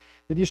working.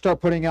 Then you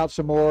start putting out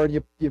some more, and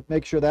you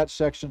make sure that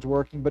section's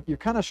working. But you're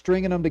kind of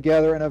stringing them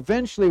together. And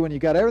eventually, when you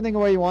got everything the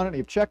way you want it, and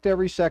you've checked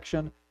every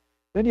section,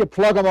 then you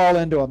plug them all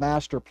into a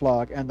master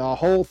plug, and the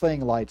whole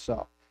thing lights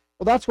up.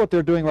 Well, that's what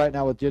they're doing right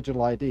now with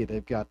digital ID.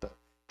 They've got the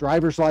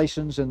driver's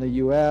license in the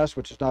U.S.,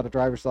 which is not a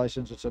driver's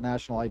license. It's a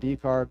national ID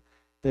card.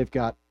 They've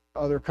got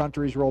other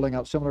countries rolling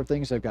out similar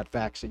things. They've got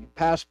vaccine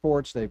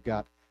passports. They've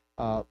got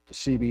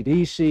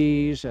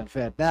CBDCs and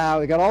FedNow.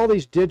 They got all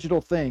these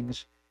digital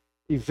things.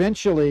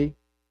 Eventually,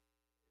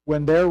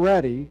 when they're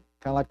ready,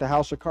 kind of like the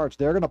house of cards,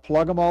 they're going to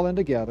plug them all in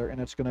together, and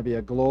it's going to be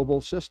a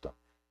global system.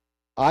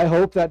 I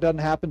hope that doesn't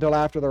happen till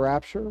after the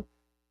rapture,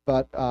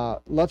 but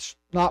let's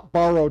not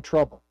borrow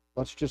trouble.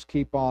 Let's just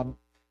keep on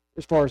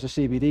as far as the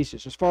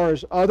CBDCs. As far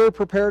as other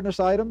preparedness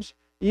items,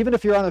 even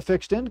if you're on a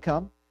fixed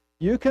income,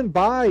 you can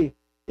buy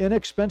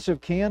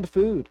inexpensive canned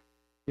food.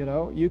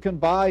 You can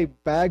buy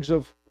bags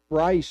of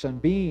rice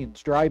and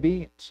beans, dry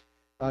beans.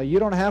 You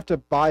don't have to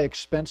buy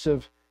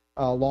expensive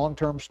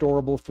long-term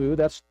storable food.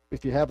 That's,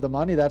 if you have the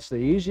money, that's the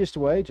easiest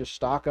way. Just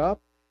stock up.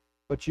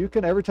 But you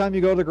can, every time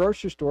you go to the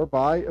grocery store,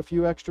 buy a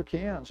few extra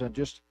cans and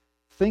just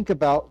think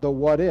about the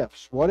what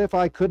ifs. What if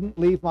I couldn't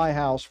leave my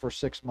house for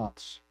 6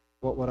 months?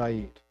 What would I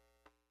eat?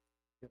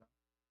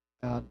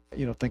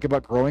 Think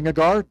about growing a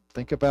garden.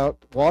 Think about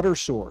water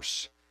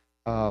source.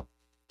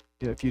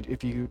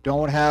 If you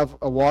don't have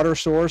a water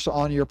source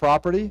on your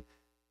property,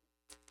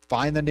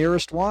 find the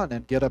nearest one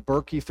and get a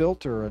Berkey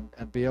filter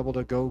and be able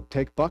to go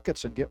take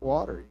buckets and get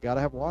water. You got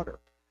to have water.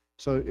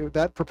 So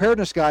that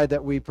preparedness guide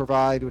that we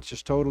provide, which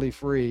is totally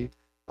free,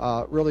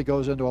 really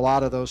goes into a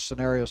lot of those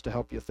scenarios to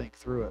help you think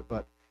through it.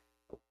 But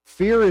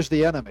fear is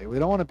the enemy. We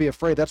don't want to be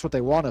afraid. That's what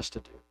they want us to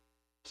do.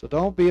 So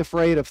don't be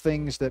afraid of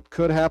things that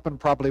could happen,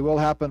 probably will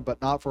happen,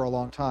 but not for a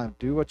long time.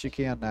 Do what you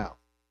can now.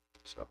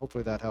 So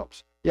hopefully that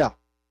helps. Yeah.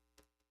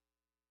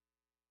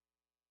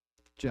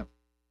 Jim.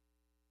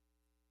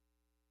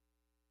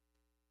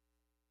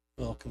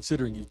 Well,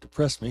 considering you've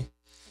depressed me,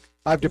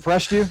 I've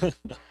depressed you?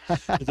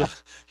 to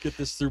get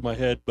this through my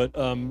head. But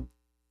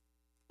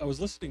I was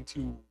listening to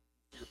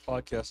your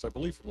podcast, I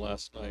believe from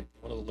last night.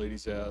 One of the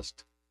ladies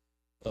asked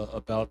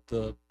about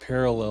the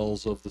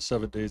parallels of the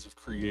 7 days of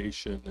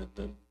creation and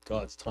then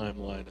God's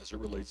timeline as it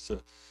relates to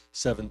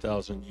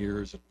 7,000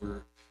 years, and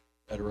we're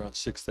at around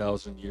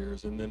 6,000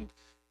 years. And then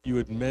you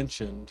had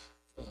mentioned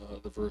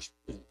the verse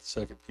in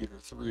 2 Peter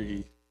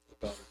 3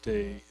 about a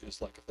day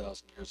is like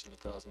 1,000 years and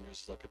 1,000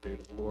 years is like a day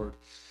to the Lord.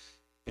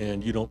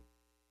 And you don't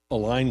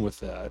align with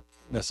that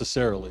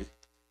necessarily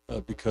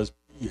because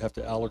you have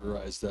to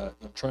allegorize that.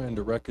 And I'm trying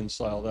to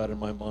reconcile that in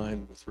my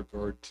mind with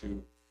regard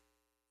to,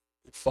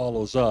 it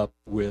follows up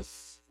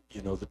with,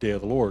 the day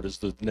of the Lord is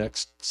the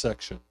next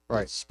section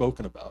Right. that's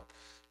spoken about.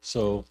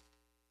 So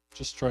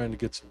just trying to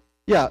get some.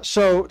 Yeah,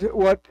 so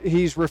what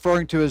he's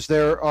referring to is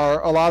there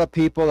are a lot of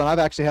people, and I've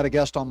actually had a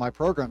guest on my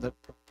program that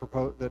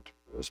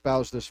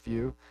espoused this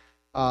view,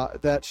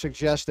 that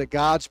suggests that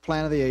God's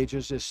plan of the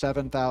ages is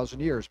 7,000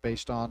 years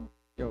based on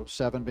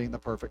 7 being the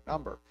perfect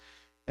number,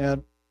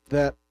 and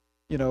that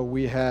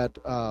we had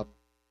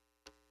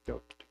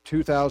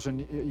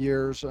 2,000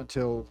 years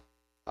until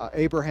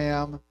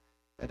Abraham,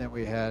 and then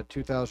we had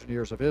 2,000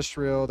 years of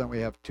Israel, then we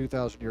have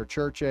 2,000-year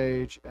church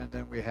age, and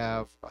then we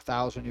have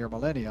 1,000-year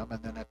millennium,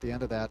 and then at the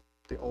end of that,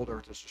 the old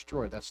earth is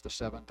destroyed. That's the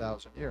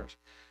 7,000 years.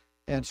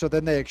 And so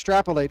then they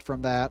extrapolate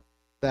from that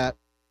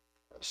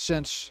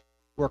since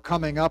we're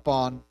coming up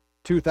on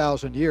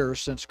 2,000 years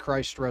since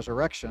Christ's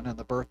resurrection and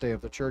the birthday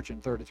of the church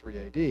in 33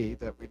 AD,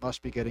 that we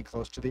must be getting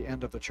close to the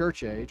end of the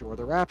church age or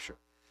the rapture.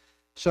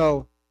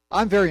 So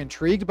I'm very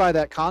intrigued by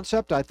that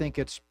concept. I think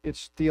it's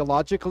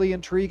theologically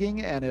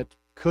intriguing, and it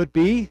could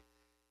be,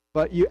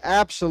 but you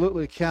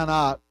absolutely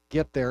cannot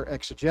get there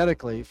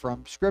exegetically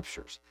from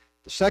scriptures.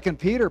 The 2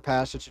 Peter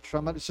passage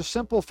from it, it's a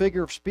simple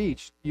figure of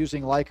speech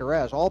using like or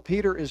as. All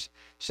Peter is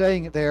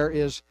saying there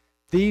is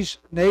these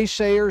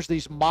naysayers,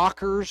 these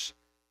mockers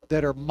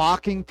that are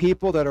mocking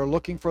people that are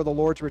looking for the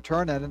Lord's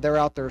return, and they're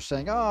out there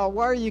saying, "Oh,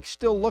 why are you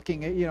still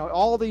looking?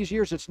 All these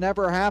years it's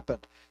never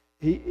happened."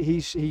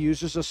 He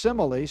uses a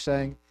simile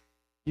saying,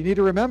 you need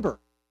to remember,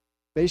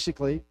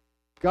 basically,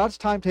 God's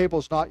timetable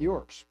is not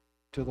yours.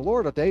 To the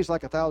Lord, a day is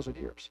like 1,000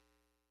 years.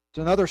 It's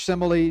another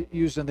simile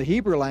used in the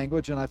Hebrew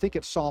language, and I think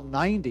it's Psalm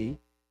 90,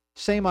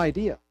 same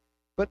idea.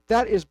 But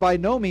that is by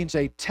no means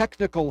a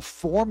technical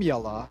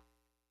formula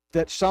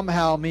that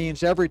somehow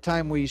means every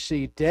time we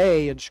see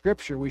day in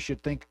Scripture, we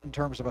should think in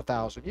terms of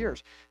 1,000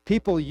 years.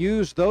 People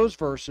use those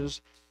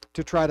verses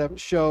to try to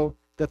show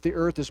that the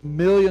earth is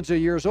millions of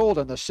years old,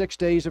 and the 6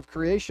 days of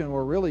creation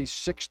were really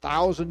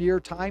 6,000-year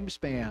time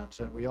spans,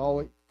 and we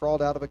all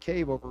crawled out of a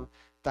cave over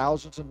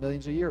thousands and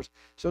millions of years.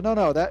 So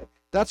no,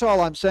 that's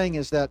all I'm saying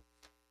is that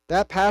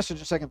passage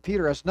in 2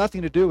 Peter has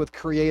nothing to do with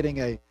creating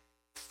a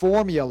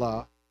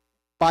formula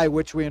by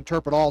which we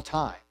interpret all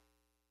time.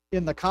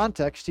 In the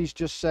context, he's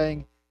just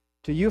saying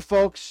to you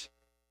folks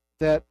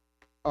that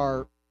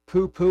are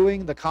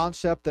poo-pooing the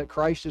concept that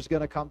Christ is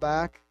going to come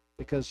back,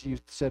 because you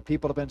said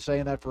people have been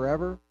saying that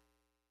forever,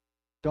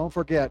 don't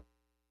forget,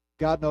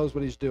 God knows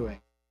what he's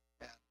doing,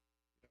 and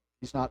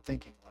he's not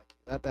thinking like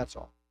you. That's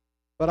all.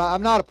 But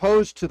I'm not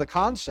opposed to the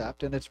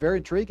concept, and it's very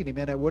intriguing to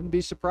me, and I wouldn't be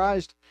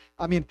surprised.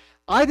 I mean,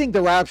 I think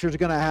the rapture is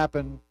going to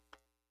happen,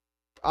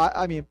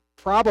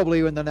 probably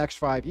in the next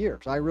 5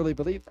 years. I really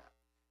believe that.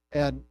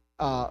 And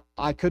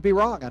I could be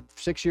wrong. And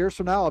 6 years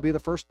from now, I'll be the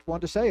first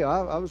one to say,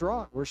 I was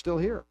wrong. We're still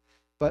here.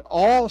 But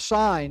all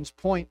signs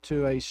point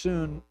to a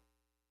soon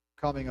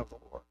coming of the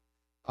Lord.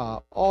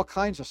 All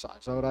kinds of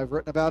signs, what I've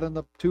written about in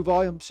the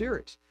 2-volume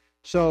series.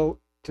 So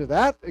to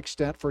that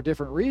extent, for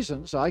different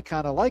reasons, I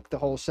kind of like the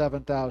whole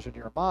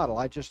 7,000-year model.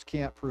 I just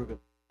can't prove it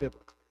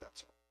biblically.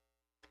 That's all.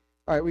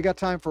 All right, we got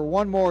time for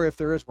one more if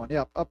there is one.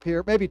 Yep, up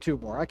here, maybe 2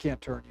 more. I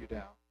can't turn you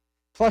down.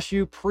 Plus,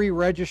 you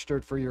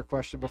pre-registered for your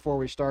question before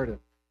we started.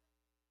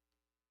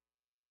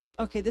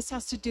 Okay, this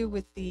has to do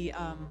with the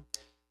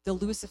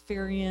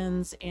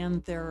Luciferians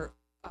and their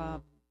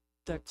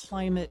the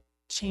climate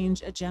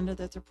change agenda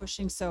that they're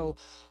pushing. So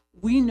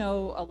we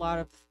know a lot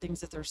of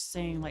things that they're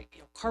saying,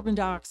 like carbon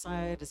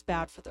dioxide is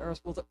bad for the earth.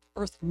 Well, the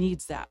earth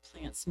needs that.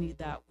 Plants need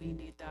that. We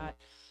need that.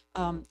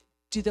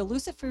 Do the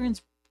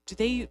Luciferians, do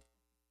they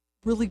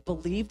really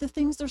believe the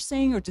things they're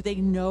saying, or do they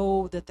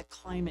know that the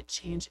climate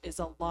change is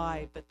a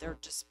lie, but they're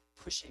just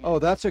pushing it? Oh,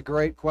 that's a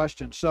great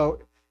question. So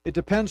it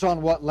depends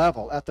on what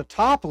level. At the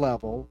top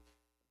level,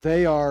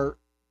 they are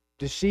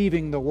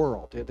deceiving the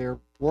world. They're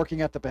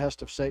working at the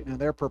behest of Satan, and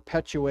they're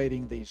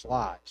perpetuating these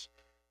lies.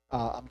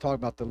 I'm talking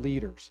about the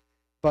leaders.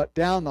 But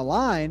down the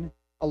line,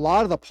 a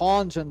lot of the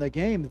pawns in the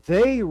game,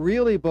 they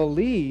really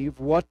believe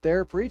what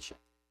they're preaching.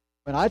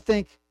 And I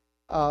think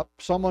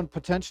someone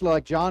potentially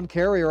like John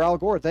Kerry or Al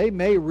Gore, they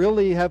may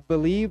really have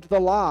believed the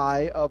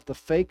lie of the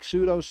fake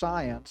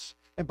pseudoscience.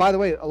 And by the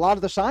way, a lot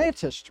of the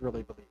scientists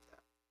really believe that.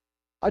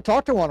 I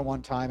talked to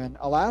one time in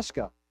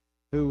Alaska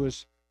who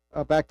was,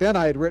 back then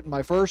I had written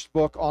my first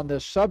book on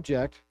this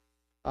subject.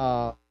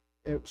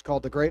 It was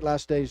called The Great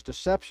Last Days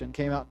Deception,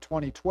 came out in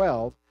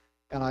 2012.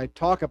 And I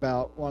talk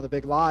about one of the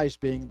big lies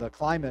being the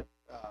climate,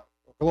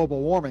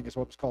 global warming is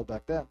what it was called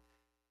back then.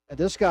 And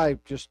this guy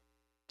just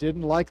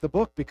didn't like the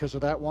book because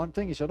of that one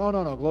thing. He said, no,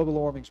 global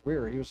warming's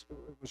weird. It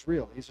was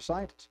real. He's a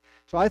scientist.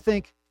 So I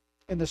think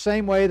in the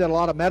same way that a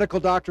lot of medical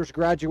doctors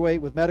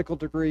graduate with medical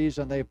degrees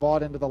and they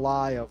bought into the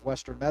lie of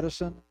Western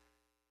medicine,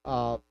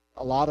 a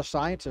lot of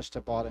scientists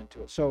have bought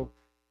into it. So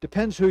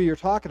depends who you're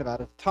talking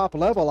about. At the top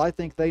level, I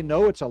think they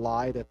know it's a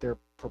lie that they're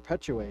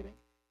perpetuating.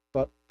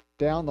 But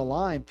down the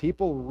line,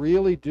 people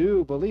really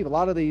do believe. A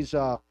lot of these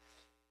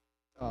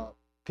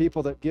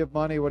people that give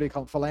money, what do you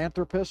call them,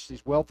 philanthropists,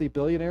 these wealthy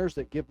billionaires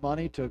that give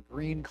money to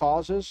green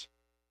causes,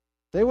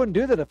 they wouldn't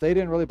do that if they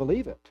didn't really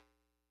believe it.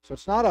 So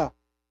it's not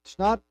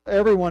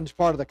everyone's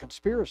part of the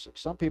conspiracy.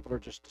 Some people are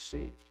just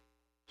deceived.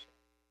 So,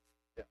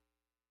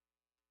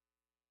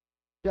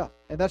 yeah,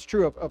 and that's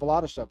true of a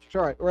lot of subjects.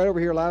 All right, right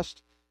over here,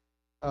 last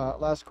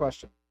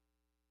question.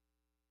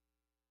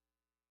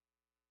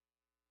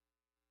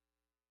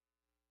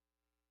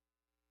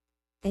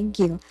 Thank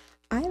you.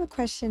 I have a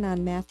question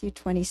on Matthew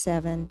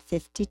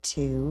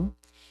 27:52,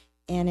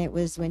 and it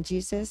was when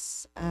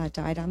Jesus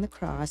died on the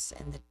cross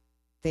and the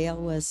veil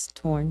was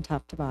torn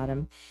top to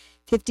bottom.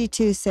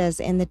 52 says,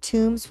 and the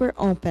tombs were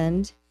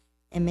opened,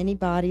 and many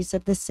bodies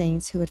of the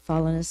saints who had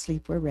fallen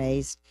asleep were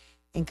raised,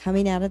 and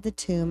coming out of the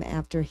tomb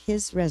after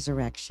his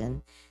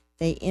resurrection,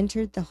 they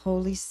entered the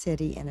holy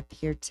city and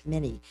appeared to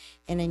many.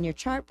 And in your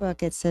chart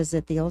book, it says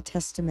that the Old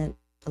Testament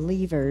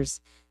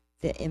believers,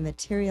 the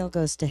immaterial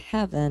goes to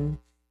heaven,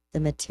 the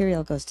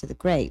material goes to the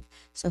grave.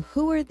 So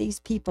who are these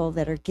people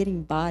that are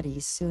getting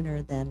bodies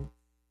sooner than,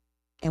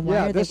 and why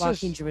are they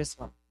walking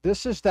Jerusalem?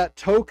 This is that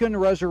token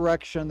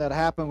resurrection that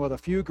happened with a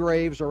few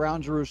graves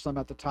around Jerusalem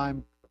at the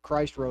time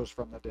Christ rose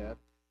from the dead.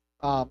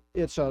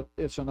 It's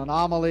an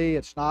anomaly.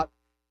 It's not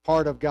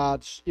part of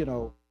God's,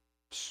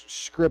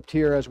 script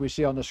here as we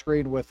see on the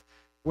screen with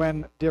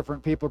when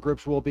different people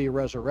groups will be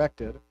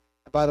resurrected.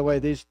 And by the way,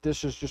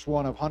 this is just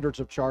one of hundreds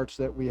of charts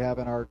that we have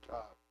in our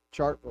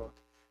chart book.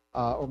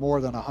 Or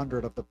more than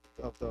 100 of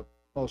the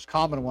most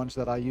common ones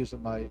that I use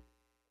in my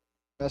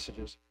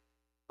messages.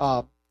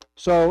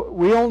 So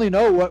we only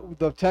know what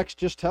the text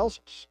just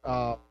tells us.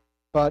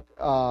 But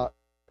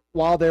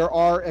while there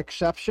are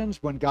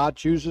exceptions, when God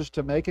chooses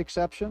to make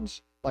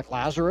exceptions, like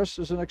Lazarus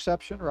is an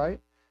exception,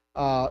 right?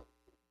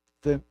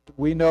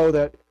 We know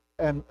that,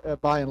 and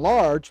by and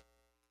large,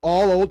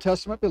 all Old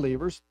Testament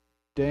believers,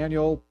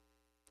 Daniel,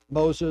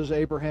 Moses,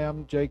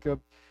 Abraham, Jacob,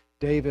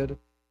 David,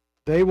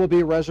 they will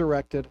be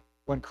resurrected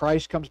when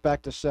Christ comes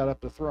back to set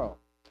up the throne.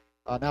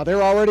 Now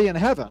they're already in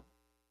heaven,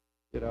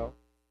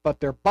 but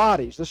their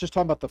bodies, this is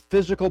talking about the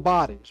physical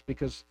bodies,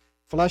 because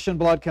flesh and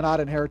blood cannot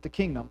inherit the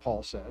kingdom,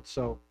 Paul said.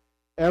 So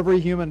every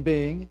human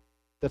being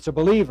that's a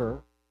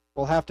believer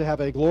will have to have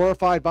a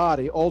glorified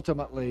body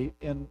ultimately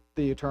in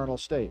the eternal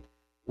state.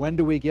 When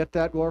do we get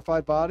that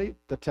glorified body?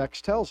 The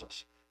text tells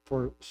us.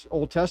 For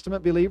Old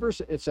Testament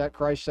believers, it's at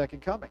Christ's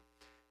second coming.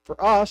 For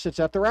us, it's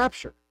at the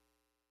rapture.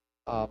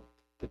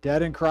 The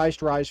dead in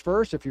Christ rise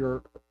first. If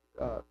you're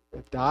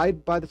if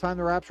died by the time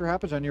the rapture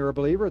happens and you're a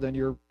believer, then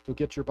you'll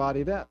get your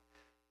body then.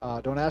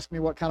 Don't ask me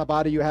what kind of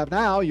body you have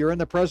now. You're in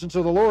the presence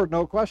of the Lord,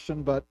 no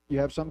question, but you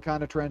have some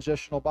kind of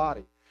transitional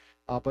body.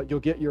 But you'll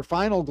get your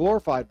final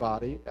glorified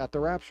body at the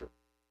rapture.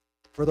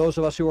 For those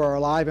of us who are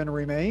alive and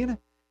remain,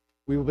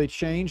 we will be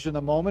changed in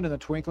the moment, in the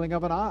twinkling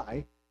of an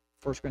eye.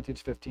 1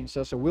 Corinthians 15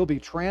 says, so we'll be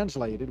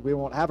translated. We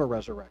won't have a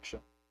resurrection.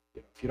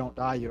 If you don't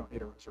die, you don't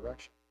need a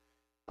resurrection.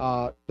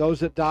 Those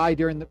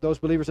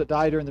believers that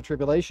die during the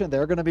tribulation,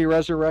 they're going to be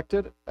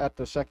resurrected at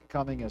the second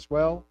coming as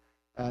well,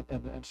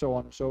 and so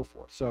on and so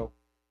forth. So,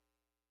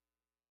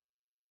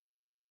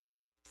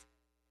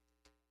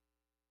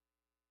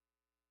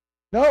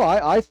 no,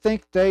 I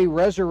think they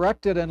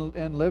resurrected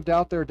and lived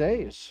out their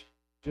days,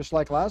 just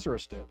like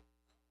Lazarus did.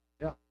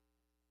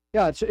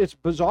 Yeah, it's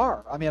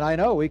bizarre. I mean, I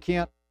know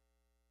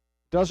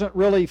doesn't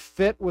really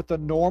fit with the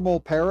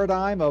normal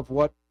paradigm of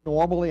what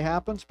normally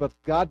happens, but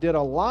God did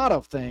a lot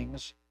of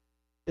things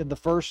in the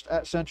first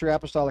century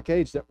apostolic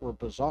age that were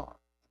bizarre.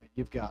 I mean,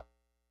 you've got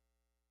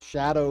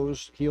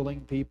shadows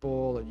healing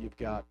people, and you've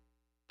got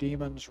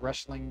demons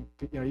wrestling,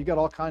 you got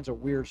all kinds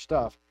of weird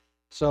stuff.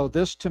 So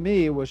this to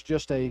me was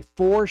just a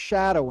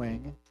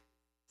foreshadowing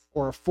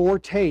or a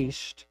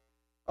foretaste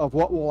of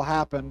what will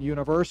happen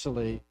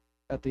universally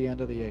at the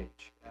end of the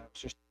age. And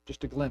it was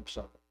just a glimpse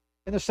of it.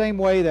 In the same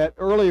way that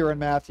earlier in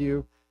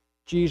Matthew,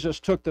 Jesus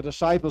took the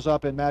disciples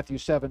up in Matthew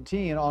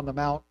 17 on the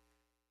mount,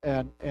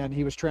 and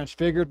he was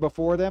transfigured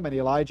before them, and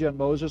Elijah and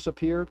Moses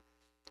appeared.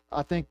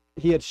 I think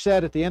he had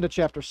said at the end of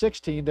chapter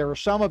 16, there are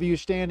some of you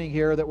standing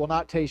here that will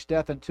not taste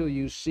death until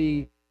you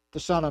see the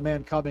Son of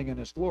Man coming in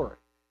his glory.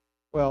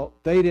 Well,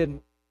 they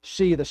didn't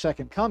see the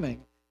second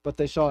coming, but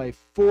they saw a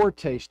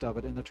foretaste of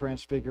it in the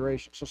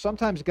transfiguration. So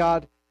sometimes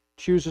God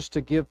chooses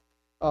to give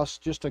us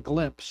just a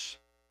glimpse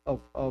of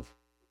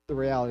the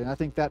reality. And I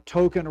think that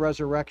token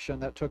resurrection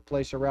that took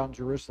place around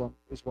Jerusalem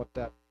is what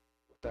that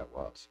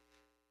was.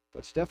 But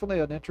it's definitely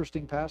an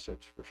interesting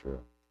passage for sure.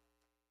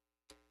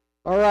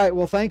 All right.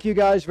 Well, thank you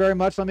guys very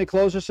much. Let me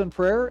close this in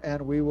prayer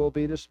and we will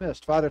be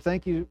dismissed. Father,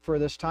 thank you for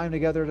this time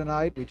together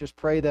tonight. We just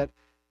pray that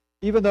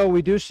even though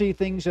we do see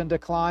things in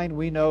decline,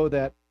 we know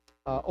that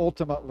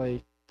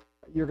ultimately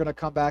you're going to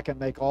come back and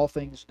make all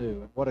things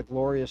new. And what a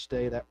glorious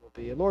day that will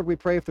be. And Lord, we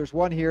pray if there's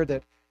one here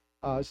that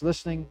is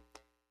listening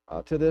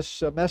to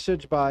this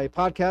message by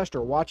podcast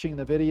or watching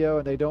the video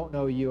and they don't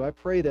know you, I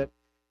pray that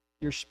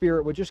your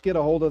Spirit would just get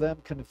a hold of them,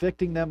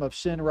 convicting them of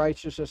sin,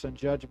 righteousness, and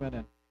judgment,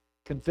 and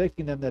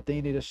convicting them that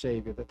they need a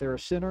Savior, that they're a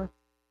sinner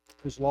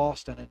who's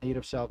lost and in need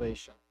of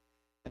salvation,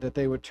 and that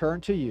they would turn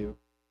to you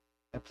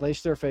and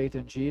place their faith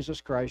in Jesus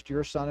Christ,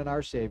 your Son and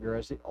our Savior,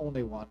 as the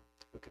only one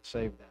who can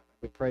save them.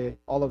 We pray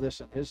all of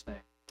this in his name.